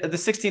 16 and the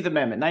 16th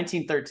Amendment,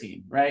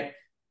 1913, right?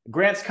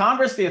 Grants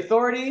Congress the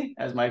authority,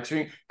 as my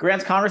extreme,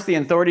 grants Congress the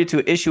authority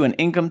to issue an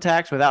income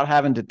tax without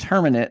having to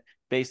determine it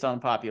based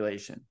on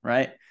population,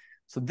 right?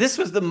 So this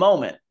was the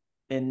moment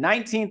in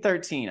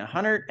 1913,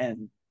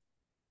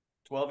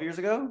 112 years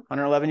ago,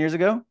 111 years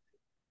ago,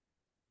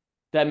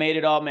 that made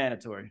it all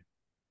mandatory.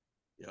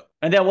 Yep.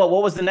 And then what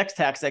was the next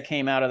tax that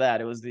came out of that?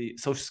 It was the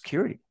Social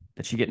Security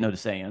that you get no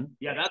say in.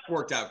 Yeah, that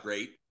worked out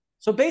great.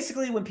 So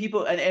basically, when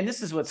people and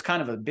this is what's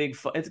kind of a big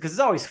because it's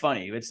always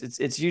funny.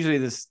 It's usually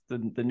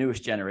the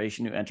newest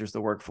generation who enters the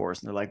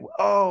workforce and they're like,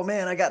 oh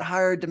man, I got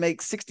hired to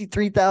make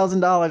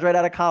 $63,000 right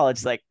out of college.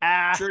 It's like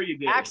sure you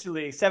did.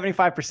 Actually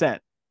 75%.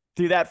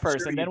 Do that first,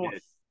 sure and then we'll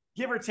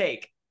give or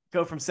take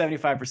go from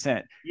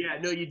 75%. Yeah,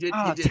 no, you did.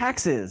 You did.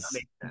 Taxes.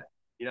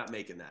 You're not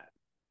making that.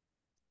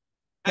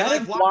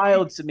 That is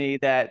wild to me.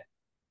 That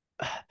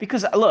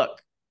because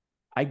look.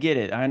 I get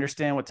it. I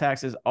understand what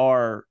taxes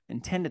are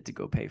intended to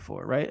go pay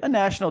for, right? A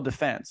national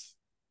defense.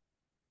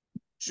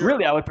 Sure.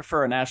 Really, I would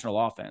prefer a national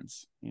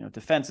offense. You know,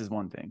 defense is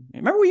one thing.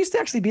 Remember, we used to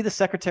actually be the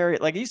secretary,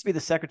 like it used to be the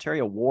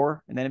Secretary of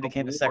War, and then it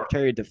became the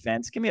Secretary of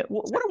Defense. Give me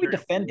what are we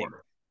defending?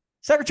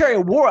 Secretary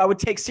of War, I would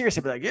take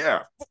seriously. Be like,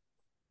 yeah,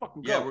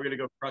 fucking go. Yeah, we're gonna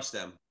go crush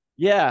them.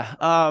 Yeah.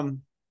 But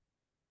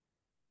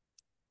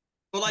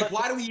like,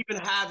 why do we even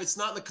have? It's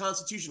not in the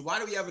Constitution. Why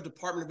do we have a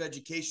Department of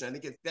Education? I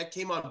think that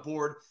came on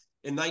board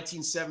in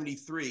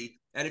 1973,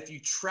 and if you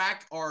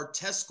track our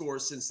test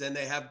scores since then,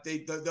 they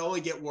only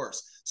get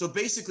worse. So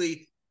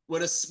basically,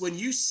 when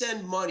you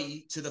send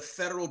money to the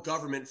federal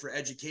government for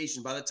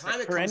education, by the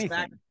time it comes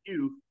back to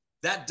you,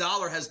 that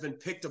dollar has been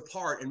picked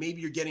apart, and maybe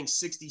you're getting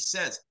 60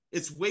 cents.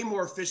 It's way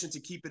more efficient to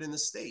keep it in the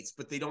states,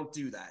 but they don't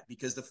do that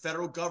because the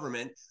federal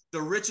government,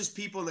 the richest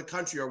people in the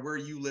country, are where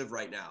you live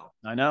right now.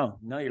 I know.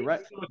 No, you're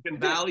right. Silicon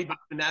Valley, but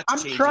that's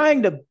I'm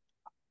trying to.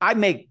 I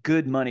make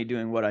good money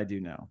doing what I do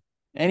now.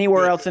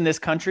 Anywhere else in this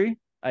country,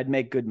 I'd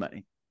make good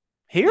money.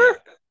 Here?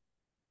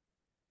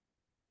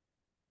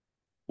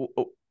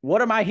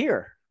 What am I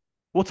here?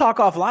 We'll talk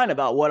offline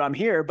about what I'm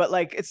here, but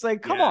like, it's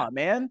like, come on,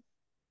 man.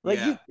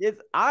 Like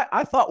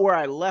I thought where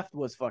I left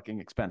was fucking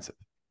expensive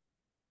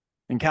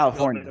in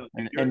California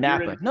and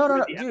Napa.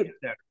 No, dude.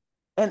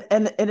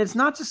 And it's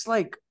not just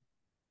like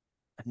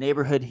a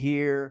neighborhood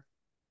here,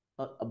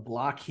 a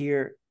block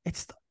here.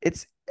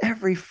 It's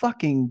every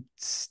fucking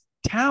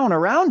town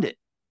around it.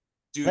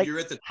 Dude, like, you're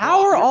at the top.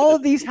 How are all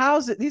of these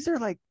houses? These are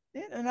like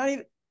not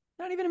even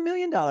 $1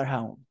 million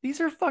home. These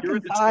are fucking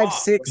 $5,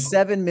 $6,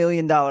 $7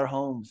 million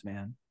homes,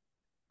 man.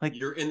 Like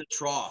you're in the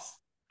trough.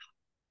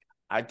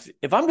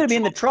 If I'm gonna be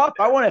in the trough,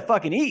 I want to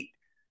fucking eat.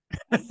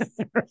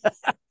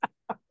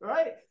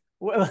 Right?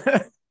 Well,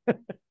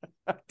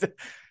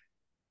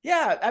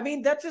 yeah, I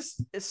mean that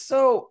just is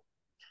so.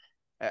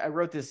 I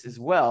wrote this as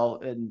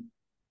well, and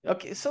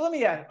okay, so let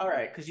me ask. All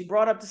right, because you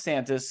brought up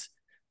DeSantis.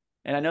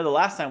 And I know the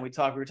last time we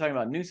talked, we were talking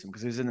about Newsom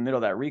because he was in the middle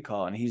of that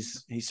recall, and he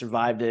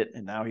survived it,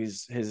 and now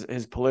his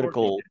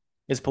political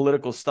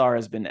star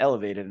has been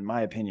elevated, in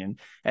my opinion.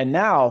 And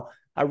now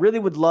I really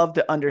would love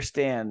to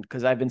understand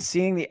because I've been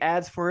seeing the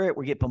ads for it.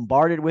 We get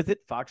bombarded with it.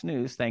 Fox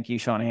News, thank you,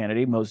 Sean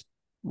Hannity, most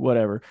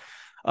whatever.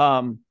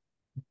 And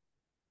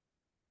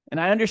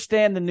I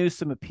understand the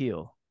Newsom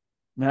appeal.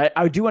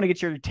 I do want to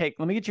get your take.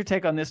 Let me get your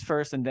take on this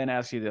first and then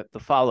ask you the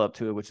follow-up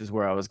to it, which is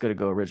where I was going to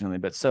go originally.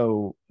 But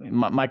so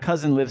my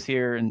cousin lives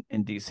here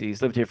in D.C.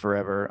 He's lived here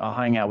forever. I'll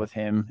hang out with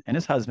him and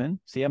his husband.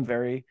 See, I'm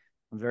very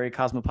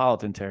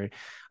cosmopolitan, Terry.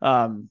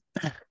 So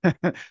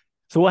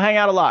we'll hang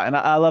out a lot, and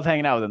I love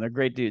hanging out with them. They're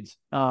great dudes.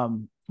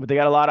 But they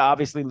got a lot of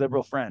obviously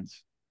liberal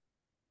friends.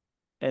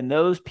 And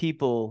those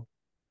people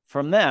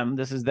from them,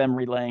 this is them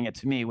relaying it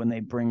to me when they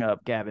bring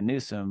up Gavin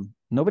Newsom.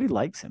 Nobody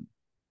likes him.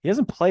 He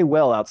doesn't play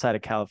well outside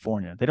of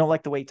California. They don't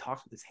like the way he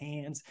talks with his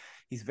hands.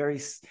 He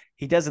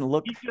doesn't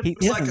look. He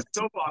looks like a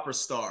soap opera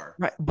star.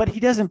 Right, but he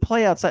doesn't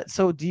play outside.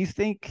 So do you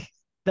think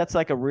that's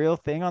like a real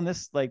thing on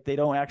this? Like they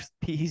don't actually,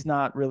 he's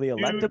not really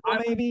electable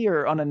maybe,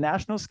 or on a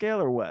national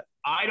scale, or what?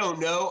 I don't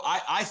know.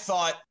 I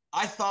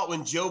thought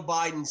when Joe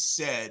Biden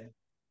said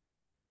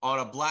on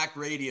a black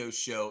radio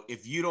show,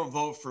 if you don't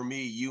vote for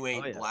me, you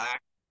ain't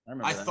black.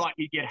 I thought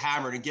he'd get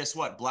hammered. And guess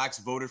what? Blacks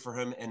voted for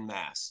him en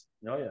masse.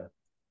 Oh, yeah.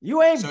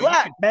 You ain't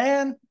black,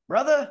 man,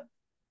 brother.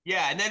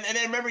 Yeah, and then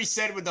remember he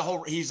said with the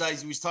whole he was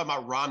talking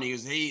about Romney. He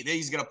was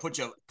he's gonna put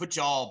you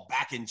all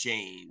back in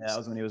chains. Yeah, that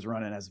was when he was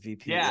running as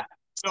VP. Yeah.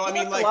 So I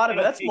mean, like a lot of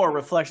it. That's more a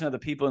reflection of the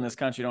people in this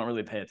country don't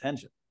really pay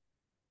attention.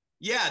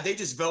 Yeah, they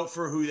just vote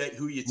for who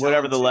you tell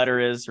whatever the letter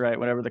is, right?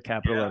 Whatever the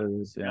capital letter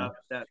is. Yeah.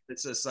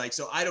 It's just like,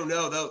 so I don't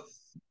know though.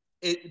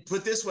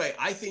 Put this way,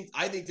 I think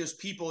there's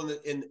people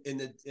in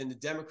the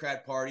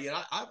Democrat Party, and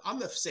I'm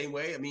the same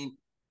way. I mean,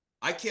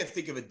 I can't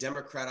think of a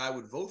Democrat I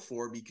would vote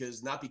for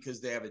not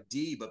because they have a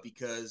D, but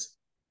because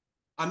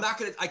I will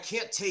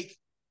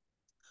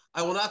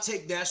not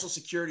take national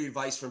security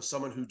advice from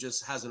someone who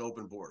just has an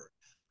open border.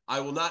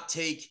 I will not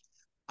take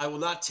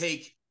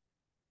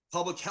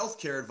public health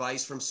care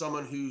advice from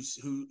someone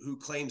who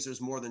claims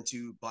there's more than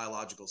two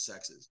biological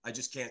sexes. I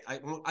just can't.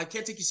 I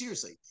can't take you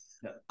seriously.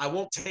 No. I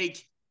won't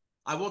take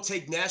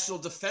national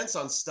defense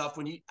on stuff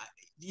when you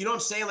know what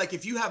I'm saying? Like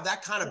if you have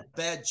that kind of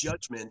bad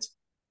judgment,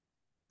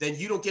 then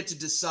you don't get to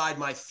decide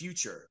my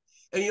future.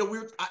 And, you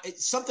know,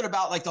 something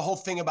about like the whole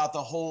thing about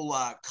the whole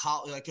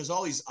like there's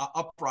all these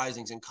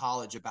uprisings in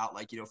college about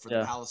like, you know, for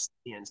the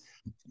Palestinians,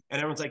 and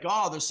everyone's like,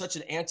 oh, there's such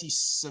an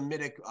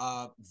anti-Semitic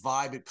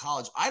vibe at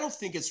college. I don't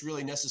think it's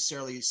really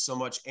necessarily so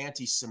much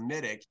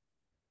anti-Semitic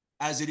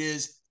as it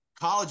is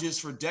colleges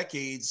for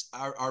decades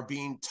are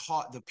being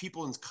taught, the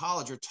people in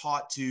college are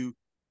taught to,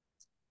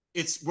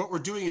 it's what we're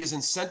doing is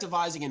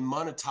incentivizing and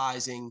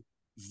monetizing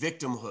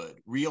victimhood,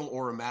 real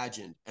or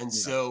imagined. And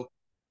so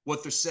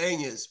what they're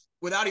saying is,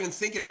 without even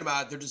thinking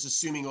about it, they're just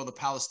assuming, oh, the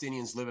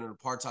Palestinians live in an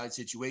apartheid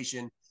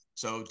situation,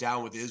 so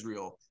down with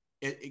Israel.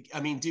 I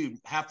mean, dude,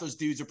 half those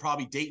dudes are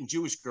probably dating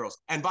Jewish girls.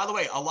 And by the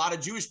way, a lot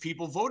of Jewish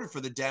people voted for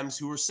the Dems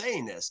who are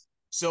saying this.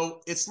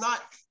 So it's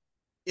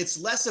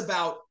less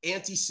about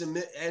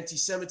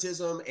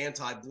anti-Semitism,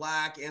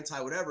 anti-Black,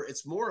 anti-whatever.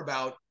 It's more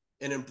about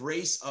an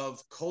embrace of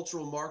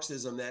cultural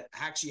Marxism that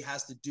actually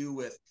has to do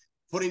with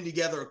putting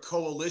together a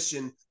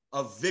coalition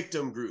of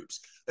victim groups.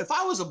 If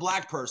I was a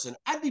Black person,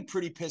 I'd be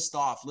pretty pissed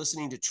off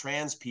listening to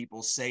trans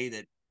people say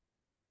that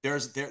they're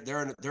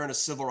in a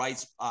civil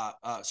rights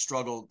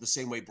struggle the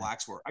same way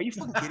Blacks were. Are you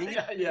fucking kidding me?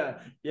 Yeah.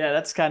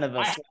 That's kind of.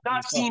 I have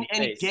not seen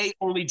any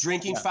gay-only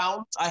drinking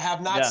fountains. I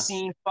have not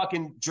seen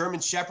fucking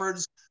German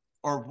shepherds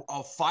or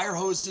fire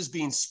hoses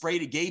being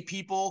sprayed at gay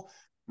people.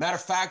 Matter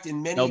of fact,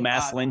 in many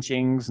mass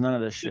lynchings, none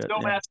of this shit. No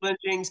mass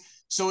lynchings.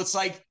 So it's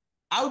like,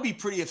 I would be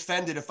pretty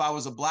offended if I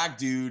was a Black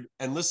dude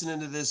and listening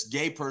to this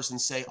gay person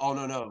say, "Oh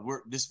no,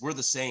 we're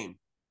the same.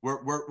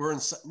 We're in."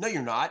 No,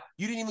 you're not.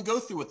 You didn't even go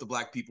through what the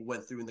Black people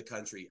went through in the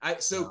country.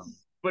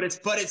 But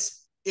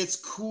it's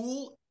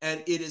cool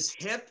and it is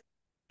hip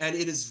and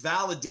it is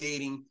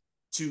validating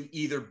to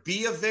either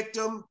be a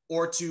victim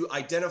or to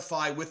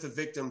identify with the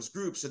victims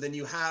group. So then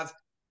you have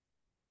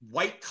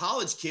white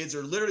college kids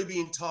are literally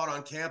being taught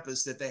on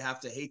campus that they have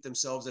to hate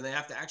themselves and they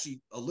have to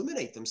actually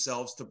eliminate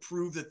themselves to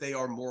prove that they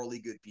are morally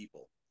good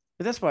people.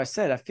 But that's why I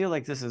said, I feel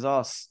like this is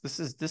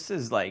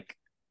like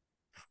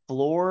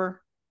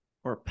floor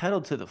or pedal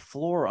to the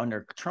floor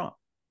under Trump.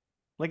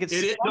 Like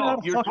you're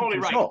totally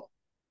right.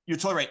 You're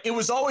totally right. It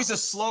was always the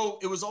slow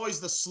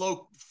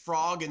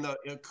frog and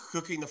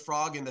cooking the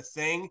frog in the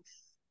thing.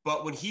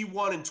 But when he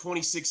won in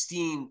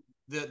 2016,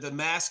 the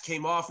mask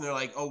came off and they're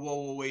like, oh,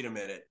 whoa, wait a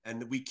minute.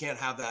 And we can't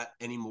have that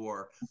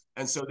anymore.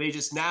 And so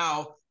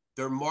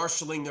they're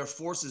marshaling their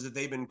forces that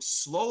they've been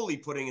slowly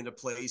putting into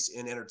place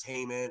in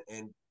entertainment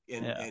and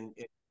in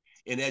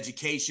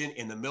education,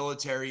 in the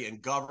military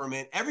and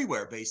government,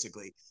 everywhere,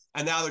 basically.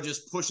 And now they're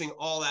just pushing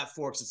all that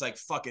force. It's like,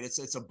 fuck it.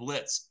 It's a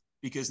blitz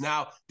because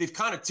now they've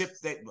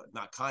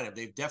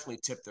they've definitely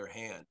tipped their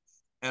hand.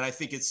 And I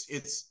think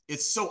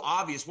it's so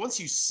obvious once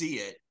you see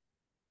it.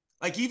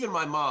 Like even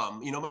my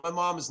mom, you know, my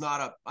mom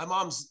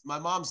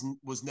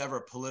was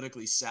never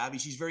politically savvy.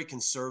 She's very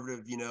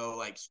conservative, you know,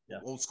 like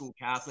old school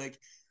Catholic.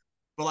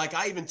 But like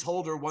I even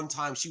told her one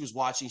time she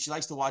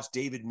likes to watch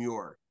David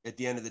Muir at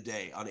the end of the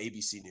day on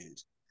ABC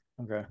News.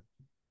 Okay.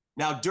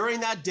 Now, during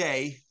that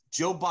day,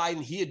 Joe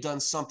Biden, he had done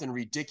something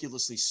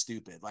ridiculously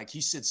stupid. Like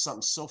he said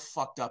something so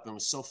fucked up and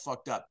was so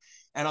fucked up.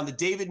 And on the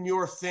David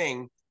Muir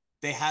thing,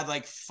 they had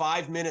like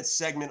 5-minute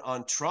segment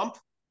on Trump.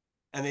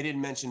 And they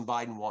didn't mention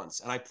Biden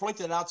once. And I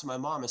pointed out to my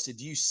mom, I said,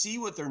 do you see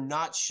what they're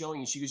not showing?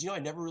 And she goes, you know, I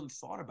never really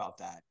thought about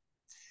that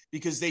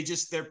because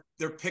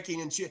they're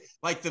picking and shit.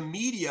 Like the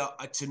media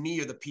to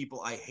me are the people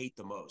I hate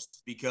the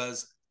most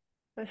because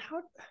they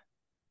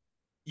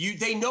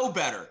know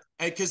better.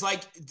 And cause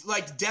like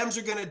Dems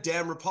are going to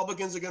Dem,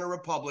 Republicans are going to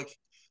Republic.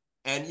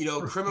 And,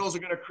 criminals are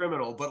going to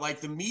criminal. But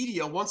like the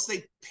media, once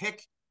they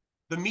pick,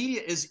 the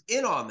media is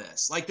in on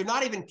this. Like they're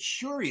not even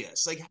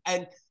curious. Like,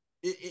 and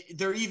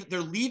they're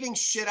leaving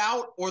shit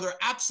out, or they're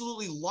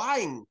absolutely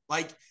lying.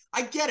 Like,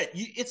 I get it.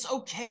 It's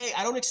okay.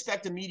 I don't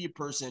expect a media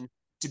person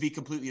to be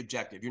completely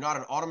objective. You're not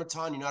an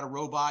automaton. You're not a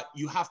robot.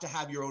 You have to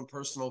have your own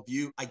personal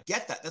view. I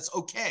get that. That's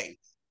okay.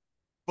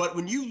 But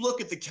when you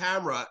look at the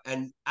camera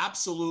and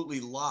absolutely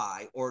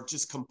lie, or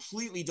just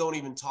completely don't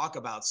even talk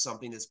about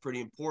something that's pretty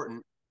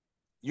important,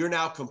 you're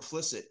now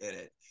complicit in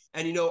it.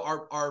 And,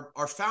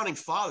 our founding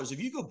fathers,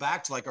 if you go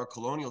back to like our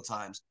colonial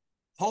times,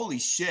 holy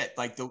shit,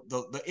 like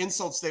the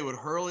insults they would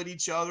hurl at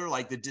each other,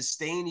 like the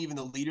disdain even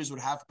the leaders would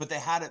have, but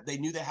they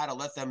knew they had to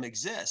let them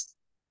exist.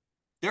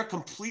 They're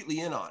completely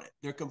in on it.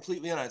 They're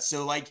completely in on it.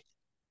 So like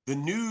the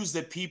news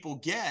that people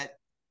get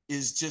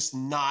is just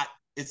not,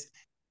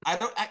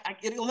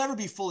 it'll never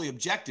be fully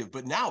objective,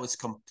 but now it's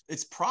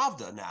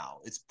Pravda now.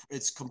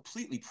 It's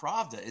completely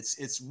Pravda.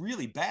 It's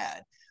really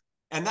bad.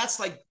 And that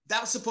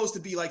was supposed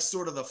to be like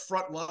sort of the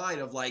front line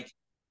of like,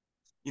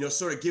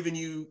 sort of giving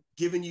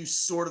you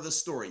sort of the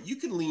story. You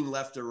can lean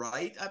left or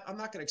right. I'm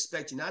not going to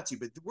expect you not to,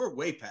 but we're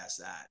way past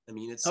that. I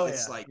mean,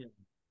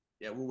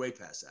 we're way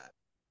past that.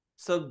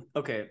 So,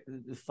 okay,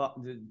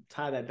 to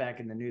tie that back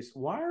in the news,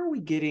 why are we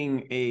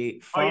getting a...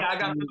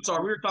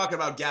 sorry, we were talking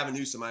about Gavin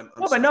Newsom.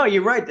 But no,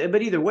 you're right.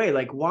 But either way,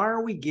 like, why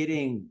are we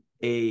getting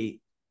it's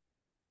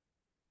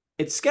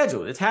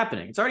scheduled. It's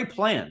happening. It's already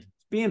planned.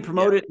 It's being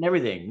promoted and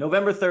everything.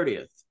 November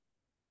 30th.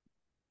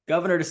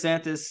 Governor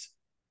DeSantis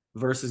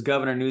versus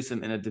Governor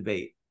Newsom in a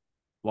debate.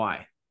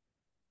 Why?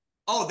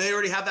 Oh, they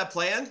already have that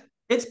planned?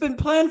 It's been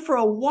planned for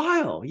a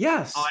while.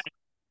 Yes.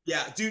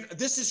 Yeah, dude,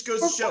 this just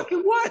goes to show.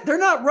 What? They're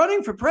not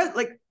running for president.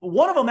 Like,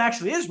 one of them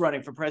actually is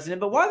running for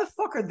president, but why the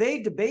fuck are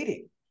they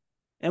debating?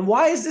 And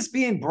why is this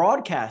being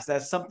broadcast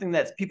as something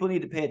that people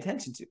need to pay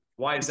attention to?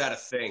 Why is that a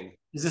thing?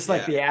 Is this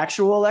like the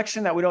actual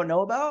election that we don't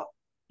know about?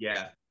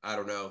 Yeah, I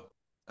don't know.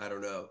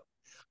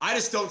 I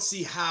just don't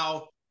see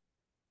how.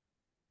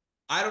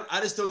 I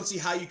just don't see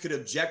how you could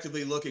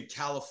objectively look at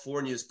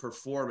California's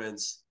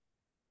performance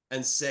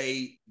and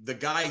say the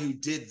guy who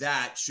did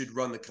that should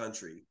run the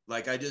country.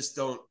 Like, I just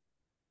don't.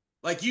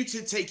 Like, you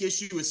could take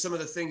issue with some of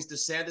the things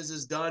DeSantis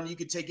has done. You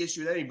could take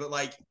issue with anything, but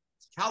like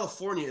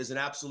California is an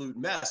absolute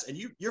mess. And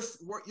you're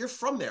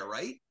from there,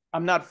 right?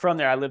 I'm not from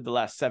there. I lived the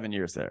last 7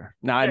 years there.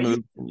 Now I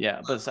moved.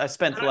 But I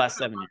spent the last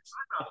 7 years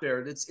out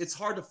there. It's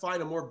hard to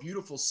find a more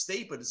beautiful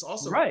state, but it's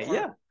also right.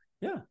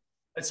 Yeah.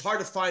 It's hard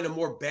to find a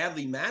more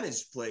badly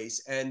managed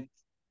place, and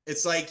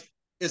it's like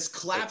it's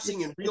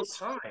collapsing in real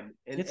time.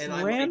 And it's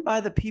ran by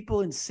the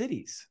people in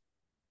cities.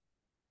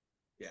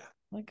 Yeah.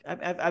 Like,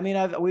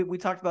 we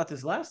talked about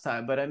this last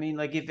time, but I mean,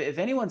 like, if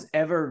anyone's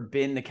ever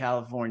been to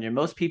California,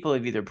 most people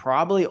have either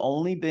probably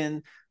only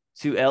been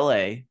to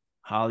LA,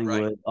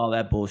 Hollywood, all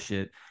that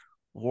bullshit,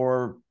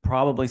 or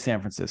probably San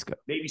Francisco.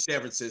 Maybe San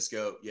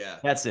Francisco. Yeah.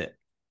 That's it.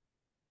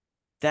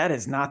 That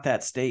is not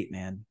that state,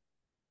 man.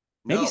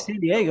 Maybe San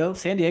Diego.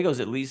 San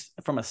Diego's at least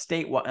from a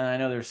state, and I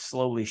know they're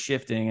slowly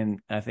shifting, and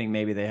I think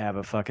maybe they have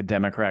a fucking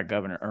Democrat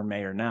governor or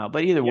mayor now.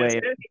 But either way,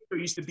 San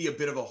Diego used to be a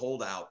bit of a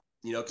holdout.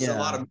 Because a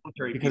lot of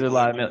military people. Because a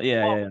lot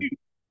of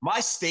My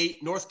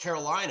state, North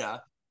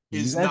Carolina,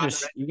 is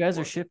you guys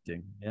are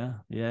shifting. Yeah.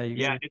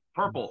 It's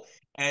purple,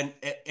 and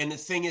the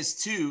thing is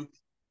too,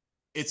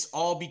 it's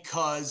all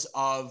because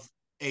of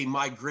a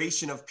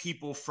migration of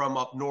people from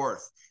up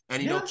north,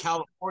 and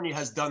California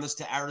has done this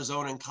to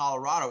Arizona and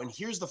Colorado. And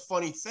here's the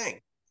funny thing: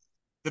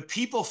 the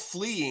people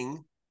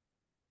fleeing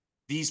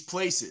these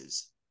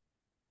places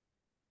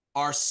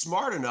are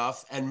smart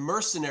enough and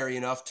mercenary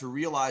enough to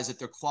realize that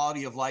their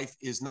quality of life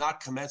is not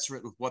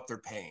commensurate with what they're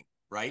paying,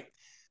 right?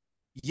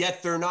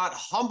 Yet they're not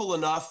humble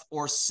enough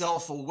or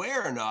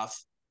self-aware enough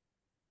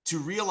to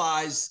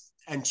realize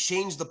and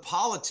change the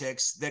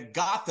politics that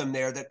got them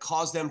there, that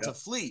caused them to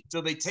flee.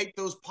 So they take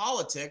those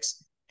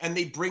politics and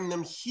they bring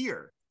them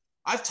here.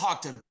 I've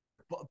talked to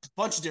a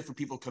bunch of different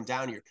people come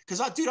down here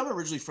because, dude, I'm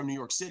originally from New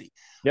York City.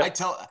 I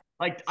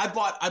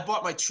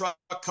bought my truck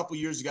a couple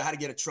years ago. I had to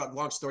get a truck.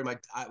 Long story.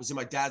 I was in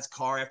my dad's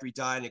car after he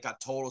died, and it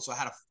got totaled. So I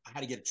had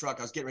to get a truck.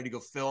 I was getting ready to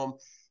go film.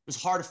 It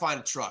was hard to find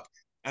a truck.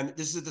 And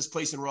this is at this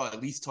place in Raleigh,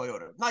 Leith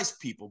Toyota. Nice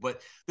people,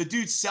 but the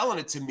dude selling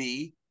it to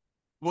me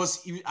he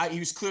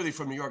was clearly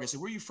from New York. I said,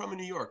 "Where are you from in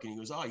New York?" And he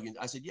goes, "Oh,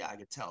 I said, "Yeah, I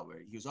could tell."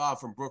 He goes, "Oh, I'm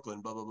from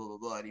Brooklyn." Blah blah blah blah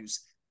blah. And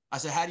I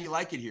said, "How do you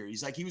like it here?"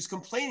 He's like, he was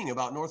complaining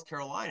about North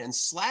Carolina and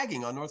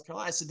slagging on North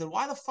Carolina. I said, "Then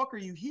why the fuck are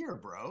you here,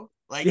 bro?"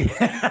 Like,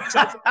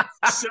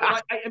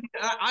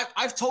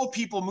 I've told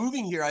people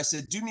moving here, I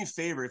said, "Do me a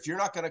favor, if you're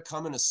not going to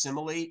come and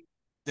assimilate,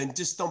 then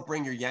just don't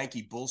bring your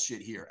Yankee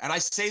bullshit here." And I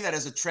say that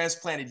as a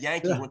transplanted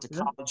Yankee who went to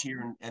college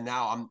here, and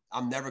now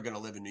I'm never going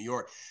to live in New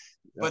York.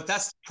 But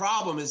that's the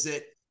problem, is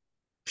that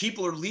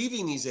people are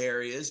leaving these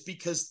areas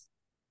because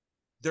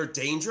they're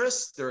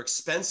dangerous, they're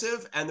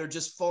expensive, and they're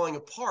just falling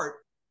apart.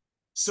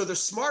 So they're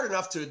smart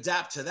enough to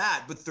adapt to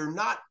that, but they're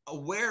not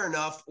aware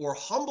enough or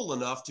humble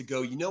enough to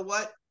go, you know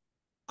what?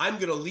 I'm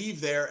going to leave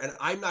there and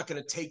I'm not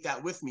going to take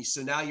that with me.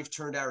 So now you've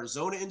turned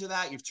Arizona into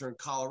that. You've turned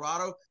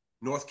Colorado.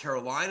 North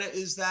Carolina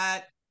is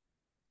that.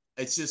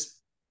 It's just,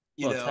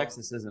 you know,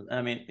 Texas isn't.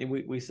 I mean,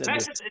 we said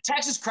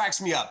Texas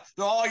cracks me up.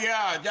 Oh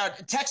yeah,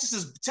 Texas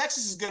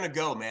is gonna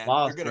go, man.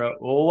 Lost, bro.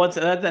 Go. Well,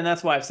 then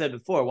that's why I've said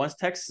before. Once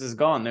Texas is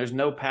gone, there's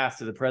no path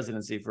to the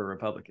presidency for a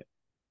Republican.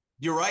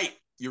 You're right.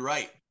 And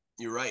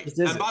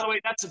by the way,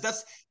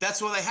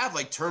 that's what they have.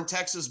 Like, turn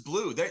Texas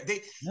blue.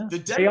 They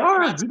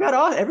are. You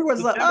got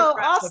everyone's like, oh,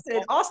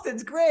 Austin.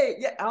 Austin's great.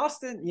 Yeah,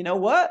 Austin. You know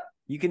what?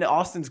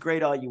 Austin's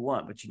great all you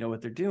want, but you know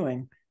what they're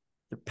doing?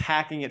 They're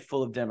packing it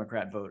full of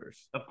Democrat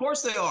voters. Of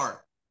course they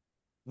are.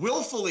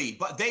 Willfully,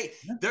 but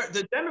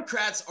the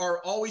Democrats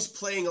are always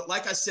playing,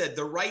 like I said,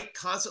 the right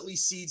constantly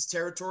cedes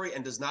territory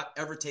and does not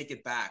ever take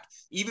it back.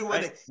 Even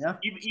when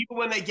even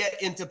when they get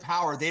into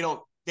power, they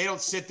don't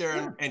sit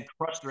there and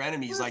crush their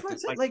enemies like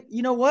this. Like,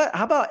 you know what?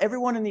 How about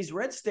everyone in these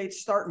red states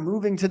start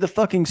moving to the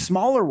fucking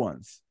smaller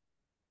ones?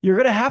 You're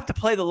gonna have to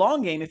play the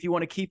long game if you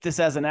want to keep this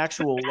as an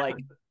actual like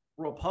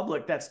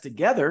republic that's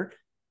together.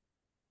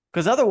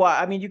 Because otherwise,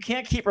 I mean, you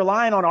can't keep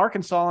relying on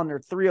Arkansas and their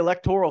 3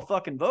 electoral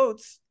fucking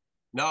votes.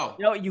 No,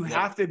 you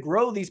have to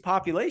grow these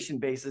population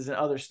bases in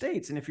other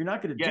states, and if you're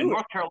not going to do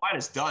North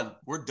Carolina's done.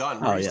 We're done.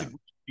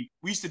 We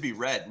used to be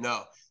red.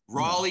 No,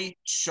 Raleigh,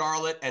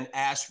 Charlotte, and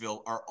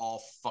Asheville are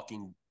all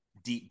fucking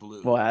deep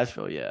blue. Well,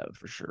 Asheville, yeah,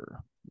 for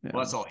sure. Yeah.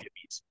 Well, that's all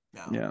hippies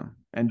now. Yeah,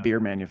 and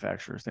beer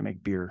manufacturers. They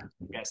make beer.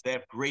 Yes, they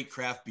have great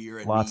craft beer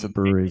and lots of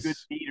breweries. Good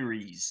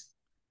meaderies.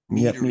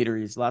 Yep,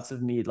 meaderies. Lots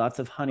of mead. Lots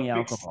of honey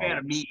alcohol.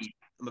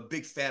 I'm a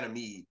big fan of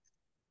mead.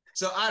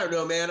 So I don't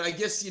know, man. I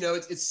guess, you know,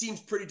 it seems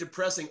pretty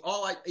depressing.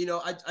 I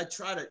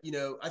try to, you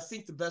know, I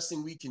think the best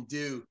thing we can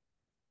do,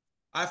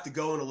 I have to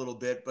go in a little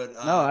bit, but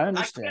no, I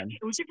understand.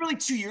 Was it really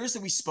 2 years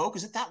that we spoke?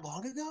 Was it that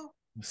long ago?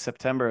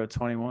 September of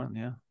 21.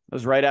 Yeah. It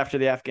was right after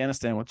the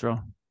Afghanistan withdrawal.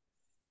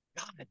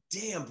 God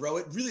damn, bro.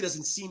 It really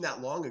doesn't seem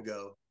that long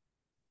ago.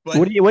 But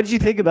what did you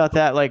think about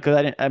that? Like,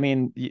 cause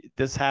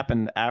this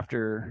happened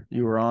after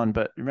you were on,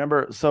 but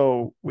remember,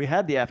 so we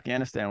had the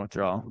Afghanistan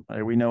withdrawal.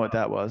 Like, we know what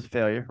that was,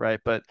 failure, right?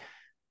 But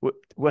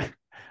what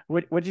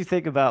do you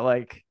think about,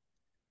 like,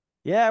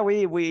 yeah,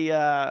 we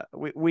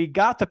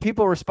got the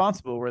people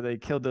responsible where they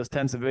killed those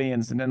 10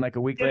 civilians, and then like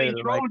a week later,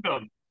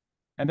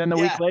 and then the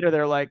week later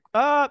they're like,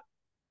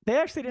 they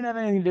actually didn't have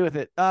anything to do with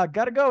it.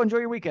 Gotta go, enjoy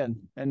your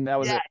weekend, and that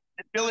was it.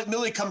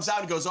 Millie comes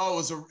out and goes,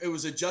 "Oh, it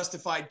was a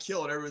justified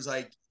kill," and everyone's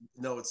like,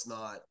 "No, it's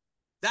not."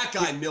 That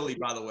guy Millie,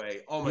 by the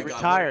way, oh my God,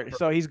 retired,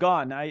 so he's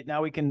gone.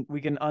 Now we can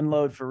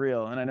unload for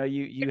real. And I know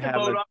you have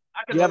I'm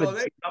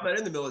not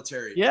in the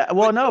military. Yeah,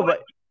 well, no,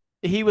 but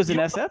he was an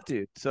SF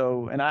dude.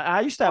 So, and I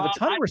used to have a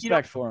ton of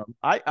respect for him.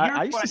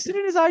 I used to sit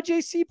in his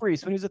IJC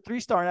briefs when he was a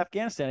 3-star in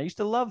Afghanistan. I used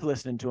to love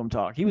listening to him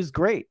talk. He was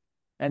great.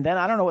 And then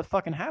I don't know what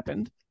fucking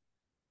happened.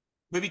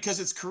 But because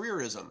it's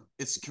careerism.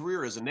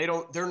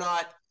 They're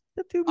not.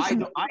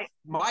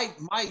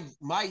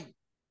 My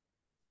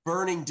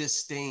burning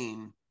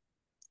disdain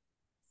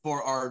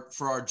for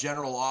our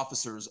general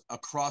officers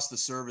across the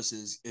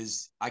services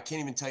is, I can't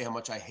even tell you how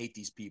much I hate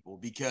these people,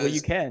 because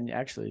you can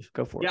actually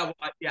go for it.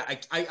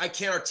 I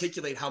can't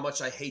articulate how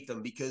much I hate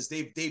them, because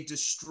they've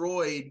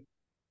destroyed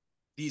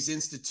these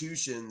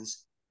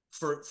institutions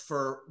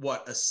for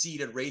what, a seat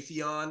at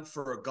Raytheon,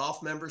 for a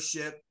golf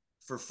membership,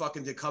 for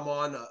fucking to come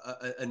on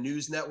a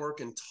news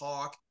network and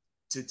talk,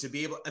 to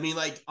be able, I mean,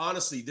 like,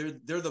 honestly,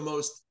 they're the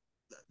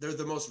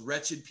most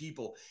wretched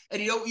people.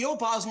 And you know what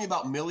bothers me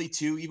about Millie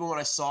too, even when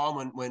I saw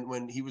him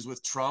when he was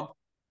with Trump,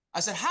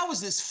 I said, how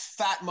is this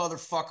fat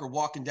motherfucker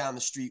walking down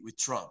the street with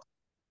Trump?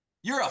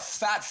 You're a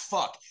fat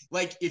fuck.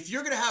 Like, if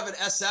you're going to have an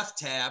SF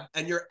tab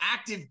and you're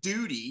active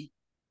duty,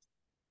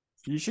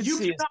 you should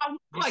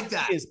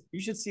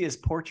see his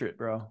portrait,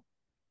 bro.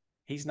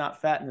 He's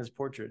not fat in his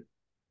portrait.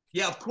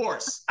 Yeah, of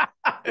course.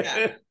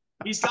 Yeah.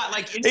 He's got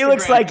like Instagram. He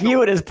looks like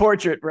you in his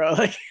portrait, bro.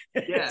 Like,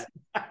 yeah.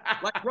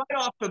 Like, right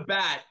off the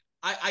bat,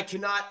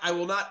 I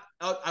will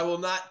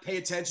not pay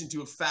attention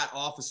to a fat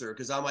officer,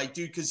 because I'm like,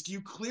 dude, because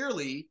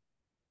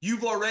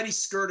you've already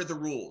skirted the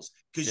rules,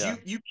 because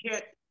you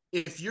can't,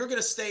 if you're going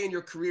to stay in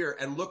your career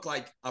and look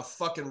like a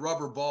fucking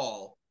rubber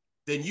ball,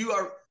 then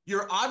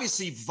you're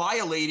obviously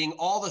violating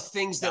all the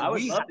things that I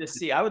would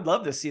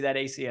love to see that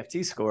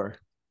ACFT score.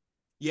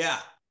 Yeah.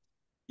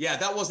 Yeah,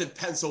 that wasn't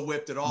pencil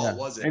whipped at all,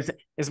 was it?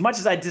 As much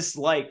as I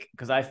dislike,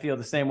 because I feel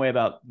the same way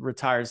about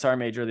retired Sergeant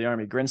Major of the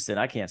Army Grinston,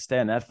 I can't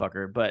stand that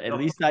fucker. But at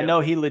least I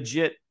know he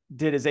legit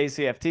did his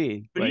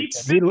ACFT. But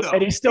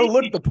and he still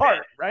looked the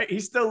part, right? He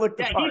still looked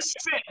the part. He's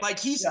fit. Like,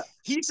 he's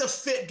a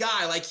fit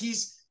guy. Like,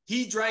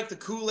 he drank the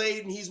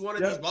Kool-Aid, and he's one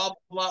of these blah, blah,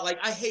 blah. Like,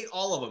 I hate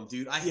all of them,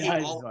 dude. I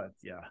hate all of them.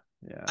 Yeah.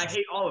 I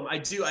hate all of them. I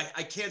do.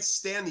 I can't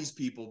stand these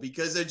people,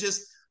 because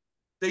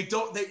they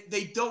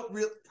don't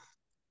really.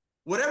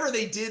 Whatever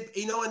they did,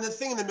 you know, and the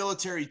thing in the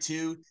military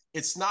too,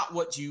 it's not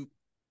what you,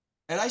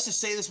 and I used to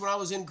say this when I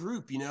was in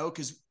group, you know,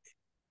 because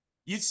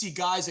you'd see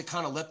guys that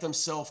kind of let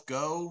themselves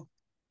go,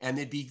 and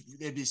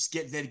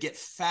they'd get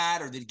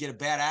fat, or they'd get a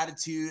bad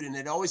attitude, and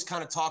they'd always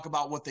kind of talk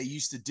about what they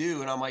used to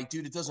do. And I'm like,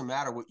 dude, it doesn't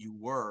matter what you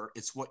were,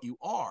 it's what you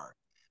are.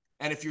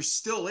 And if you're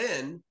still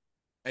in,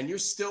 and you're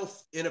still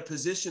in a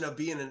position of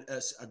being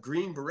a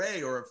Green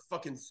Beret or a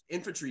fucking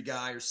infantry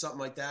guy or something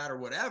like that or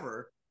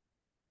whatever,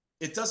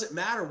 it doesn't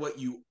matter what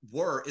you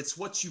were, it's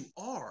what you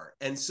are.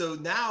 And so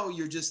now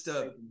you're just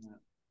a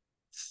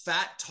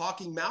fat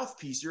talking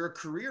mouthpiece. You're a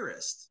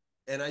careerist.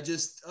 And I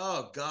just,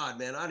 oh God,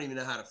 man, I don't even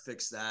know how to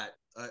fix that.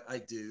 I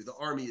do. The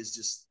Army is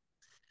just,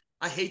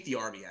 I hate the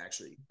Army,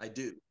 actually. I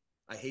do.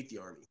 I hate the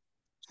Army.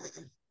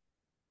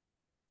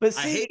 But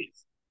see, I hate it.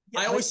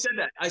 I always said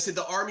that. I said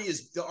the army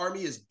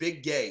is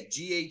big gay,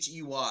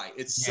 GHEY.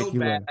 It's so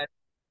bad.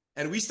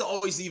 And we used to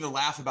always even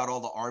laugh about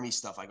all the Army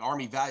stuff, like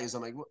Army values.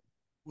 I'm like, what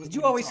did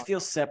you always feel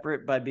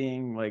separate by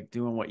being like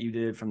doing what you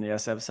did from the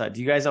SF side?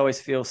 Do you guys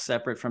always feel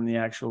separate from the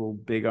actual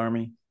big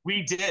Army?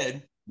 We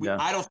did.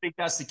 I don't think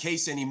that's the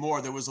case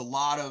anymore. There was a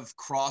lot of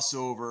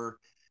crossover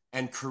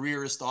and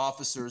careerist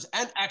officers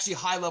and actually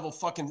high-level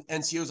fucking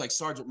NCOs like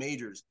sergeant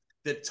majors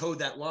that towed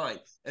that line.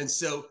 And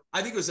so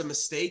I think it was a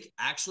mistake,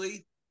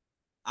 actually.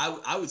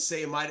 I would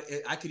say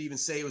I could even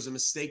say it was a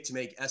mistake to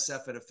make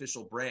SF an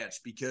official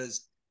branch,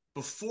 because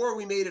before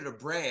we made it a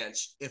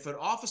branch, if an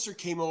officer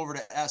came over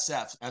to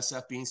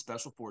SF being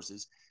Special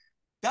Forces,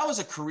 that was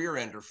a career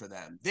ender for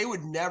them. They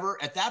would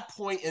never, at that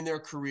point in their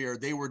career,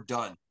 they were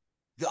done.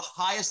 The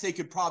highest they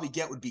could probably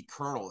get would be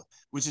colonel,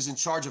 which is in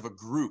charge of a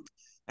group.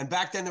 And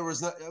back then there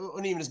wasn't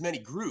even as many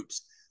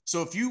groups.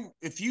 So if you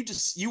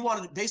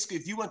wanted, basically,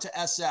 if you went to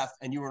SF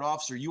and you were an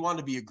officer, you wanted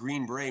to be a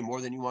Green Beret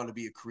more than you wanted to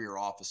be a career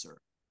officer.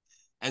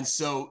 And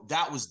so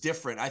that was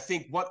different. I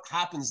think what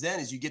happens then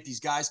is you get these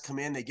guys come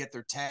in, they get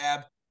their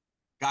tab,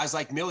 guys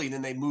like Millie, and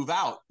then they move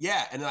out.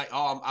 Yeah. And like,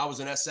 oh, I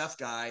was an SF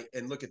guy,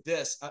 and look at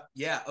this.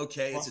 Yeah.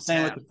 Okay. Well, it's a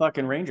same tab with the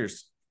fucking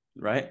Rangers,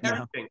 right?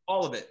 Everything,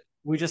 all of it.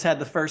 We just had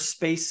the first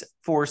Space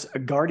Force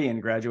Guardian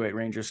graduate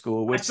Ranger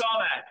School. Which, I saw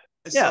that.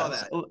 I saw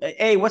that. So,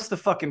 hey, what's the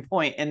fucking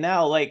point? And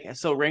now, like,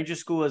 so Ranger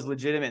School has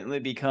legitimately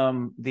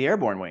become the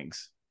airborne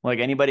wings. Like,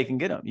 anybody can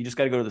get them. You just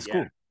got to go to the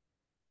school.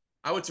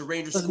 I went to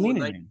Ranger School in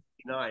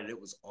 1999. It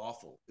was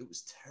awful. It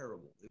was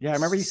terrible. I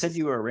remember you said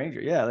you were a Ranger.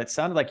 Yeah, it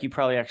sounded like you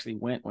probably actually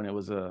went when it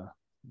was a.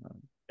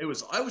 I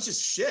was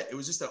just shit. It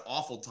was just an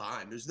awful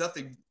time. There's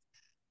nothing.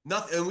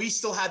 And we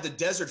still had the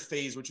desert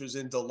phase, which was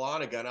in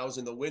Dahlonega, and I was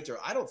in the winter.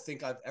 I don't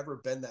think I've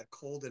ever been that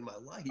cold in my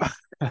life.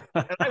 And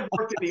I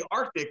worked in the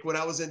Arctic when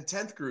I was in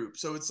 10th group.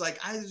 So it's like,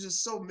 I was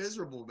just so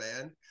miserable,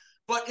 man.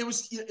 But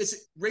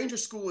Ranger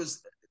School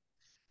is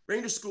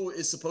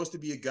supposed to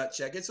be a gut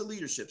check. It's a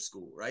leadership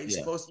school, right? You're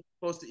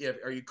supposed to,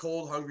 are you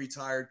cold, hungry,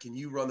 tired? Can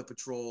you run the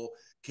patrol?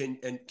 Can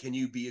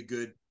you be a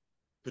good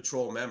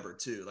patrol member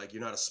too? Like,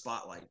 you're not a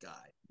spotlight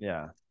guy.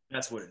 Yeah.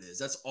 That's what it is.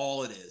 That's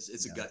all it is.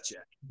 It's a gut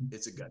check.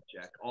 It's a gut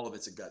check. All of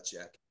it's a gut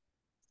check.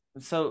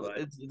 So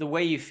it's the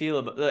way you feel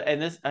about,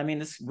 and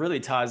this really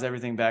ties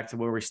everything back to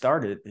where we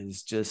started,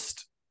 is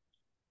just,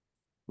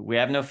 we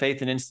have no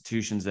faith in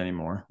institutions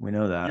anymore. We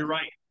know that. You're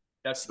right.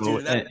 That's so,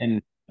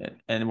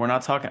 and we're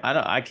not talking, I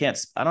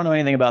don't know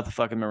anything about the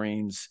fucking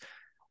Marines,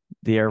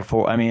 the Air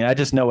Force. I mean, I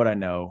just know what I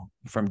know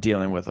from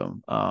dealing with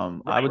them.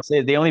 I would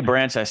say the only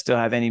branch I still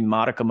have any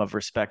modicum of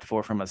respect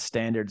for from a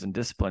standards and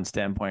discipline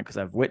standpoint, because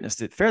I've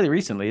witnessed it fairly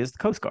recently, is the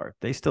Coast Guard.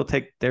 They still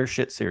take their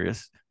shit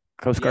serious.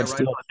 Coast Guard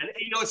still. And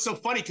it's so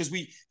funny because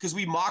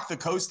we mock the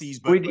Coasties,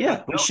 but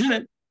we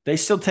shouldn't. They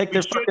still take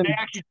their fucking.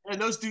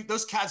 And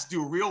those cats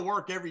do real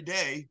work every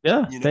day.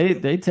 Yeah,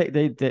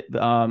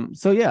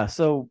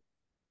 So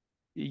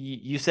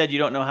you said you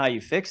don't know how you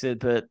fix it,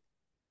 but.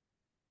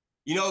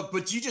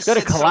 But you just got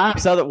to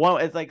collapse other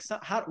one. It's like,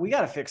 how we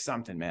got to fix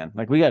something, man.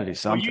 Like, we got to do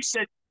something. Well, you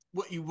said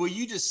what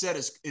you just said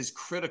is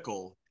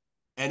critical,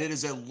 and it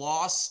is a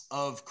loss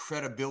of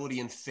credibility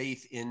and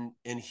faith in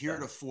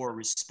heretofore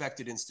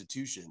respected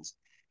institutions.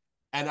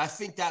 And I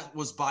think that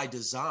was by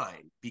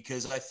design,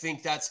 because I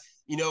think that's,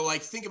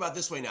 like, think about it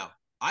this way now.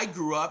 I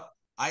grew up,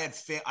 I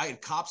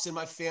had cops in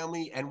my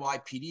family,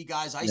 NYPD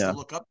guys. I used to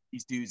look up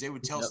these dudes. They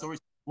would tell stories.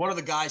 One of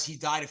the guys, he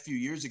died a few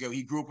years ago.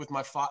 He grew up with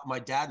my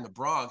dad in the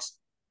Bronx.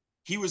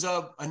 He was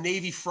a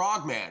Navy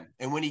frogman,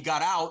 and when he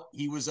got out,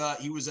 he was a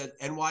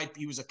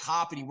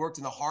cop, and he worked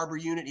in the harbor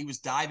unit. He was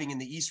diving in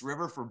the East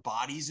River for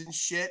bodies and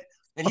shit,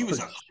 and he was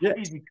a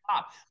crazy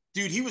cop,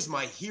 dude. He was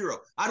my hero.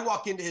 I'd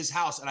walk into his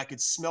house and I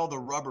could smell the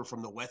rubber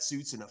from the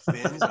wetsuits and the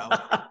fins.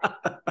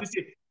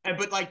 And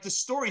but like the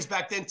stories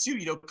back then too,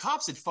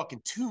 cops would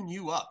fucking tune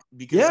you up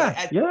because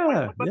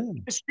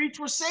the streets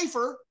were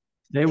safer.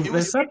 They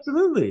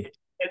absolutely.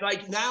 And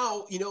like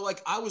now,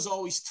 like I was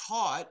always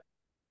taught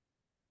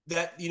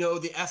that the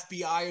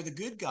FBI are the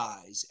good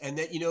guys, and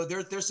that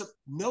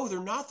they're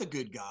not the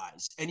good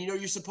guys, and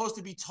you're supposed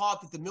to be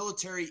taught that the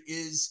military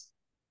is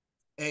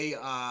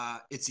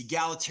it's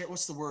egalitarian.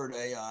 What's the word?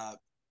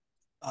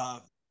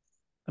 A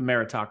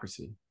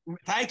meritocracy.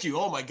 Thank you.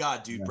 Oh my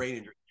God, dude, brain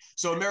injury.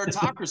 So a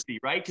meritocracy,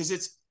 right? Because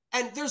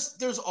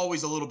there's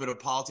always a little bit of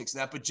politics in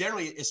that, but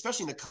generally,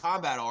 especially in the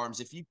combat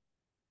arms, if you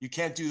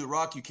can't do the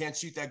ruck, you can't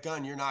shoot that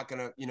gun, you're not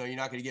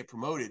gonna get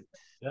promoted.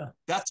 Yeah,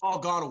 that's all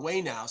gone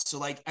away now. So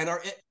like, and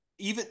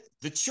even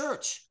the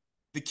church,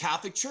 the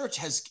Catholic Church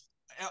has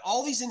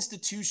all these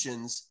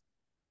institutions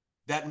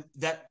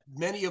that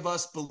many of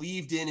us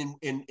believed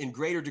in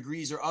greater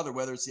degrees or other,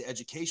 whether it's the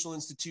educational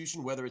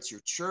institution, whether it's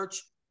your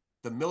church,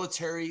 the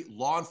military,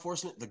 law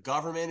enforcement, the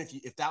government,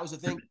 if that was a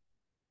thing,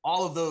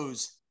 all of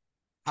those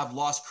have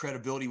lost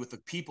credibility with the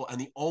people. And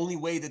the only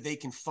way that they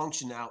can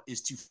function now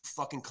is to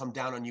fucking come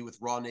down on you with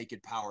raw,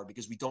 naked power,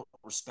 because we don't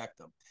respect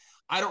them.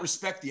 I don't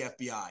respect the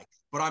FBI,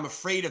 but I'm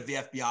afraid of the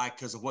FBI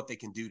because of what they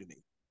can do to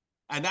me.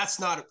 And that's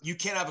not, you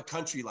can't have a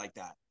country like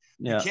that.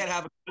 Yeah. You can't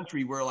have a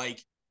country where,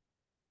 like,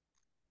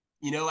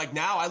 you know, like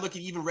now I look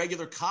at even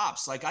regular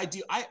cops. Like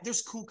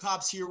there's cool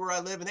cops here where I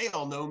live, and they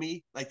all know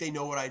me. Like they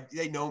know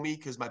they know me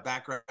because my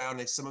background,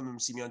 and some of them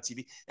see me on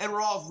TV, and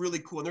we're all really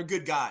cool and they're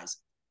good guys.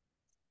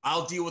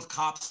 I'll deal with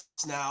cops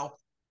now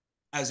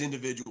as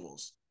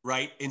individuals,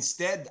 right?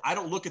 Instead, I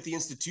don't look at the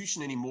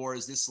institution anymore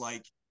as this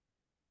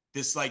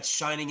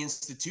shining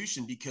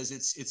institution, because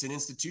it's an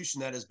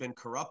institution that has been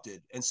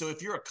corrupted. And so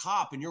if you're a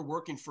cop and you're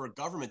working for a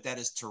government that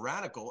is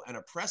tyrannical and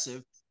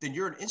oppressive, then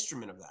you're an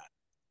instrument of that,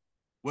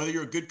 whether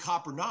you're a good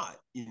cop or not,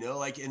 you know,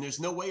 like, and there's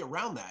no way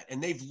around that.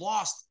 And they've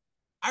lost.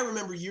 I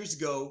remember years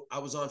ago, I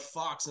was on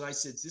Fox and I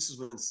said, this is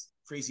when this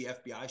crazy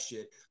FBI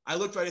shit. I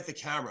looked right at the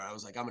camera. I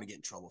was like, I'm going to get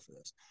in trouble for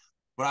this.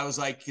 But I was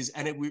like,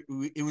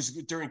 it was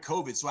during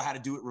COVID. So I had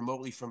to do it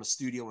remotely from a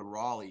studio in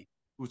Raleigh,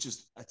 which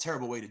is a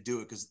terrible way to do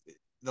it because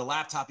the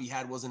laptop he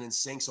had wasn't in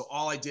sync. So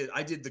all I did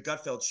the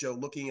Gutfeld show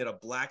looking at a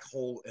black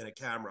hole in a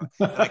camera.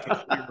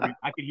 And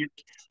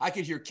I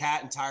could hear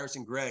Kat and Tyrus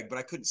and Greg, but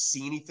I couldn't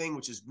see anything,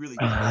 which is really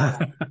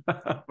bad.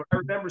 But I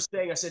remember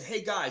saying, I said,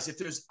 hey guys, if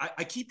there's,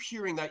 I keep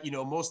hearing that, you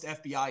know, most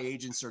FBI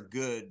agents are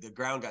good, the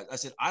ground guys. I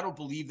said, I don't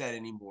believe that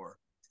anymore.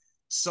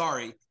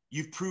 Sorry,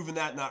 you've proven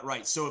that not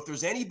right. So if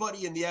there's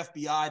anybody in the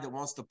FBI that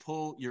wants to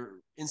pull your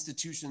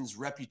institution's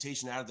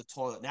reputation out of the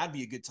toilet, that'd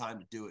be a good time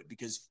to do it,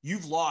 because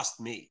you've lost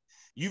me.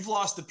 You've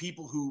lost the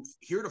people who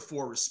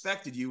heretofore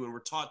respected you and were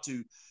taught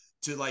to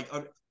like,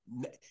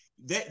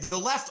 the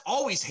left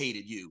always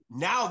hated you.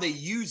 Now they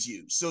use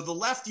you. So the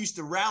left used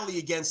to rally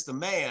against the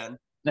man.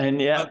 And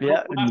yeah.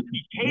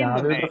 Now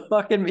the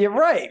fucking, you're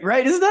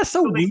right. Isn't that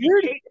so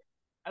weird?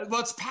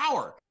 Well, it's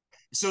power.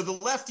 So the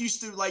left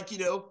used to, like, you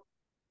know,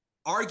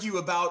 argue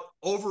about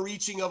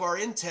overreaching of our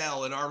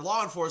intel and our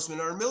law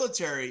enforcement and our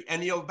military.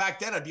 And, you know, back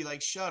then I'd be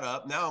like, shut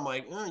up. Now I'm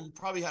like, you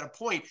probably had a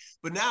point.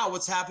 But now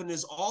what's happened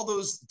is all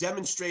those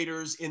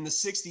demonstrators in the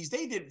 60s,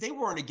 they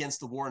weren't against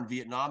the war in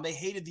Vietnam. They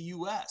hated the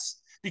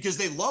US because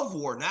they love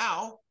war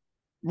now.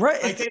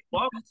 Right. Like, it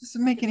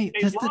doesn't make any,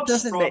 it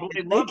doesn't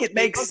make it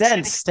make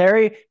sense,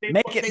 Terry.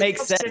 Make it make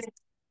sense.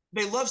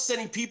 They love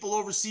sending people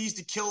overseas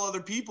to kill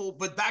other people.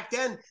 But back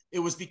then it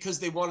was because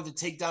they wanted to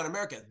take down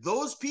America.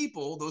 Those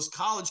people, those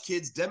college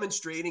kids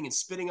demonstrating and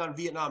spitting on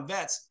Vietnam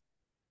vets,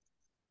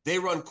 they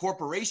run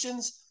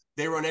corporations,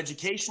 they run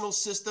educational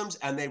systems,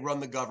 and they run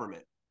the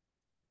government.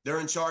 They're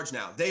in charge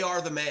now. They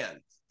are the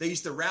man. They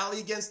used to rally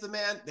against the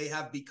man. They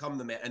have become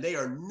the man. And they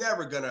are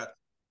never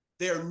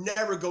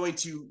going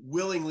to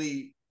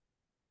willingly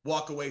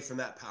walk away from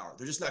that power.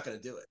 They're just not going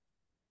to do it.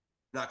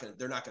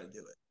 They're not going to do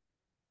it.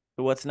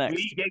 So what's next?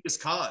 We need Genghis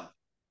Khan.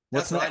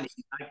 That's what I need.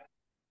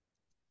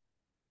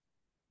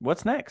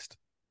 What's next?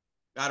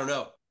 I don't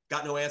know.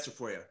 Got no answer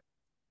for you.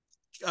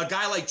 A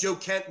guy like Joe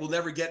Kent will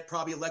never get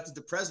probably elected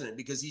to president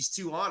because he's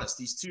too honest.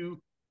 He's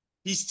too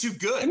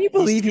good. Can you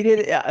believe he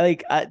did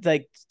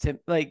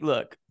it?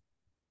 Look,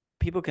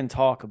 people can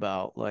talk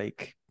about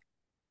like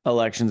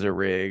elections are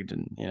rigged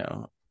and, you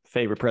know,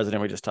 favorite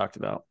president we just talked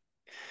about.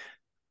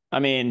 I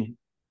mean,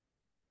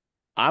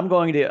 I'm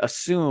going to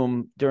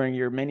assume during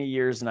your many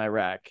years in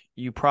Iraq,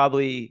 you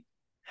probably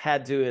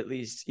had to at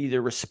least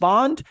either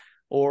respond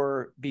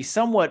or be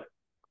somewhat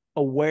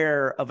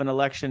aware of an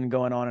election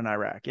going on in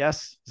Iraq.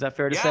 Yes? Is that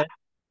fair to say?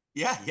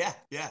 Yeah.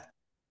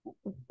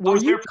 Were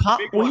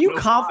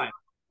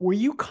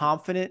you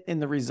confident in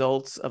the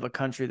results of a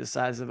country the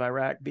size of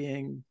Iraq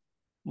being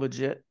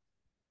legit?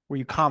 Were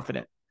you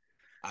confident?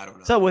 I don't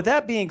know. So with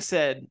that being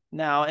said,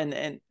 now,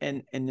 and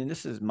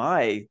this is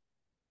my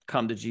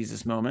come to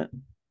Jesus moment,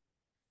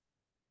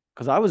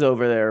 because I was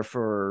over there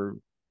for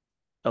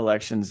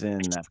elections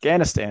in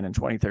Afghanistan in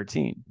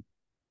 2013.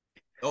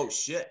 Oh,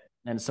 shit.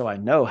 And so I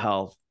know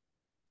how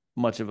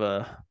much of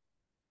a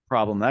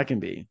problem that can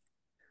be.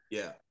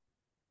 Yeah.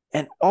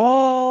 And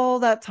all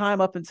that time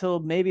up until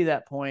maybe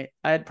that point,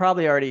 I had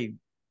probably already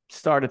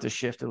started to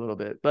shift a little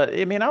bit. But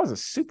I mean, I was a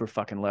super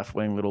fucking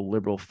left-wing little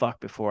liberal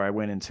fuck before I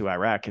went into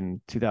Iraq in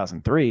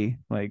 2003.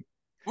 Like,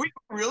 were you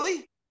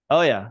really?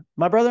 Oh yeah,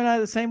 my brother and I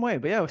are the same way.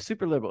 But yeah,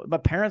 super liberal. My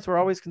parents were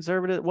always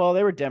conservative. Well,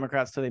 they were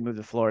Democrats till they moved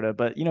to Florida.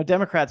 But you know,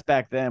 Democrats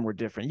back then were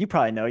different. You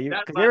probably know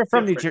because they were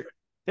from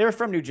They were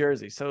from New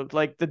Jersey. So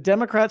like the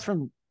Democrats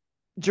from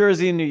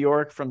Jersey and New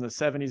York from the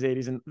 70s,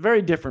 80s, and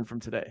very different from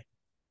today.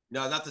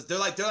 No, not this. They're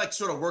like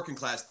sort of working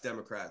class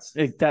Democrats.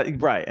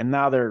 Right. And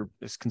now they're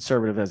as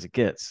conservative as it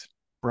gets.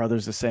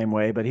 Brother's the same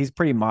way, but he's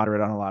pretty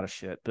moderate on a lot of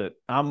shit. But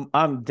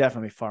I'm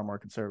definitely far more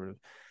conservative.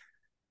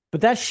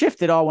 But that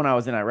shifted all when I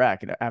was in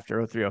Iraq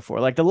after 0304.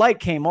 Like the light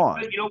came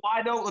on. You know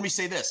why though? Let me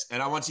say this,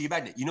 and I want to get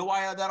back to it. You know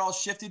why that all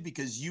shifted?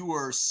 Because you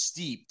were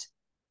steeped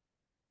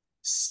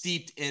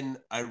steeped in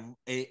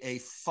a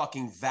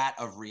fucking vat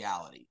of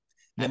reality.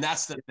 And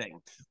that's the thing.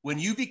 When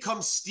you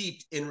become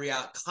steeped in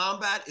reality,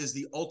 combat is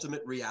the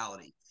ultimate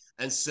reality.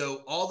 And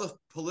so all the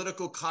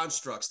political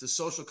constructs, the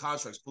social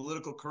constructs,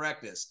 political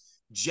correctness,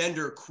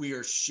 gender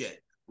queer shit,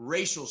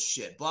 racial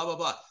shit, blah, blah,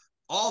 blah.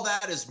 All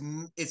that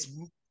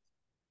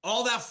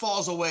all that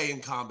falls away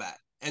in combat.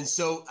 And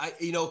so,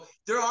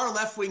 there are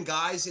left-wing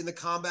guys in the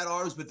combat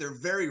arms, but they're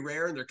very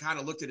rare and they're kind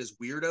of looked at as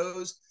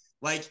weirdos.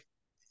 Like,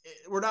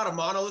 we're not a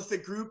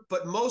monolithic group,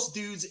 but most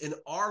dudes in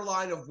our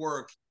line of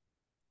work,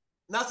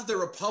 not that they're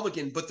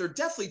Republican, but they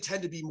definitely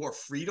tend to be more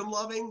freedom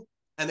loving,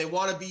 and they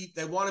want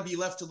to be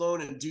left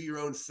alone and do your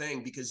own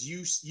thing, because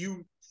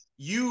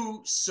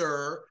you,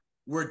 sir,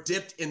 were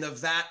dipped in the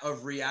vat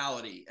of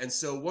reality. And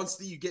so once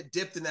you get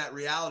dipped in that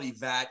reality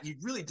vat, you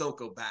really don't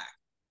go back.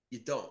 You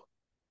don't.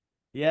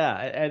 Yeah,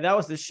 and that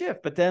was the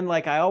shift. But then,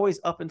 like, I always,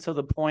 up until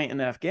the point in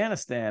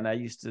Afghanistan, I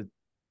used to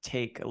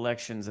take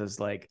elections as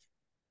like,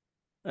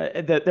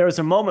 there was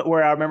a moment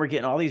where I remember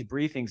getting all these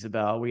briefings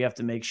about, we have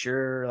to make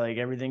sure like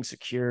everything's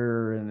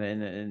secure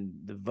and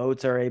the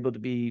votes are able to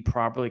be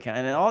properly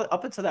counted. And all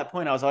up until that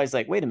point, I was always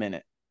like, wait a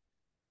minute.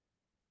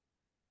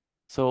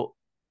 So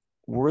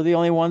we're the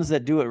only ones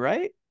that do it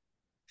right?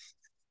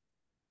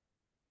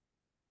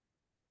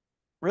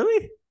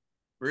 Really?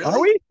 Really? Are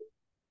we?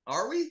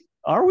 Are we?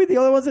 Are we the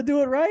only ones that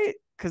do it right?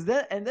 Because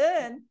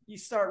then you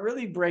start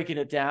really breaking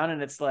it down,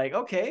 and it's like,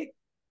 okay,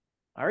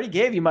 I already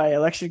gave you my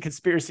election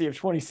conspiracy of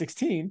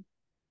 2016.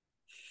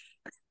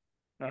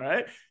 All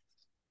right.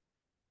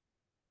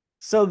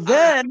 So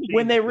then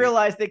when they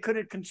realized they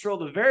couldn't control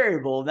the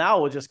variable,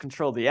 now we'll just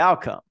control the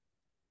outcome.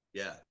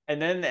 Yeah.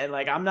 And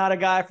like, I'm not a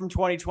guy from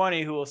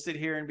 2020 who will sit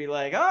here and be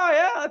like, oh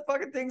yeah, that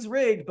fucking thing's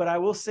rigged. But I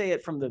will say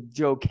it from the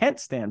Joe Kent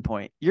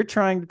standpoint. You're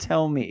trying to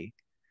tell me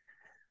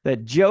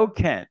that Joe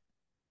Kent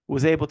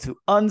was able to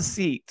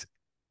unseat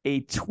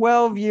a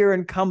 12-year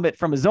incumbent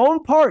from his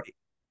own party,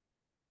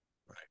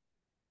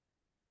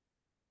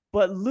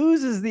 but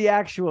loses the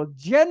actual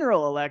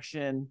general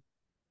election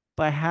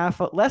by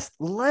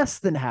less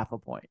than half a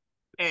point.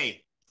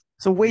 Hey.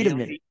 So wait a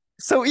minute.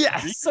 So yeah.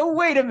 Really? So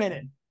wait a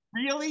minute.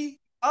 Really?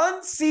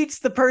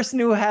 Unseats the person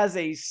who has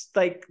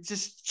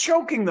just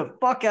choking the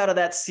fuck out of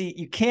that seat.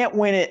 You can't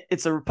win it.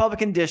 It's a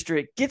Republican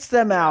district. Gets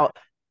them out.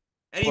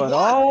 And he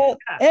won.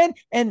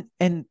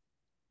 And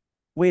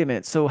wait a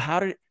minute. So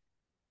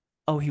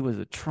he was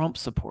a Trump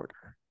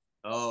supporter.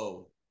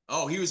 Oh,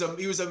 he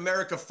was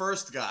America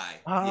First guy.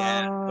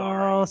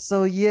 Oh,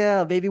 so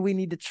yeah, maybe we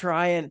need to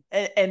try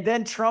and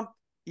then Trump,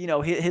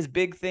 his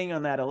big thing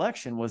on that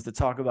election was to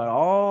talk about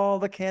all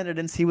the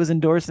candidates he was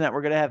endorsing that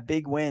were going to have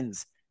big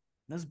wins.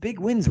 Those big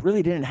wins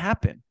really didn't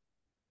happen.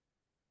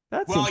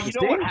 That's interesting.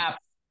 You know what happened?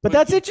 But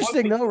that's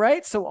interesting though,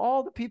 right? So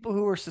all the people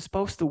who were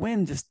supposed to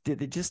win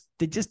they just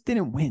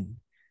didn't win.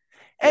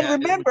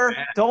 And remember,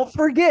 don't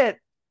forget,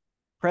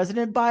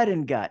 President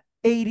Biden got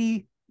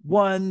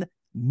 81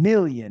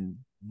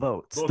 million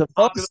votes. The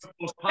most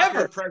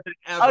popular president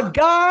ever. A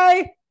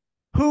guy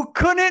who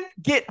couldn't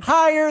get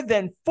higher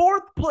than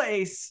 4th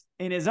place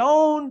in his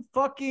own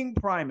fucking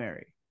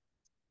primary.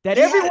 That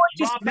everyone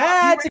just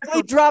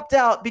magically dropped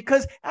out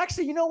because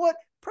actually, you know what?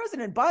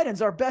 President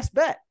Biden's our best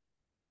bet.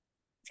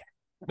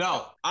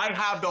 No, I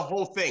have the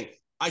whole thing.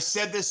 I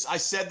said this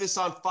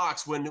on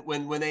Fox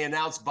when they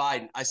announced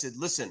Biden. I said,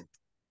 listen,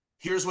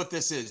 here's what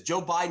this is.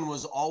 Joe Biden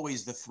was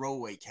always the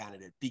throwaway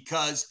candidate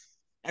because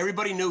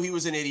everybody knew he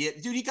was an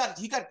idiot. Dude, he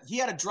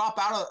had to drop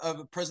out of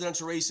a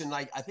presidential race, and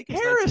I think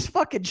Harris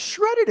fucking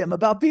shredded him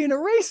about being a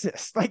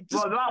racist.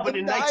 But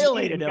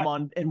annihilated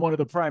him in one of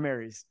the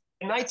primaries.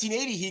 In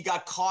 1980, he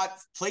got caught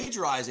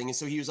plagiarizing, and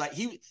so he was like,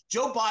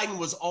 Joe Biden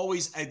was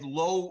always a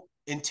low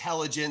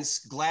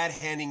intelligence,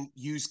 glad-handing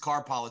used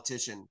car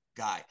politician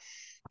guy,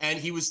 and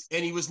he was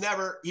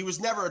never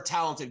a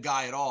talented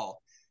guy at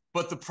all.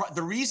 But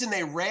the reason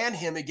they ran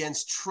him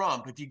against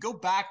Trump, if you go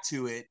back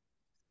to it,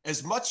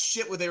 as much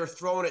shit where they were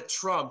throwing at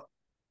Trump,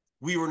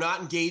 we were not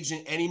engaged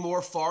in any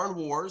more foreign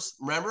wars.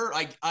 Remember,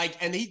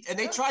 and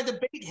they tried to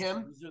bait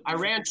him.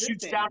 Iran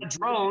shoots down a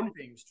drone,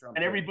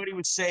 and everybody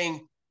was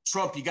saying,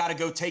 Trump, you got to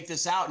go take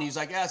this out. And he's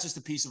like, it's just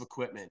a piece of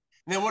equipment.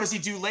 And then what does he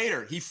do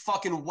later? He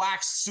fucking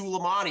whacks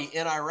Soleimani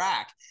in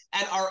Iraq.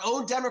 And our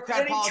own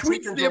Democrat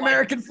politicians tweets the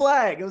American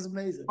flag. It was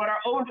amazing. But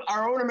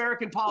our own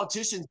American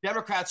politicians,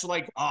 Democrats are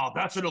like, oh,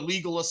 that's an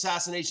illegal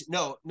assassination.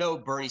 No,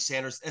 Bernie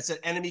Sanders. It's an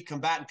enemy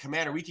combatant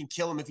commander. We can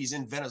kill him if he's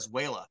in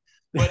Venezuela.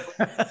 But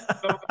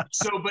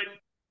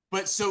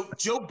so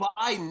Joe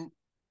Biden,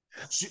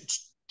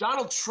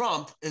 Donald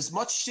Trump, as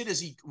much shit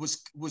as he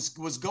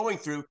was going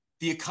through,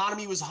 the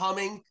economy was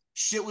humming,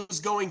 shit was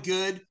going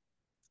good.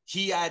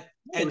 He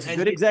was a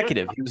good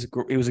executive. He was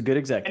a good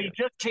executive. And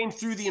he just came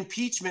through the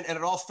impeachment and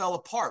it all fell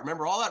apart.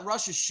 Remember all that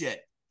Russia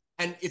shit.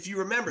 And if you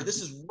remember,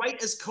 this is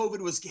right as COVID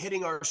was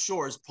hitting our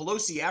shores.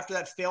 Pelosi, after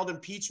that failed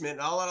impeachment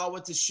and all that all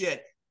went to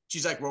shit,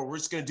 she's like, well, we're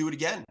just going to do it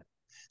again.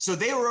 So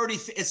they were already,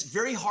 it's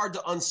very hard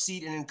to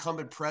unseat an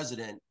incumbent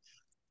president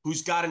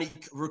who's got a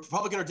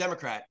Republican or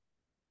Democrat.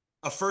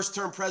 a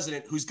first-term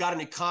president who's got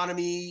an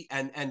economy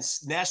and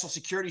national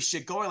security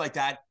shit going like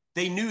that.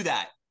 They knew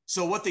that.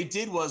 So what they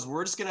did was,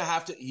 we're just going to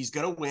have to, he's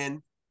going to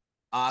win.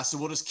 So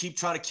we'll just keep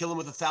trying to kill him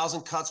with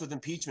 1,000 cuts with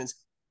impeachments.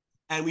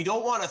 And we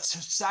don't want to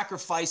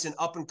sacrifice an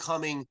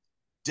up-and-coming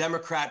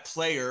Democrat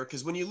player,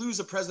 because when you lose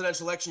a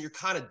presidential election, you're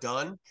kind of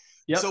done.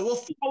 Yep. So we'll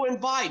throw in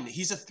Biden.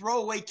 He's a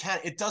throwaway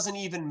candidate. It doesn't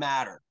even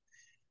matter.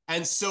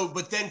 And so,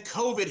 but then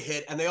COVID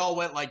hit and they all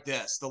went like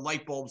this. The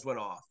light bulbs went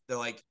off. They're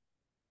like,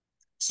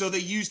 so they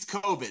used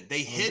COVID.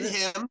 They hid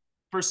him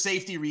for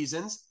safety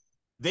reasons.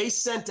 They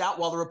sent out,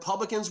 while the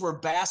Republicans were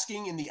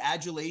basking in the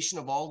adulation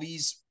of all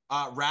these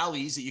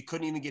rallies that you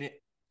couldn't even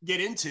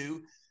get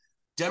into,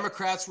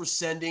 Democrats were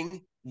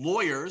sending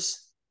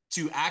lawyers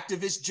to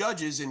activist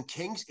judges in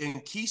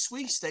key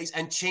swing states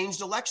and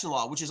changed election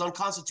law, which is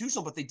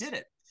unconstitutional, but they did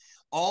it.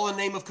 All in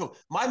the name of COVID.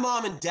 My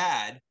mom and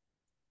dad,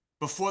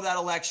 before that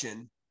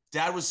election,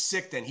 dad was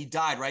sick then. He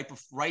died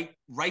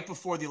right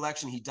before the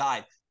election. He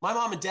died. My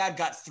mom and dad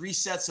got 3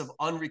 sets of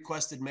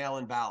unrequested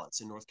mail-in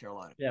ballots in North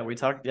Carolina. Yeah, we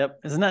talked.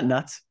 Yep. Isn't that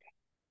nuts?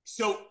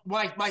 So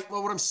what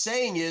I'm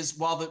saying is,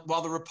 while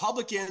the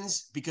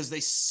Republicans, because they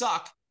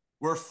suck,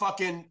 were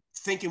fucking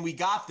thinking we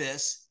got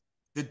this,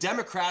 the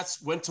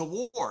Democrats went to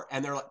war,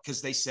 and they're like,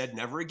 because they said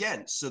never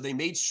again. So they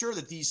made sure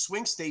that these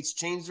swing states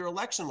changed their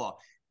election law.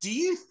 Do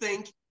you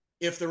think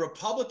if the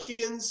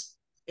Republicans,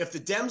 if the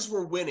Dems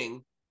were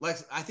winning, like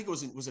I think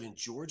was it in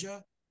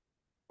Georgia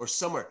or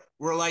somewhere,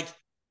 where like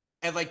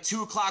at like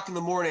 2:00 in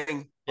the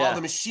morning, all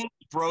the machine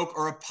broke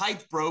or a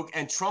pipe broke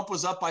and Trump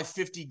was up by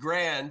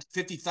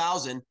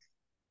 50,000,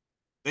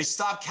 they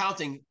stopped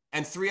counting,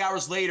 and 3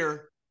 hours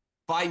later,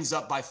 Biden's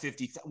up by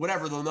 50,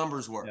 whatever the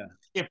numbers were. Yeah.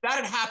 If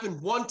that had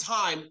happened one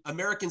time,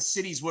 American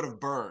cities would have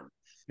burned.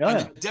 And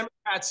the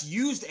Democrats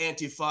used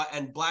Antifa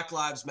and Black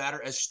Lives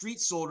Matter as street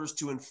soldiers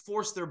to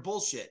enforce their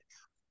bullshit.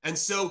 And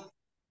so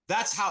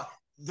that's how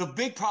the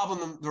big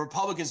problem the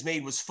Republicans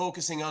made was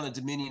focusing on the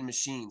Dominion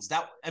machines.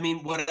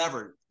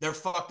 Whatever. They're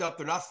fucked up.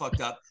 They're not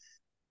fucked up.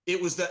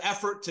 It was the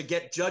effort to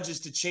get judges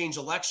to change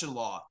election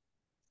law,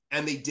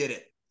 and they did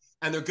it.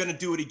 And they're going to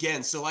do it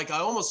again. So, like, I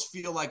almost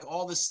feel like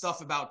all this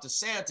stuff about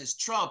DeSantis,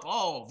 Trump,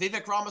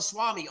 Vivek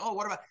Ramaswamy,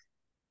 what about?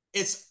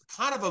 It's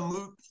kind of a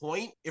moot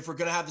point if we're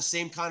going to have the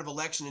same kind of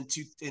election in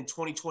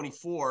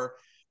 2024,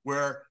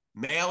 where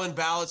mail-in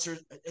ballots are.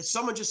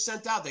 Someone just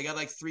sent out. They got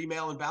like 3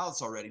 mail-in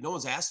ballots already. No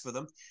one's asked for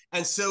them,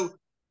 and so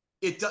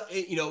you're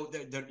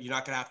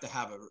not going to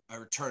have a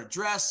return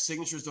address.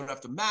 Signatures don't have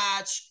to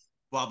match.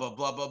 Blah blah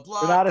blah blah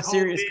blah. We're not a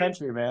serious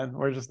country, man.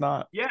 We're just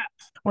not. Yeah,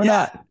 we're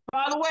not.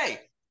 By the way,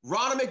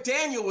 Ronna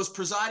McDaniel was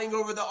presiding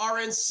over the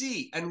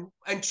RNC,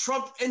 and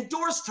Trump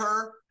endorsed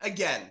her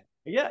again.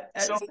 Yeah.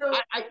 So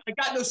I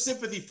got no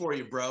sympathy for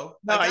you, bro.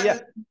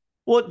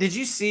 Well, did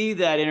you see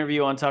that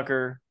interview on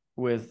Tucker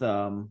with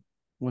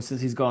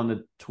since he's gone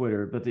to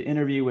Twitter, but the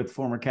interview with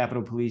former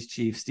Capitol Police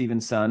Chief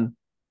Stephen Sun?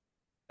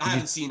 I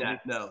haven't seen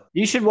that. No.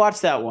 You should watch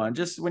that one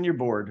just when you're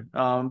bored.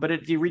 But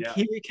he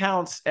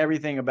recounts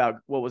everything about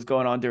what was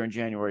going on during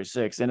January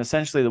 6th, and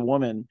essentially the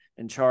woman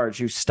in charge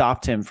who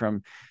stopped him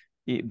from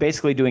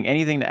basically doing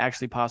anything to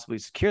actually possibly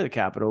secure the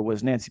Capitol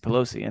was Nancy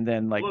Pelosi. And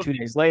then 2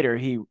 days later,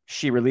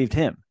 she relieved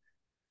him.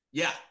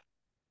 Yeah.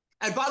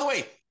 And by the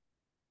way,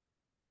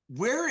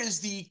 where is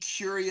the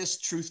curious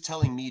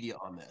truth-telling media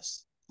on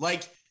this?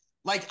 Like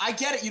I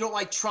get it, you don't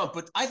like Trump,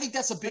 but I think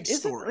that's a big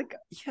story.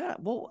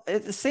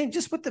 It's the same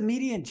just with the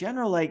media in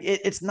general.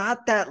 It's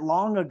not that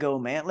long ago,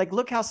 man.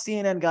 Look how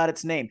CNN got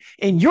its name.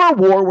 In your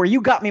war, where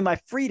you got me my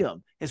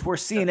freedom, is where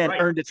CNN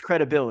earned its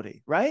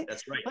credibility, right?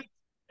 That's right.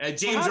 And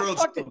James Earl,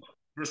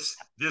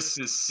 this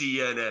is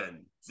CNN.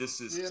 This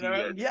is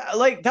CNN. Yeah,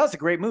 that was a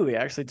great movie.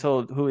 I actually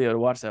told Julio to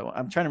watch that one.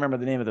 I'm trying to remember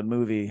the name of the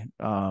movie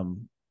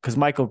because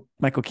Michael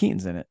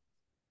Keaton's in it,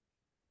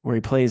 where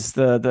he plays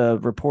the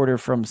reporter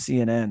from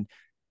CNN.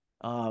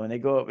 And they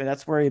go up, and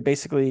that's where he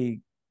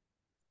basically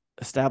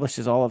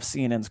establishes all of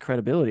CNN's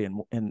credibility. I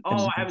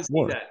haven't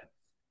seen that.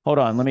 Hold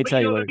on, let me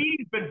tell you.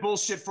 It's been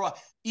bullshit for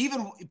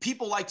even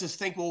people like to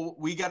think. Well,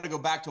 we got to go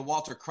back to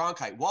Walter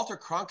Cronkite. Walter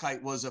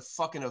Cronkite was a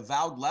fucking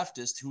avowed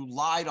leftist who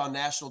lied on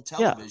national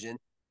television.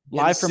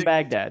 Yeah. Live from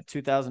Baghdad,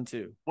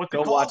 2002.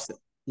 Go watch that.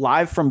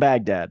 Live from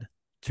Baghdad,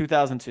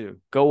 2002.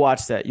 Go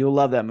watch that. You'll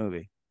love that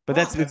movie. But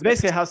it's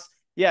basically how.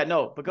 Yeah,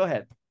 no. But go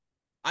ahead.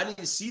 I need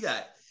to see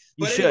that.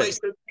 But anyways.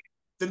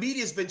 The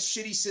media's been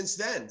shitty since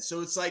then.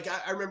 So it's like,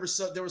 I remember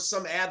there was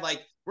some ad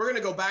like, we're going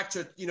to go back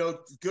to,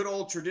 good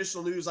old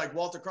traditional news like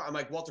Walter Cronkite. I'm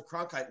like, Walter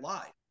Cronkite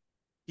lied.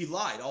 He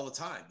lied all the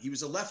time. He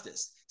was a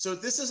leftist. So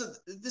this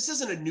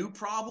isn't a new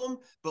problem,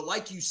 but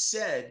like you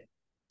said,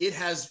 it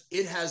has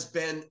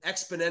been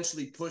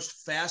exponentially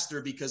pushed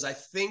faster because I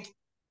think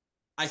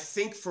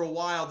for a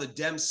while the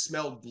Dems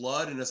smelled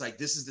blood and it's like,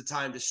 this is the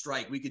time to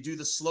strike. We could do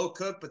the slow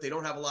cook, but they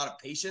don't have a lot of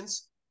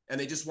patience and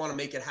they just want to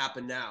make it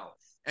happen now.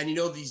 And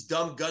these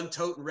dumb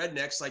gun-toting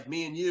rednecks like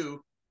me and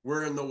you,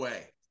 we're in the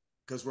way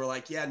because we're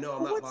like, I'm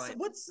not buying.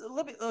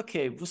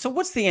 So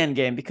what's the end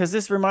game? Because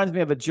this reminds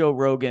me of a Joe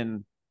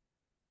Rogan,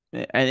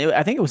 and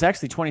I think it was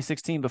actually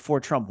 2016 before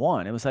Trump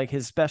won. It was like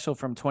his special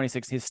from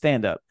 2016, his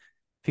stand-up.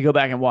 If you go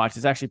back and watch,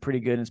 it's actually pretty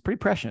good and it's pretty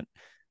prescient.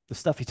 The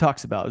stuff he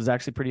talks about is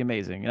actually pretty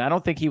amazing. And I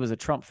don't think he was a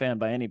Trump fan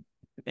by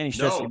any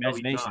stretch of the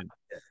imagination.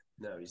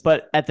 No, he's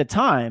but not. At the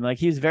time, like,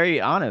 he was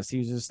very honest. He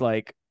was just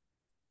like,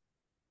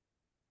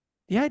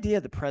 the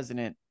idea the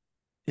president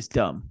is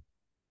dumb.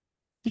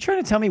 You're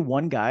trying to tell me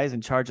one guy is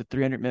in charge of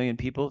 300 million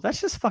people? That's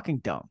just fucking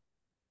dumb.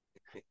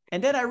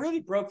 And then I really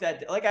broke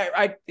that. Like,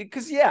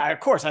 because yeah, of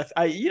course,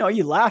 I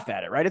you laugh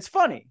at it, right? It's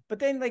funny. But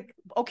then, like,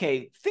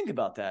 okay, think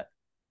about that.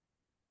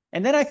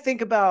 And then I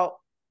think about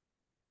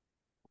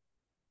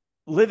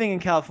living in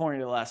California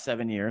the last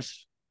 7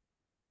 years.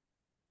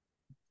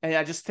 And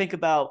I just think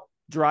about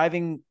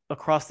driving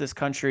across this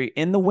country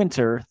in the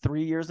winter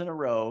 3 years in a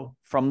row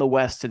from the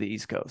West to the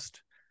East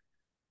Coast.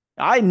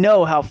 I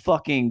know how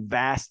fucking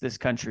vast this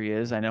country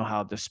is. I know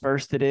how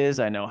dispersed it is.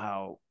 I know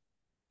how,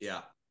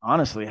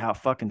 honestly, how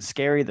fucking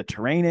scary the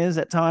terrain is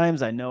at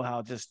times. I know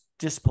how just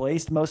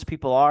displaced most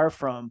people are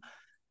from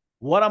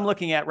what I'm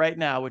looking at right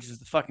now, which is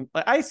the fucking,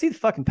 I see the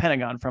fucking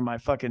Pentagon from my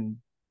fucking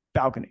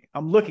balcony.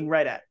 I'm looking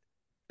right at it.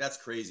 That's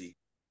crazy.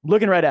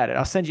 Looking right at it.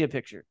 I'll send you a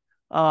picture.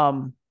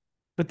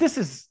 But this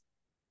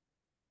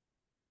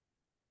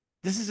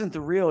isn't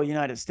the real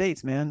United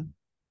States, man.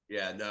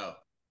 Yeah, no.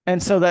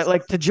 And so that,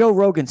 like, to Joe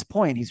Rogan's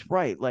point, he's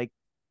right. Like,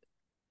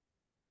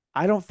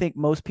 I don't think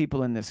most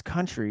people in this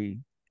country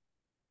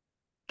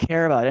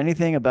care about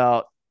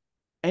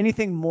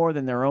anything more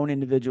than their own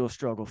individual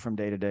struggle from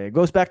day to day. It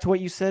goes back to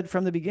what you said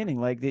from the beginning.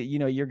 Like,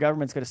 your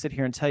government's going to sit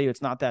here and tell you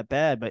it's not that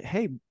bad, but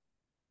hey,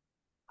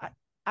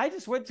 I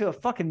just went to a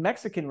fucking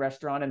Mexican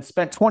restaurant and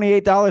spent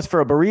 $28 for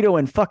a burrito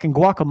and fucking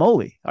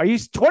guacamole. Are you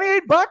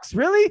 $28?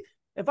 Really?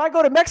 If I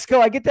go to Mexico,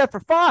 I get that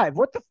for $5.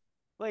 What the,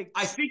 like?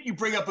 I think you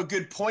bring up a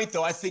good point,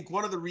 though. I think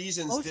one of the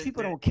reasons most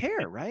people don't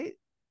care, right?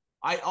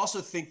 I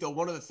also think, though,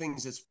 one of the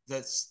things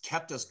that's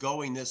kept us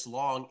going this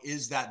long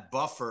is that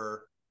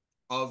buffer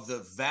of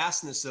the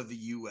vastness of the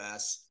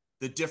U.S.,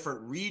 the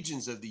different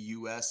regions of the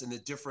U.S., and the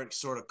different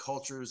sort of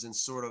cultures and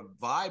sort of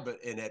vibe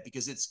in it,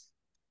 because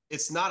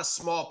it's not a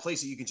small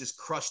place that you can just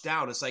crush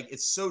down. It's like,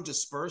 it's so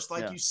dispersed,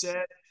 like you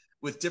said,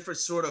 with different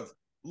sort of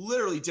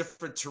literally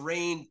different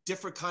terrain,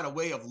 different kind of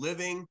way of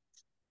living.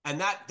 And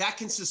that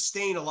can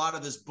sustain a lot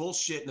of this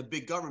bullshit in the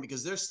big government,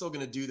 because they're still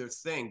going to do their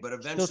thing. But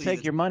eventually they'll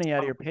take your money out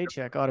of your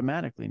paycheck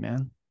automatically,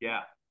 man.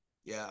 Yeah.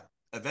 Yeah.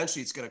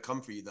 Eventually it's going to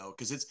come for you, though,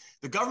 because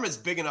the government's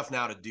big enough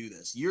now to do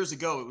this. Years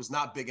ago, it was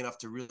not big enough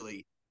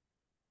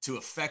to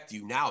affect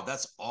you. Now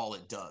that's all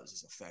it does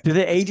is affect. Do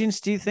the agents,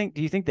 do you think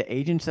the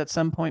agents at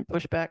some point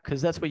push back?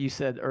 Because that's what you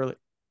said earlier.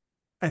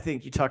 I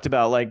think you talked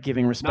about, like,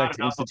 giving respect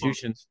to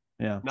institutions.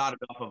 Yeah. Not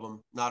enough of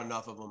them. Not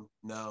enough of them.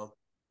 No.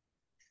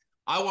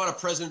 I want a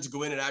president to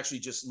go in and actually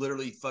just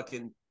literally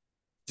fucking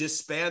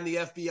disband the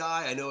FBI.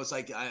 I know it's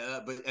like,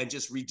 and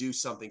just redo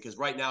something, because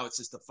right now it's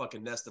just a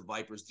fucking nest of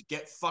vipers. To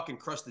get fucking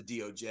crush the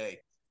DOJ.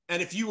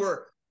 And if you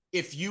were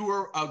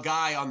a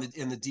guy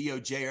in the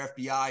DOJ or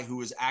FBI who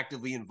was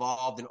actively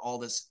involved in all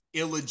this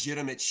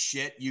illegitimate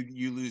shit,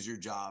 you lose your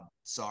job.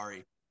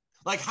 Sorry.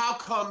 Like, how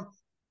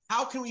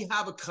can we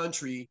have a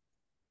country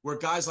where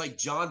guys like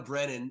John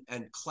Brennan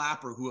and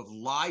Clapper, who have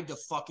lied to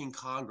fucking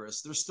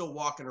Congress, they're still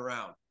walking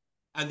around?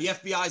 And the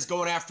FBI is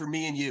going after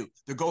me and you.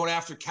 They're going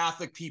after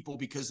Catholic people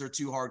because they're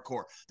too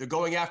hardcore. They're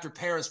going after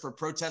parents for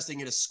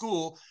protesting at a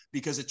school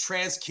because a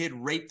trans kid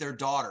raped their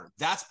daughter.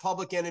 That's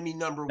public enemy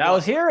number one. That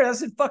was here.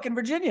 That's in fucking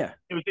Virginia.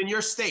 It was in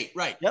your state,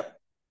 right? Yep.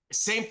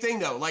 Same thing,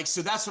 though. Like,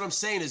 so that's what I'm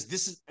saying is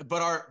this is,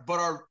 but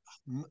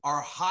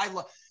our high,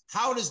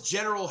 how does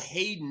General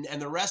Hayden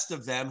and the rest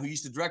of them who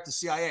used to direct the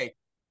CIA,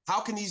 how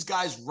can these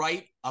guys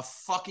write a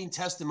fucking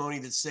testimony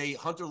that say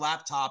Hunter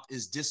laptop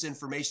is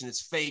disinformation,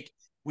 it's fake?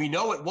 We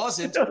know it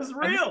wasn't. It was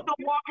real. They're still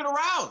walking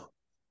around.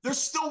 They're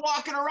still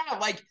walking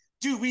around. Like,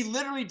 dude, we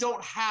literally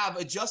don't have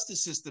a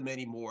justice system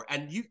anymore.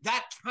 And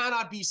that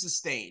cannot be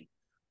sustained.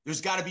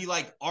 There's got to be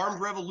like armed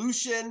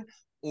revolution,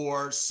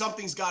 or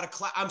something's got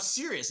to I'm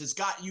serious.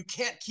 You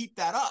can't keep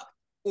that up,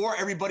 or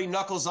everybody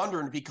knuckles under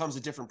and it becomes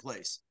a different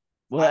place.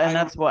 Well, and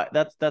that's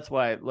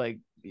why, like,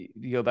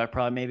 you go back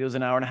probably maybe it was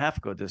an hour and a half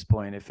ago at this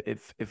point.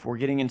 If we're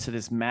getting into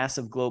this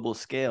massive global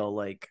scale,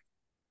 like,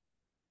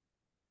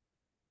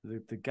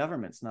 the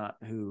government's not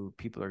who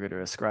people are going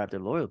to ascribe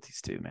their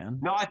loyalties to, man.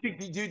 No, I think,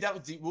 dude, that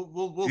was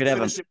we'll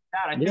finish it with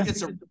that. I think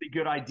it's a really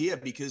good idea,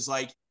 because,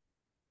 like,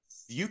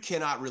 you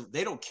cannot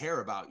they don't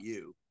care about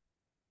you.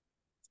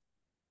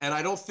 And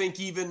I don't think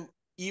even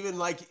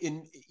like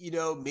in,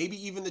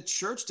 maybe even the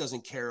church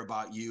doesn't care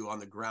about you on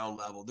the ground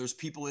level. There's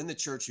people in the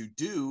church who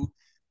do,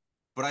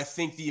 but I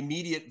think your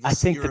immediate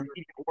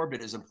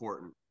orbit is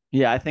important.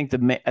 Yeah, I think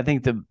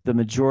the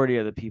majority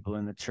of the people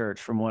in the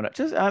church, from what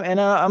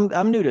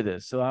I'm new to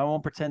this, so I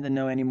won't pretend to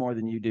know any more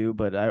than you do.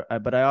 But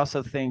I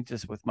also think,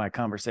 just with my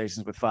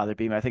conversations with Father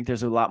Beeman, I think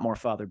there's a lot more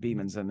Father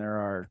Beemans than there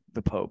are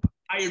the Pope.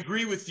 I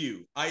agree with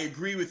you,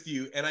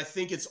 and I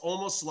think it's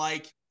almost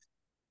like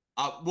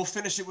we'll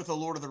finish it with a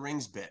Lord of the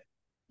Rings bit,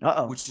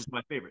 which is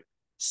my favorite.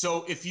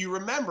 So if you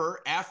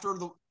remember, after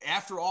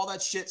all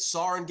that shit,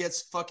 Sauron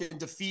gets fucking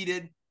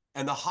defeated.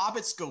 And the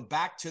hobbits go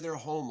back to their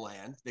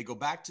homeland. They go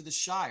back to the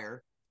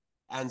Shire.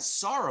 And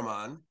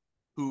Saruman,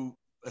 who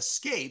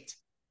escaped,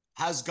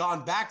 has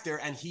gone back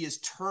there, and he has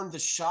turned the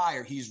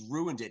Shire. He's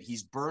ruined it.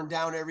 He's burned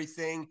down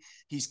everything.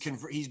 He's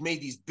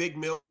made these big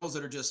mills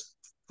that are just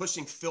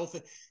pushing filth.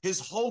 His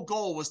whole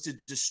goal was to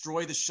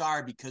destroy the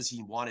Shire because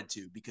he wanted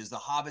to, because the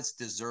hobbits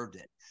deserved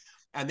it.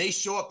 And they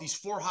show up, these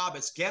 4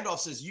 hobbits. Gandalf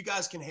says, you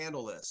guys can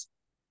handle this,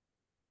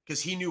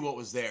 because he knew what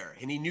was there,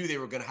 and he knew they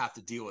were going to have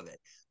to deal with it.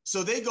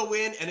 So they go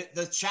in, and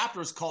the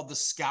chapter is called The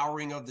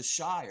Scouring of the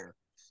Shire.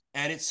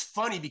 And it's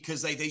funny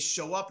because they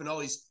show up, and all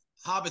these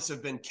hobbits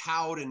have been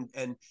cowed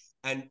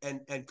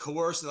and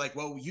coerced. They're like,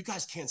 well, you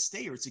guys can't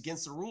stay here. It's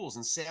against the rules.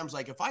 And Sam's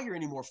like, if I hear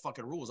any more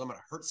fucking rules, I'm going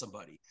to hurt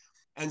somebody.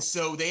 And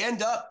so they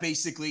end up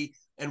basically,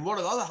 and one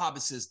of the other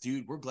hobbits says,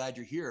 dude, we're glad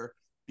you're here,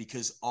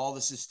 because all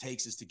this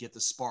takes is to get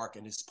the spark,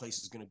 and this place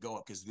is going to go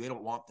up, because they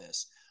don't want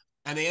this.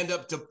 And they end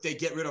up, they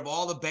get rid of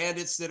all the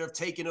bandits that have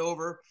taken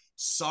over.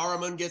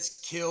 Saruman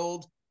gets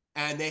killed,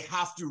 and they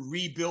have to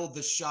rebuild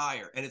the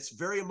Shire. And it's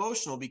very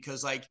emotional,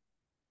 because like,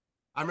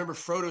 I remember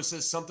Frodo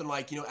says something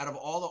like, out of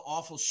all the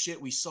awful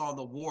shit we saw in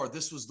the war,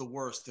 this was the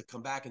worst, to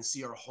come back and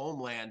see our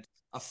homeland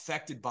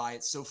affected by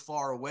it so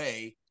far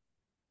away.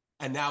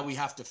 And now we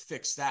have to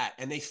fix that.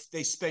 And they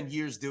spend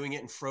years doing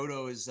it. And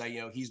Frodo is,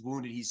 he's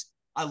wounded.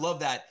 I love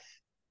that.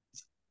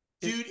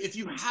 Dude, if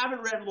you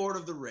haven't read Lord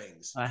of the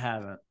Rings. I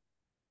haven't.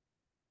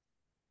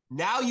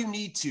 Now you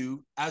need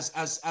to, as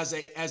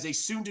a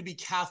soon-to-be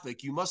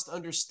Catholic, you must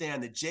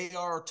understand that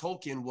J.R.R.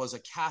 Tolkien was a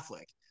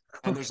Catholic.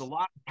 And there's a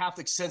lot of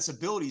Catholic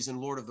sensibilities in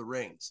Lord of the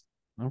Rings.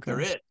 Okay.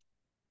 There is.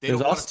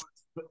 There's also,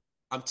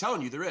 I'm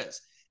telling you, there is.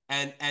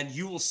 And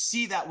you will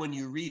see that when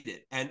you read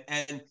it.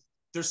 And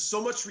there's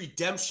so much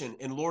redemption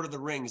in Lord of the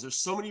Rings.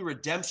 There's so many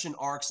redemption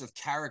arcs of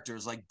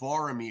characters like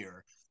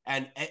Boromir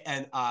and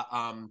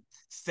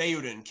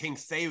Theoden, King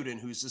Theoden,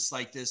 who's just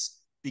like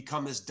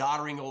become this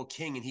doddering old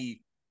king, and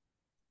he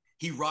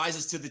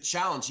rises to the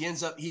challenge. He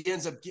ends up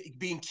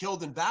being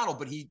killed in battle,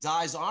 but he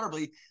dies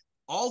honorably.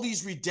 All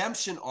these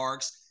redemption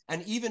arcs.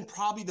 And even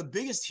probably the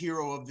biggest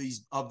hero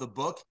of the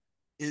book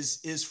is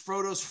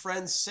Frodo's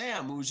friend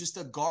Sam, who was just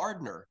a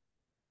gardener.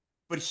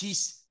 But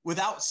he's,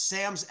 without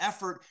Sam's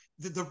effort,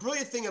 the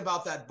brilliant thing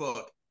about that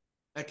book,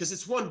 because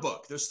it's one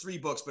book, there's 3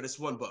 books, but it's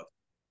one book,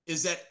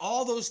 is that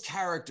all those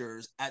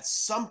characters at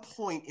some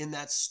point in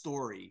that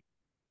story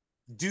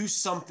do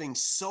something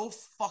so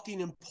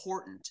fucking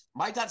important,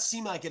 might not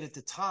seem like it at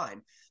the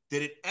time,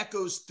 that it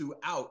echoes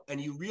throughout,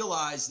 and you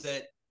realize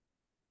that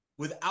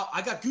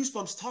I got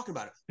goosebumps talking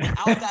about it.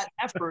 Without that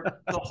effort,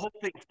 the whole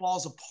thing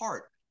falls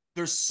apart.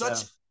 There's such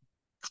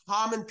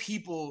common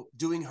people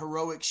doing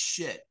heroic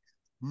shit,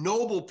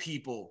 noble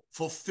people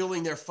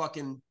fulfilling their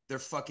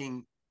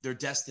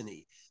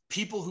destiny,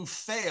 people who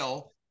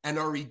fail and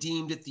are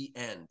redeemed at the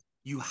end.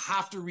 You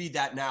have to read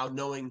that now,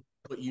 knowing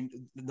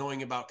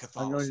about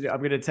Catholicism. I'm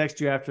going to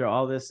text you after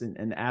all this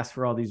and ask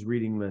for all these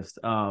reading lists.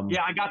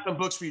 Yeah, I got some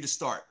books for you to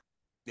start.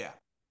 Yeah.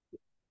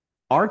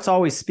 Art's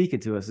always speaking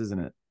to us, isn't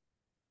it?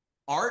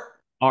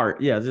 Art,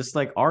 yeah, just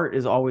like art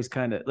is always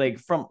kind of like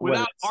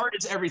art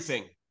is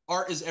everything.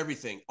 Art is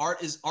everything.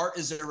 Art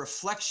is a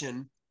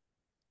reflection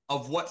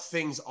of what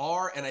things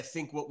are, and I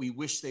think what we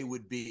wish they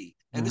would be.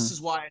 And this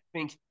is why I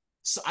think.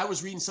 So I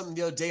was reading something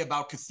the other day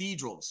about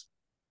cathedrals.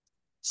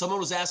 Someone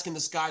was asking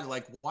this guy,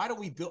 like, why don't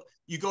we build?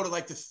 You go to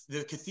like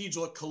the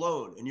cathedral at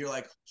Cologne, and you're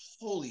like,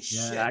 holy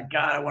shit!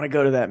 I want to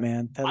go to that,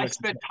 man. I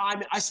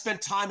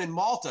spent time in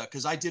Malta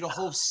because I did a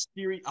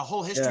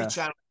whole history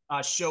channel.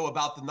 Show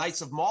about the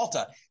Knights of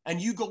Malta, and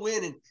you go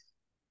in, and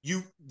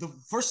the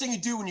first thing you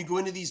do when you go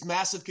into these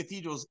massive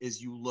cathedrals is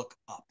you look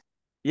up.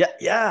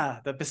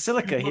 Yeah, the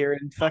Basilica here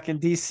in fucking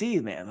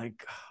DC, man.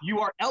 Like, you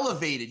are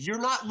elevated. You're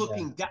not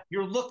looking down,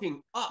 you're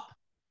looking up.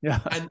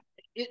 Yeah, and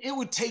it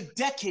would take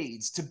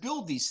decades to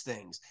build these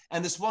things.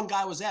 And this one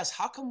guy was asked,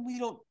 how come we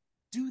don't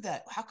do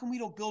that? How come we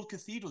don't build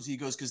cathedrals? He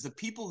goes, because the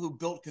people who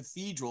built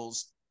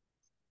cathedrals,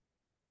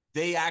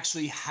 they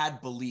actually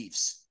had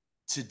beliefs.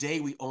 Today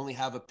we only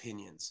have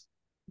opinions.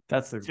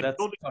 That's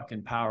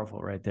fucking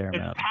powerful right there,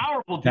 man. It's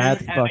powerful, dude.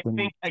 That's and fucking. I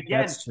think, again,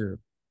 that's true.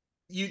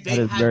 That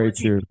is very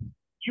true.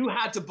 You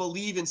had to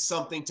believe in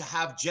something to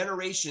have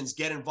generations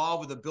get involved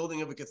with the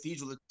building of a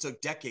cathedral that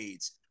took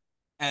decades.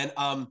 And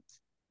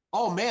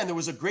oh man, there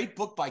was a great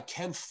book by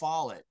Ken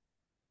Follett.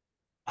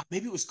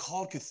 Maybe it was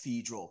called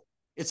Cathedral.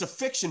 It's a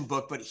fiction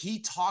book, but he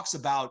talks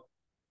about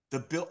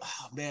oh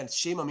man,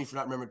 shame on me for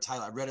not remembering the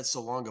title. I read it so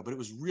long ago, but it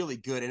was really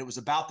good. And it was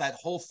about that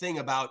whole thing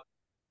about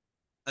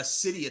a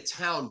city, a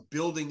town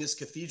building this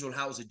cathedral, and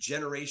how it was a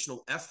generational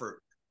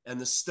effort,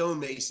 and the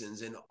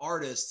stonemasons and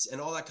artists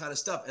and all that kind of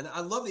stuff. And I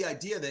love the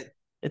idea that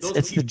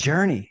it's the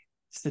journey.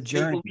 It's the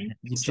journey.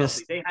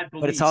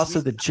 But it's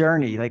also the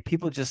journey. Like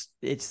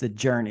it's the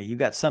journey. You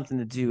got something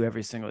to do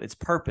it's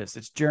purpose.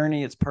 It's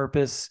journey. It's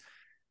purpose.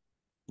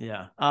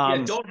 Yeah.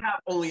 Don't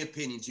have only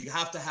opinions. You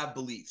have to have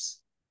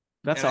beliefs.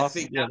 That's and awesome.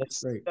 I think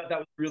that's great. That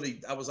was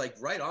really, I was like,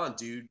 right on,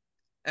 dude.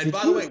 And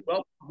by the way,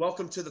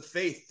 welcome to the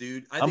faith,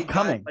 dude. I'm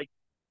coming.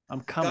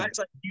 Guys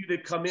like you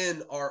that come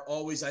in are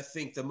always, I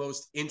think, the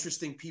most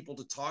interesting people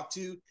to talk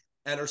to,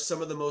 and are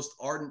some of the most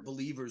ardent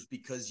believers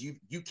because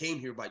you came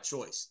here by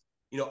choice.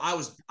 You know, I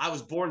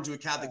was born into a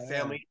Catholic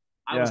family.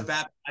 I was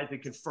baptized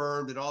and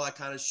confirmed and all that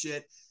kind of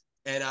shit.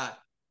 And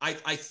I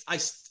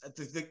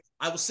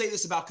will say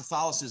this about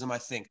Catholicism, I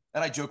think,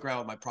 and I joke around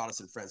with my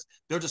Protestant friends.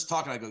 They're just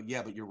talking. I go,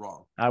 yeah, but you're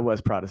wrong. I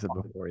was Protestant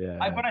before, yeah.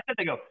 But I said,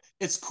 they go,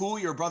 it's cool.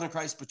 You're a brother in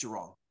Christ, but you're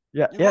wrong.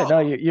 Yeah, no,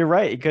 you're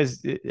right.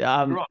 Because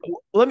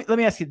let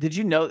me ask you, did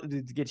you know,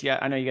 to get you,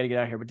 I know you got to get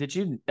out of here, but did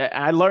you,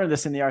 I learned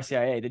this in the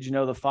RCIA. Did you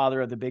know the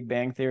father of the Big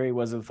Bang Theory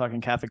was a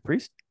fucking Catholic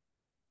priest?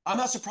 I'm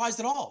not surprised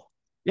at all.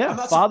 Yeah,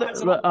 Father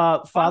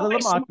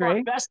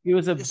Lemaitre, he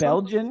was a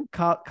Belgian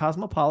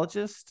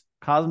cosmologist,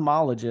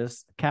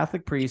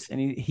 Catholic priest, and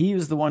he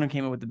was the one who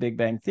came up with the Big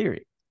Bang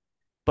Theory.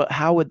 But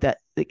how would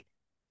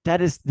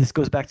this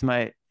goes back to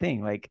my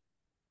thing, like,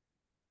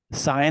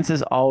 science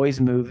is always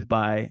moved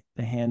by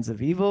the hands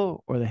of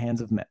evil or the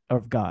hands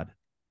of God.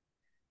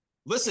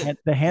 Listen,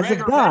 the hands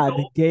of God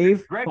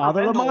gave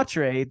Father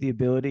Lemaitre the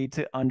ability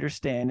to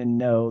understand and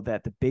know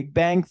that the Big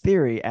Bang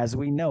Theory, as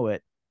we know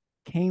it,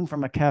 came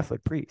from a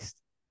Catholic priest.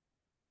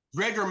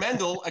 Gregor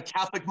Mendel, a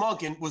Catholic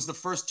monk, and was the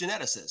first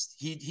geneticist.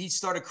 He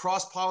started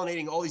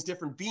cross-pollinating all these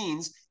different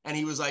beans, and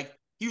he was like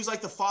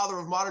the father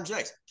of modern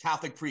genetics,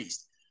 Catholic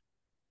priest.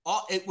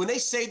 When they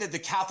say that the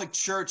Catholic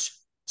Church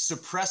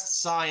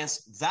suppressed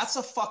science, that's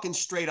a fucking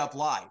straight up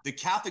lie. The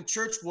Catholic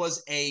Church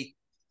was a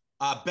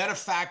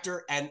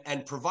benefactor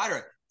and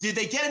provider. Did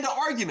they get into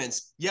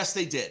arguments? Yes,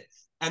 they did,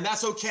 and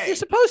that's okay. You're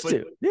supposed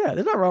to. Yeah,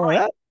 there's nothing wrong with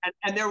that.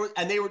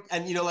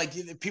 And you know,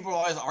 like, people are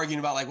always arguing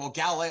about, like, well,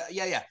 Galileo.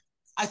 Yeah.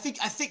 I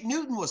think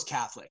Newton was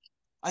Catholic.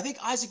 I think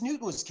Isaac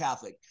Newton was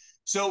Catholic.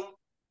 So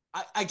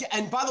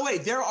and by the way,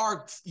 there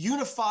are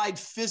unified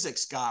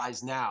physics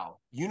guys now,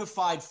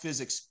 unified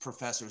physics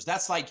professors.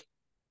 That's like,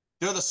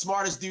 they're the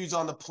smartest dudes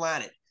on the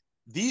planet.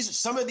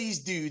 Some of these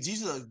dudes,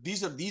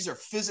 these are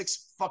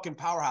physics fucking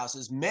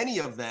powerhouses. Many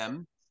of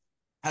them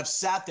have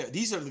sat there.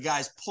 These are the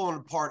guys pulling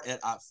apart at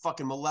a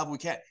fucking level we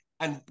can't.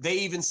 And they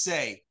even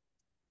say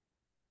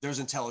there's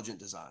intelligent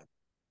design.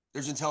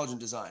 There's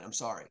intelligent design. I'm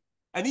sorry.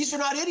 And these are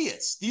not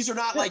idiots. These are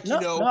not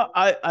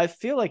I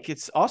feel like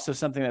it's also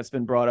something that's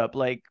been brought up.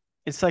 Like,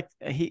 it's like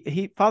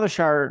Father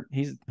Schappert,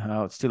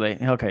 it's too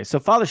late. Okay. So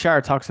Father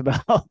Schappert talks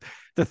about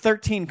the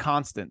 13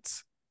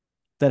 constants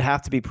that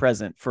have to be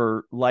present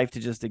for life to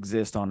just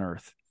exist on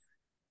Earth.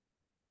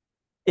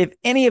 If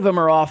any of them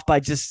are off by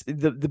just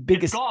the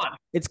biggest,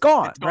 it's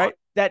gone, right?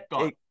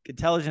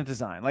 Intelligent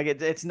design, like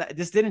it's not.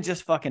 This didn't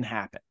just fucking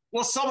happen.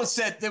 Well, someone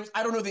said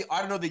I don't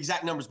know the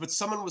exact numbers, but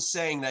someone was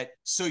saying that.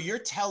 So you're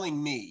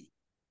telling me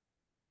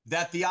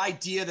that the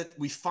idea that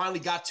we finally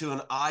got to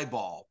an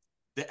eyeball,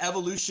 the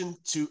evolution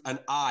to an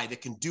eye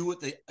that can do what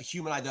the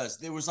human eye does,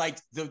 there was like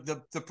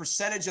the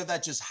percentage of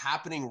that just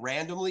happening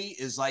randomly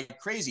is like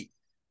crazy.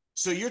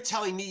 So you're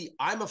telling me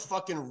I'm a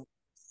fucking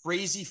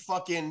crazy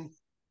fucking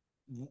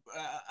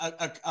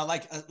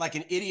like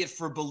an idiot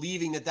for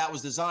believing that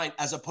was designed,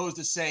 as opposed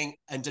to saying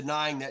and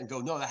denying that and go,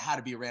 no, that had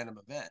to be a random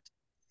event.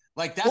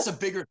 Like, that's a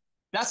bigger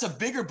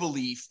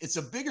belief. It's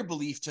a bigger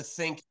belief to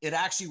think it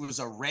actually was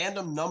a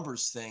random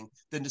numbers thing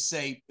than to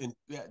say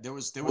there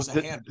was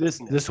a hand.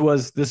 This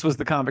was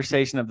the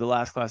conversation of the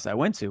last class I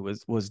went to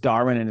was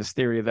Darwin and his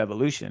theory of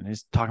evolution.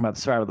 He's talking about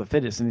the survival of the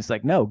fittest, and he's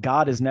like, no,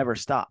 God has never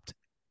stopped.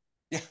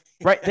 Yeah.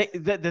 Right.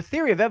 The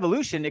theory of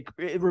evolution,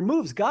 it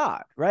removes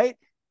God, right?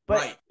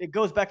 But it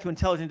goes back to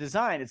intelligent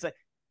design. It's like,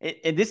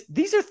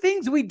 these are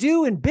things we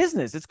do in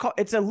business.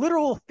 It's a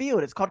literal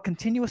field. It's called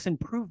continuous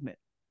improvement.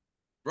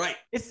 Right.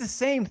 It's the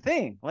same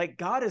thing. Like,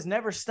 God has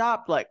never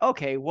stopped. Like,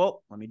 okay,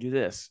 well, let me do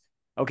this.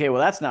 Okay,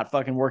 well, that's not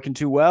fucking working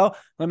too well.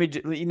 Let me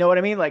do, you know what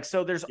I mean? Like,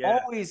 so there's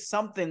always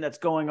something that's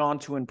going on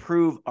to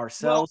improve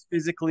ourselves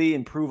physically,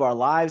 improve our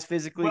lives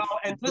physically,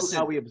 and listen,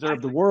 how we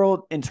observe the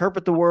world,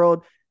 interpret the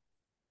world.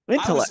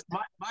 Intellect.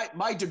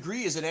 My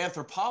degree is in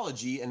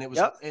anthropology, and it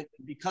was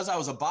because I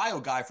was a bio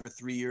guy for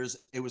 3 years.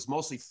 It was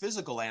mostly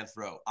physical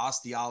anthro,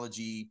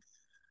 osteology,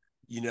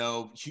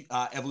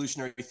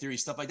 evolutionary theory,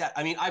 stuff like that.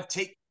 I mean,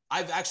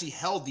 I've actually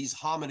held these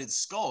hominid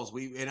skulls.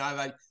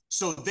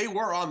 So they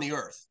were on the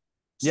earth.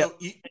 So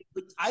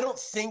I don't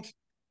think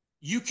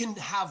you can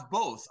have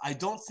both. I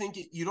think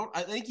you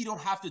don't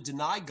have to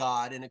deny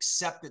God and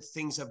accept that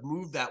things have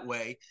moved that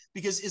way,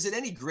 because is it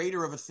any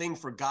greater of a thing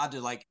for God to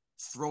like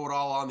throw it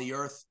all on the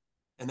earth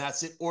and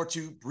that's it, or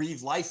to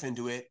breathe life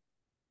into it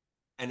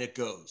and it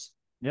goes?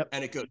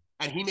 And it goes.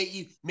 And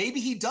maybe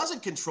he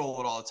doesn't control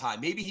it all the time.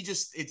 Maybe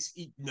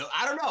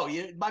I don't know.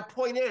 My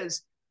point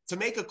is, to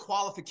make a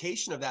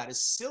qualification of that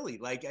is silly.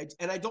 Like,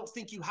 and I don't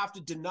think you have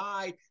to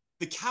deny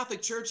the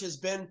Catholic Church has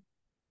been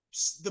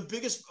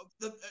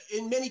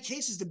in many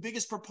cases, the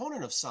biggest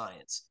proponent of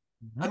science.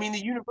 Mm-hmm. I mean,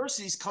 the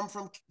universities come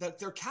from,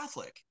 they're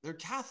Catholic. They're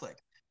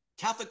Catholic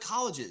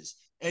colleges.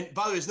 And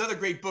by the way, there's another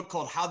great book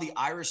called How the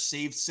Irish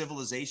Saved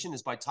Civilization,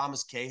 is by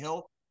Thomas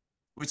Cahill,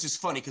 which is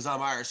funny because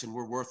I'm Irish and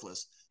we're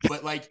worthless.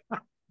 But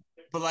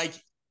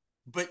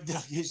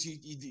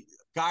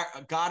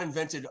God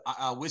invented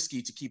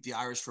whiskey to keep the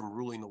Irish from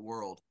ruling the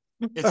world.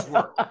 It's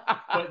work.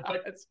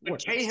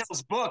 But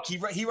Cahill's book,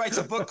 he writes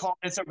a book called,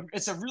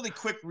 it's a really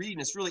quick read,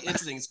 and it's really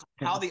interesting. It's called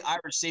How the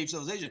Irish Saved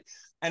Civilization.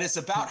 And it's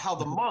about how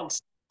the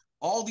monks,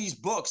 all these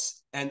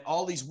books and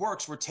all these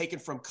works were taken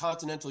from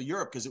continental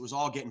Europe because it was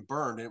all getting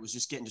burned and it was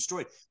just getting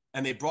destroyed.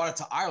 And they brought it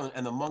to Ireland,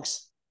 and the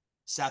monks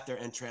sat there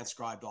and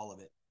transcribed all of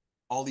it.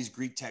 All these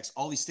Greek texts,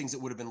 all these things that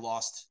would have been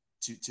lost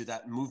to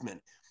that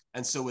movement.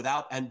 And so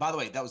and by the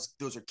way,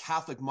 those are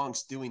Catholic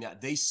monks doing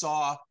that. They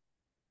saw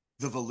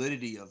the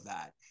validity of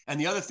that. And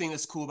the other thing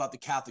that's cool about the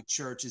Catholic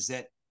Church is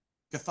that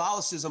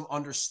Catholicism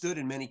understood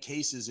in many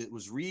cases it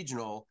was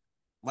regional.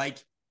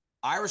 Like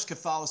Irish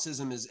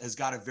Catholicism has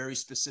got a very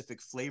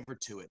specific flavor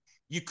to it.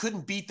 You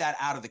couldn't beat that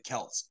out of the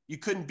Celts. You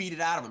couldn't beat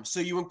it out of them. So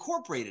you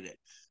incorporated it.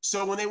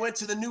 So when they went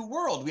to the New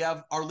World, we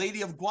have Our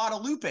Lady of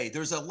Guadalupe.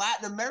 There's a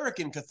Latin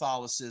American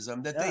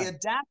Catholicism that they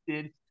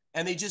adapted,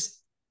 and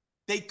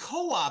they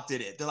co-opted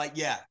it. They're like,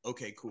 yeah,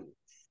 okay, cool.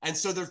 And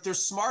so they're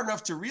smart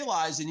enough to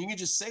realize, and you can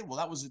just say,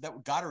 well,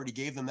 that God already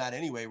gave them that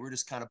anyway. We're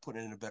just kind of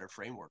putting it in a better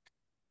framework.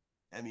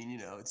 I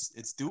mean,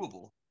 it's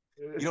doable.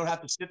 You don't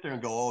have to sit there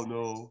and go, oh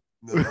no.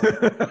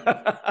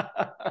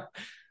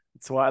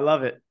 That's why I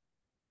love it.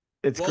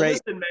 It's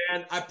great. Listen,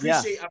 man, I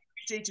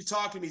appreciate you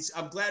talking to me.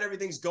 I'm glad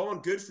everything's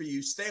going good for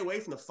you. Stay away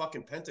from the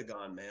fucking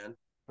Pentagon, man.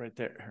 Right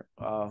there.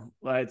 Well,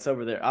 it's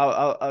over there.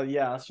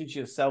 I'll shoot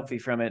you a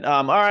selfie from it.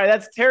 All right,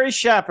 that's Terry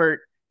Schappert.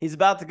 He's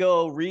about to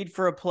go read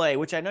for a play,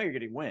 which I know you're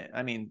going to win.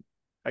 I mean,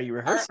 are you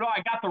rehearsing? No,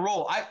 I got the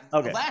role.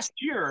 Last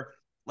year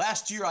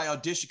I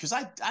auditioned because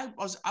I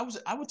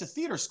went to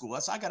theater school. I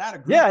got out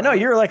of group. Yeah, no,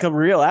 you're like a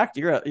real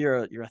actor.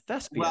 You're a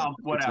thespian. Well,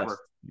 whatever.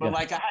 But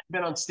like I hadn't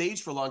been on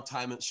stage for a long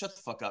time, and shut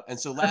the fuck up. And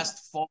so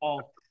last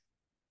fall.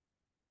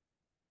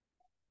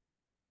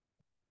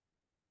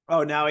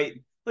 Oh, now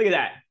look at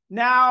that.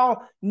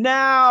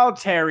 Now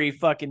Terry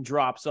fucking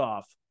drops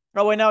off.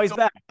 Oh wait, now he's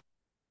back.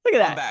 Look at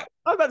that. Back.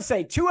 I was about to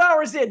say 2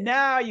 hours in,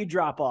 now you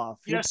drop off.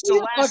 Yes,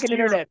 your fucking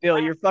internet bill,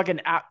 your fucking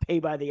app pay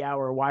by the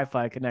hour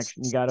Wi-Fi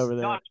connection you got over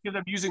there. Not because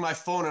I'm using my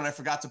phone and I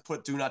forgot to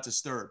put do not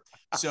disturb.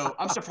 So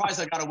I'm surprised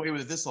I got away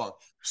with it this long.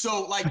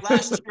 So like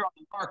last year on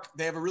the Arc,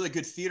 they have a really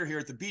good theater here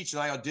at the beach,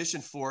 and I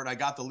auditioned for it. And I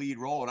got the lead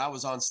role, and I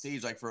was on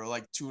stage for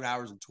 2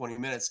 hours and 20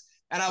 minutes,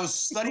 and I was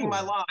studying my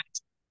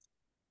lines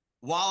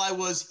while I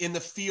was in the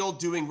field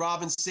doing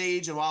Robin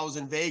Sage and while I was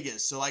in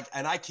Vegas. So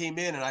and I came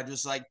in and I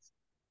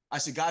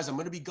said, guys, I'm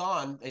going to be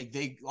gone.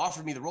 They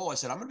offered me the role. I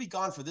said, I'm going to be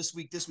gone for this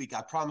week.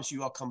 I promise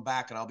you I'll come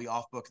back and I'll be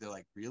off book. They're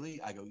like,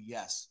 really? I go,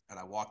 yes. And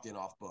I walked in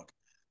off book.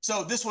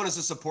 So this one is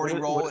a supporting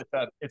role.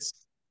 But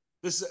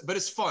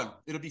it's fun.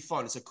 It'll be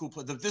fun. It's a cool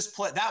play.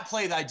 That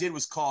play that I did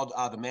was called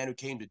The Man Who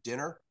Came to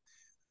Dinner.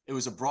 It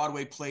was a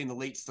Broadway play in the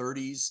late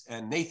 30s.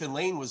 And Nathan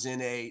Lane was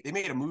they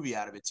made a movie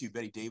out of it too.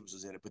 Betty Davis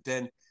was in it. But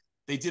then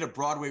they did a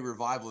Broadway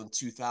revival in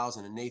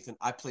 2000. And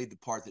I played the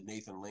part that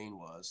Nathan Lane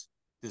was.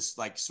 This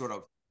sort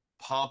of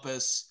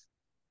pompous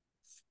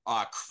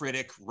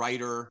critic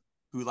writer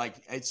who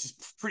it's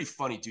just pretty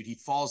funny, dude. He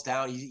falls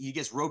down. He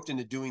gets roped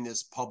into doing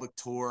this public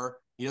tour.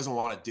 He doesn't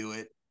want to do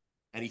it.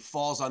 And he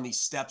falls on these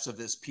steps of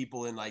this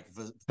people in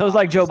So it's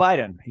like Joe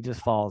Biden. He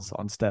just falls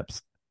on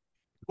steps.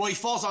 Well, he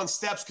falls on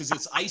steps because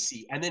it's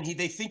icy. And then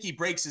they think he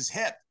breaks his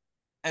hip.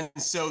 And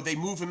so they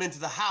move him into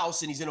the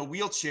house and he's in a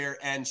wheelchair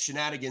and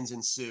shenanigans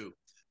ensue.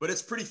 But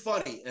it's pretty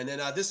funny. And then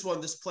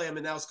this play I'm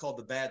in now is called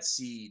The Bad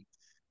Seed.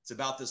 It's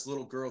about this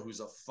little girl who's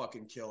a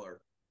fucking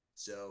killer.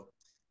 So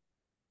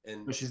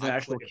she's an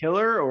actual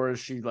killer, or is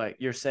she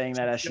you're saying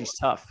that as she's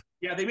tough?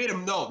 Yeah, they made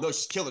him. No,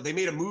 she's killer. They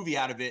made a movie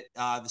out of it.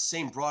 The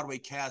same Broadway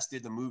cast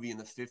did the movie in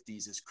the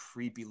 50s. This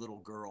creepy little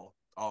girl.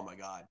 Oh my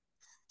God.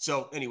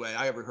 So anyway,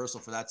 I have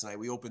rehearsal for that tonight.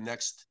 We open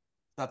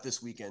not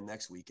this weekend,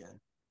 next weekend.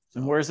 So,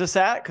 and where's this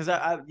at? Because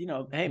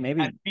hey,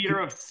 maybe at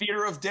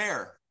Theater of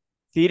Dare.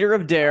 Theater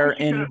of Dare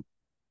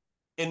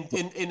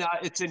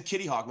it's in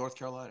Kitty Hawk, North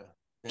Carolina.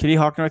 Kitty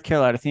Hawk, North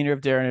Carolina. Theater of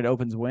Dare, and it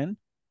opens when?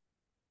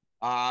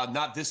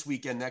 Not this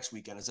weekend. Next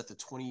weekend. Is that the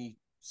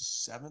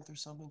 27th or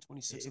something?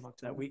 26th of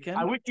October. That weekend.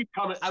 I would keep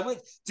coming.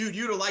 Dude.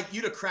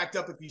 You'd have cracked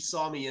up if you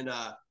saw me in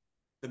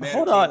the man.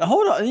 Hold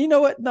on. You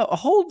know what? No,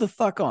 hold the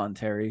fuck on,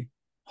 Terry.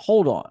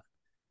 Hold on.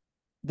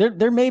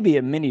 There may be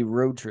a mini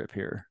road trip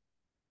here.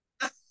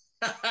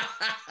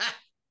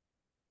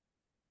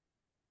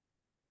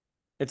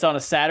 It's on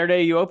a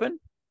Saturday. You open?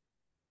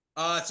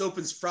 It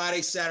opens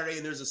Friday, Saturday,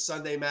 and there's a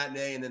Sunday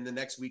matinee, and then the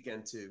next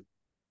weekend too.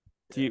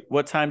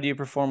 What time do you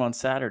perform on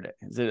Saturday?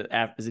 Is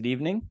it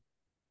evening?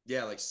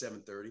 Yeah,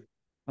 7:30.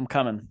 I'm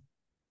coming.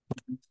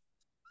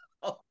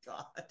 Oh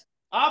God,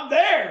 I'm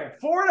there.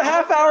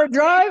 4.5 hour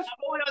drive. I'm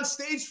only on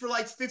stage for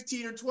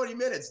 15 or 20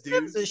 minutes, dude.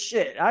 That's the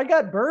shit. I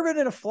got bourbon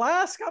in a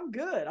flask. I'm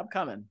good. I'm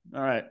coming.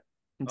 All right.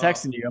 I'm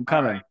texting you. I'm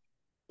coming. Right.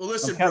 Well,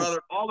 listen, brother.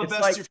 All the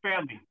best to your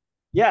family.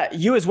 Yeah,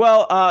 you as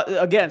well.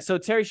 Again, so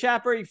Terry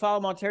Schappert, you follow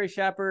him on Terry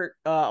Schappert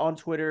on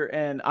Twitter,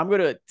 and I'm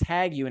going to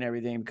tag you and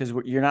everything because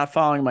you're not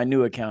following my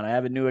new account. I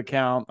have a new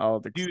account.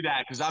 Do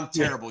that because I'm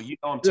terrible. You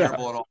know I'm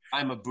terrible at all.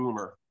 I'm a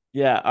boomer.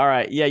 Yeah, all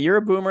right. Yeah, you're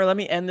a boomer. Let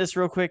me end this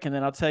real quick, and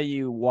then I'll tell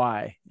you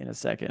why in a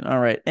second. All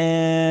right,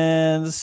 and